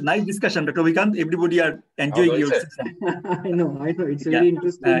 There's nice discussion, Dr. Ravikant. Everybody are enjoying your session. I know. It's a very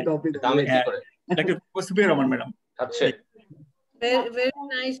interesting topic. Dr. Subiya Rahman, madam. Very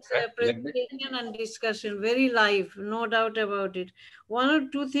nice presentation and discussion, very live, no doubt about it. One or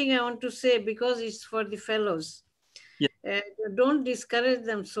two things I want to say, because it's for the fellows. Don't discourage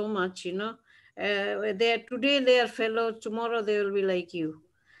them so much, you know. Today they are fellows, tomorrow they will be like you.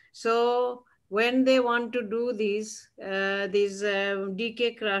 So when they want to do this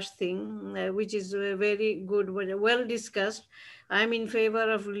DK crash thing, which is very good, well discussed, I'm in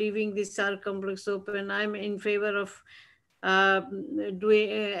favor of leaving this circumflex open. I'm in favor of doing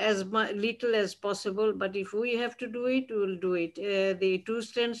as little as possible, but if we have to do it, we will do it. The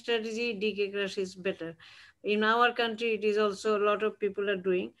two-stent strategy, DK crash is better. In our country, it is also a lot of people are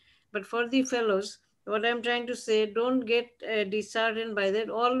doing, but for the fellows, what I'm trying to say, don't get disheartened by that.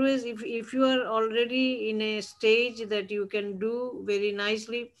 Always, if you are already in a stage that you can do very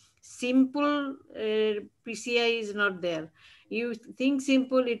nicely, simple PCI is not there. You think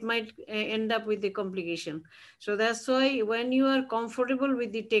simple, it might end up with a complication. So that's why when you are comfortable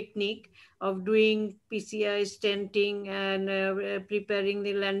with the technique of doing PCI stenting and preparing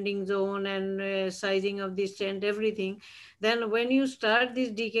the landing zone and sizing of the stent, everything, then when you start this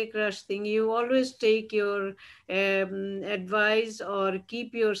DK crash thing, you always take your advice or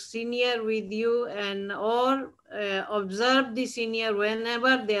keep your senior with you or observe the senior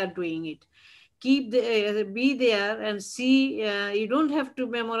whenever they are doing it. Be there and see. You don't have to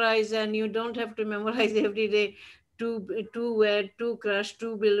memorize, and you don't have to memorize every day two crush,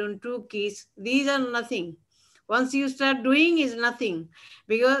 two balloon, two kiss. These are nothing. Once you start doing is nothing,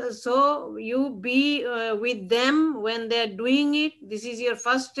 because so you be with them when they're doing it. This is your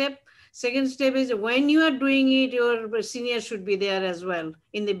first step. Second step is when you are doing it, your senior should be there as well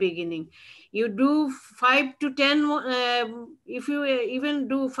in the beginning. You do 5 to 10, if you even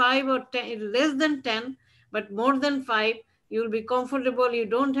do 5 or 10, less than 10, but more than 5, you'll be comfortable. You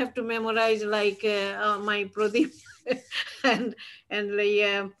don't have to memorize like my Pradeep and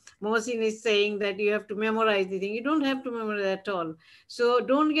Mohsin is saying that you have to memorize the thing. You don't have to memorize at all. So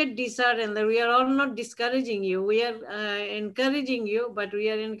don't get disheartened. We are all not discouraging you. We are encouraging you, but we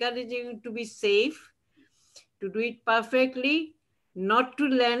are encouraging you to be safe, to do it perfectly, not to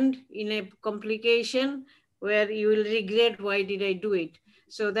land in a complication where you will regret, why did I do it?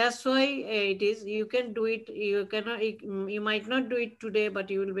 So that's why it is, you can do it, you might not do it today, but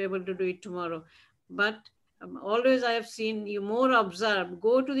you will be able to do it tomorrow. But always I have seen you more observe,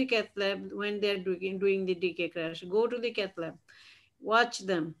 go to the cath lab when they're doing the DK crash, go to the cath lab, watch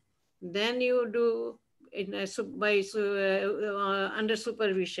them. Then you do under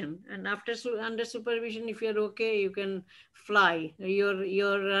supervision, and after under supervision, if you're okay, you can fly.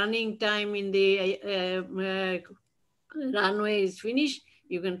 Your running time in the runway is finished,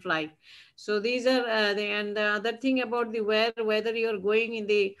 you can fly. So these are and the other thing about the whether you're going in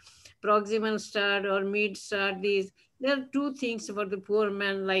the proximal start or mid start, these There are two things about the poor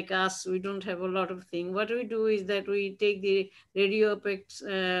man like us. We don't have a lot of things. What we do is that we take the radio apex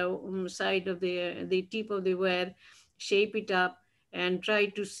side of the tip of the wire, shape it up, and try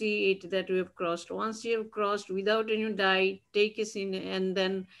to see it that we have crossed. Once you have crossed without any dye, take a scene and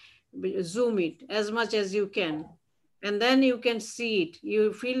then zoom it as much as you can. And then you can see it.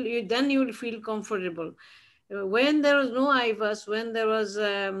 Then you will feel comfortable. When there was no IVAS, when there was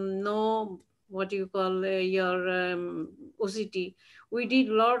no, what you call your OCT, we did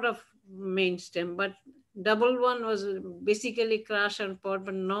a lot of main stem, but double one was basically crash and pot,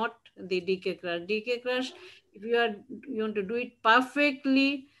 but not the decay crash. Decay crash, if you want to do it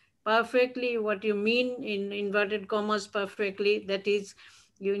perfectly, what you mean in inverted commas perfectly, that is,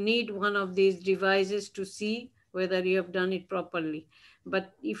 you need one of these devices to see whether you have done it properly. But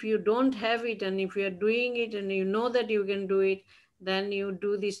if you don't have it, and if you are doing it and you know that you can do it, then you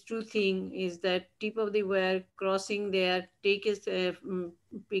do this two thing, is that tip of the wire crossing there, take a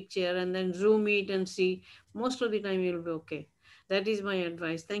picture and then zoom it and see. Most of the time you'll be okay. That is my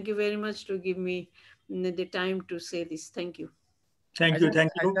advice. Thank you very much to give me the time to say this. Thank you. Thank you,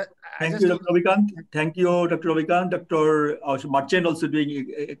 Dr. Ravikant. Thank you, Dr. Ravikant. Dr. Marchand also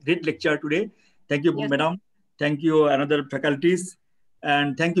doing a great lecture today. Thank you, Madam. Thank you, another faculties.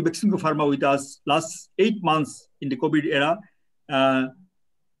 And thank you, Bexinco Pharma, with us last 8 months in the COVID era.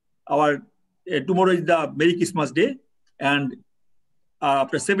 Tomorrow is the Merry Christmas Day, and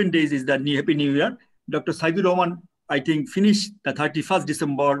after 7 days is the Happy New Year. Dr. Saidur Rahman, I think, finished the 31st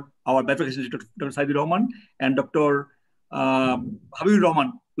December, our bifurcation, Dr. Saidur Rahman, and Dr. Habibur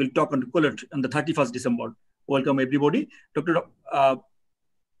Rahman will talk on the 31st December. Welcome, everybody. Dr.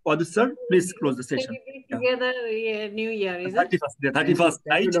 Wadud sir, please close the session. Together, New Year, is it? The 31st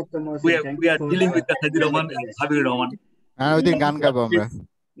night, we are dealing with the Saidur Rahman and Habibur Rahman. ওই দিন গান গাবো আমরা।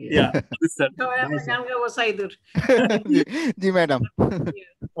 Yeah, sir. গান গাবো সাইদুর। জি madam.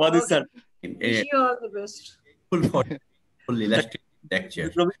 Wadud sir. Wish you all the best. Full lecture.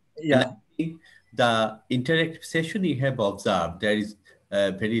 Yeah. The interactive session you have observed, there is a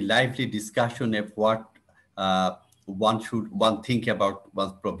very lively discussion of what one think about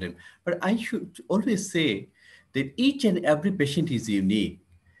one's problem. But I should always say that each and every patient is unique,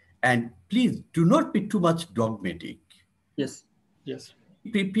 and please do not be too much dogmatic. Yes, yes.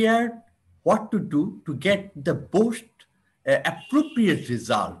 Prepare what to do to get the most appropriate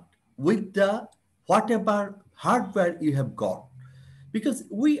result with the whatever hardware you have got. Because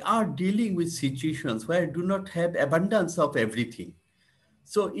we are dealing with situations where you do not have abundance of everything.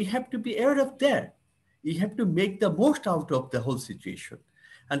 So you have to be aware of that. You have to make the most out of the whole situation.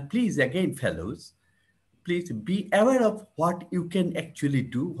 And please, again, fellows, please be aware of what you can actually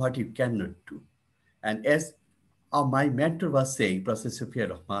do, what you cannot do. And as my mentor was saying, Professor Sophia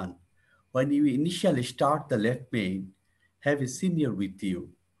Rahman, when you initially start the left main, have a senior with you,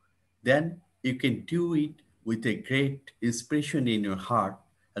 then you can do it with a great inspiration in your heart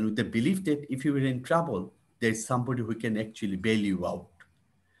and with the belief that if you are in trouble, there's somebody who can actually bail you out.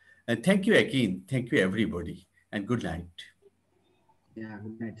 And thank you again. Thank you, everybody. And good night. Yeah,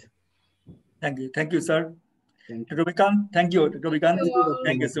 good night. Thank you. Thank you, sir. Dr. Ravikant, thank you. Dr. Ravikant,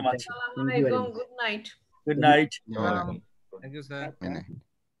 thank you so much. Good night. Good night. Thank you, sir.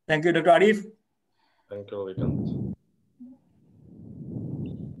 Thank you, Dr. Arif. Thank you, Ravikant.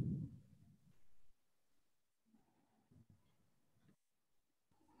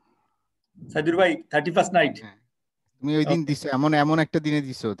 Saidur bhai, 31st night. তুমি ওই দিন দিছো, এমন একটা দিনে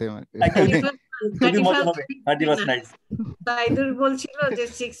দিছো। 31st night. Saidur বলছিল যে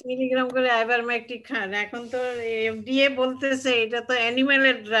 6 মিলিগ্রাম করে আইভারমেকটিন খান, এখন তো এফডিএ বলতেছে এটা তো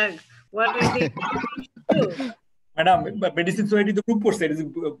অ্যানিমালের drug. What is it? Madam, Medicine Society the group করছে, it is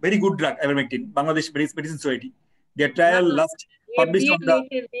a very good drug, ivermectin. Bangladesh Medicine Society. Their trial last published on the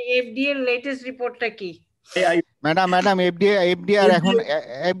FDA latest রিপোর্টটা কি? ম্যাডাম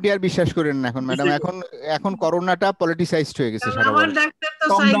এফডিআর বিশ্বাস করেন না এখন ম্যাডাম, এখন করোনাটা পলিটিসাইজড হয়ে গেছে সারা আমার ডাক্তার তো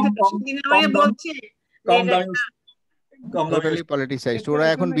সাইদুর দিন আমাকে বলছে টোটালি পলিটিসাইজড। ওরা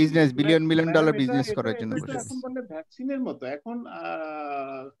এখন বিজনেস বিলিয়ন ডলার বিজনেস করার জন্য বসে এখন বলে ভ্যাকসিনের মতো। এখন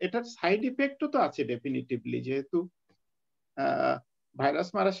এটার সাইড ইফেক্টও তো আছে ডেফিনিটিভলি, যেহেতু ভাইরাস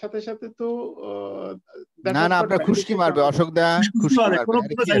মারার সাথে সাথে তো না আপনার খুশকি মারবে, অশোক দা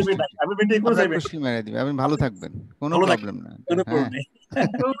খুশকি মেরে দিবে, আপনি ভালো থাকবেন, কোনো প্রবলেম না।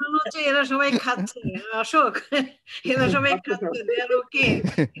 প্রবলেম হচ্ছে এরা সবাই খাচ্ছে, অশোক এরা সবাই খাচ্ছে, দে আর ওকে,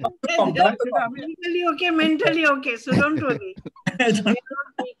 physically okay, mentally okay, so don't worry.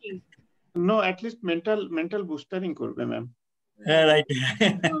 No, at least mental বুস্টারিং করবে ম্যাম। Right.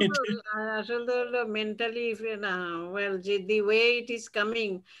 আসলে mentally, well, the way it is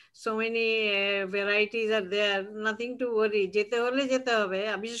coming, so many varieties are there, nothing to worry. যেতে হলে যেতে হবে,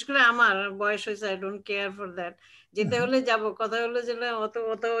 বিশেষ করে আমার বয়স হয়েছে, I don't care for that. যেতে হলে যাব, কথা হলো যে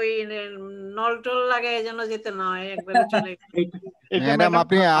অত ওই নলটল লাগায় যেন যেতে না হয়, একবারে চলে। ম্যাডাম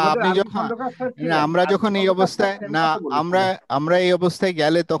আপনি যখন আমরা যখন এই অবস্থায় না আমরা এই অবস্থায়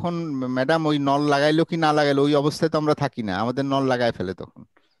গেলে তখন ম্যাডাম ওই নল লাগাইলো কি না লাগাইলো ওই অবস্থায় তো আমরা থাকি না, আমাদের নল লাগায় ফেলে তখন।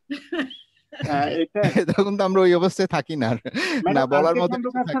 তখন তো আমরা ওই অবস্থায় থাকি না, না বলার মতো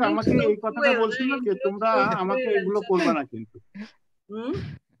আমাকে এই কথাটা বলছিল যে তোমরা আমাকে এগুলো করবে না কিন্তু।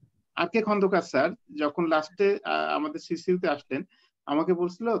 আরকে খন্দকার স্যার যখন লাস্টে আমাদের সিসিউতে আসলেন আমাকে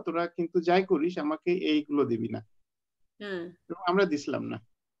বলছিল তোরা কিন্তু যাই করিস আমাকে এইগুলো দিবি না, আমরা দিছিলাম না।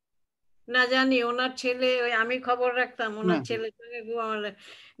 না জানি ওনার ছেলে, ওই আমি খবর রাখতাম, ওনার ছেলের সঙ্গে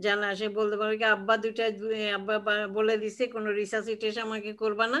জানা, সে বলতে পারে কি আব্বা আব্বা বলে দিছে কোনো রিসাসিটেশন আমাকে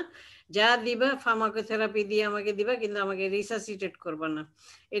করবা না, যা দিবা ফার্মাকোথেরাপি দিয়ে আমাকে দিবা, কিন্তু আমাকে রিসাসিটেট করবা না।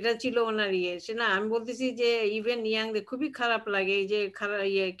 এটা ছিল ওনার ইয়ে। সে না আমি বলতেছি যে ইভেন ইয়াংদের খুবই খারাপ লাগে এই যে খারাপ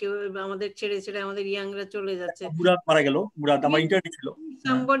কেউ আমাদের ছেড়ে ছেড়ে আমাদের ইয়াংরা চলে যাচ্ছে। মুরাদ মারা গেল, মুরাদ আমার ইন্টারভিউ ছিল।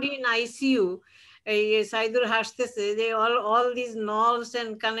 somebody in ICU, এই সাইদুর হাসতেছে যে all these knobs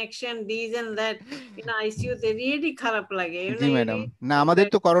and connection these and that in ICU তে really খারাপ লাগে। জি ম্যাডাম, না আমাদের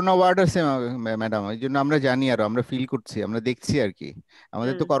তো করোনা ওয়ার্ড আছে ম্যাডাম, এই জন্য আমরা জানি আর আমরা ফিল করছি, আমরা দেখছি আর কি।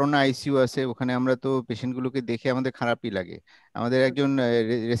 আমাদের তো করোনা আইসিইউ আছে, ওখানে আমরা তো পেশেন্ট গুলোকে দেখে আমাদের খারাপই লাগে। আমাদের একজন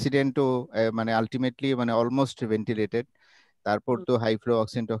রেসিডেন্টও মানে আলটিমেটলি মানে অলমোস্ট ভেন্টিলেটেড, তারপর তো হাই ফ্লো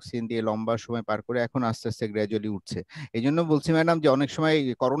অক্সিজেন টক্সিন দিয়ে লম্বা সময় পার করে এখন আস্তে আস্তে গ্র্যাজুয়ালি উঠছে। এই জন্য বলছি ম্যাডাম যে অনেক সময়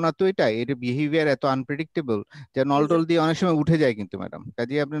করোনা তো এর বিহেভিয়ার এত আনপ্রেডিক্টেবল যে নল টল দিয়ে অনেক সময় উঠে যায় কিন্তু ম্যাডাম।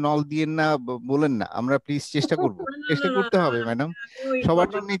 কাজে আপনি নল দিয়ে না বলেন না, আমরা প্লিজ চেষ্টা করব, চেষ্টা করতে হবে ম্যাডাম, সবার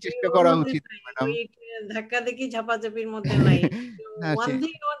জন্যই চেষ্টা করা উচিত ম্যাডাম। ধাক্কা দেখি ঝাপাঝাপির মধ্যে নাই।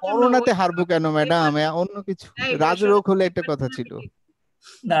 করোনাতে হারবো কেন ম্যাডাম, অন্য কিছু রাজরোগ হলে একটা কথা ছিল।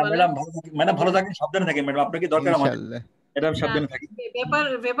 না ম্যাডাম ভালো থাকেন, সাবধানে থাকেন ম্যাডাম, আপনাকে দরকার আমাদের। ম্যাডাম সাবধানে থাকেন।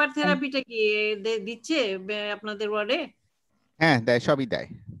 পেপার থেরাপিটা কি দিচ্ছে আপনাদের ওয়ার্ডে? হ্যাঁ দেয়, সবই দেয়,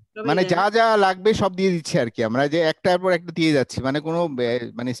 মানে যা যা লাগবে সব দিয়ে দিচ্ছে আর কি। আমরা যে একটার পর একটা দিয়ে যাচ্ছি, মানে কোনো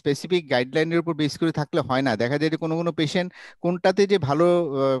মানে স্পেসিফিক গাইডলাইনের উপর বেস করে থাকলে হয় না। দেখা যায় যে কোনো পেশেন্ট কোনটাতে যে ভালো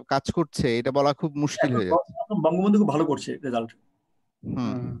কাজ করছে এটা বলা খুব মুশকিল হয়ে যাচ্ছে। বঙ্গবন্ধু খুব ভালো করছে রেজাল্ট,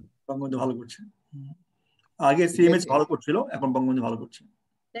 বঙ্গবন্ধু ভালো করছে। আগে সিএমএস ভালো করছিল, এখন বঙ্গবন্ধু ভালো করছে।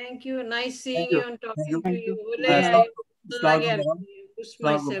 Thank you, nice seeing you and talking to you.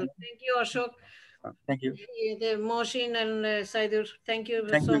 Thank you Ashok. Thank you. Mohsin and Saidur, thank you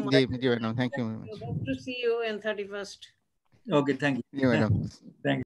so much. Thank you. Hope to see you in 31st. Okay, thank you. Thank you.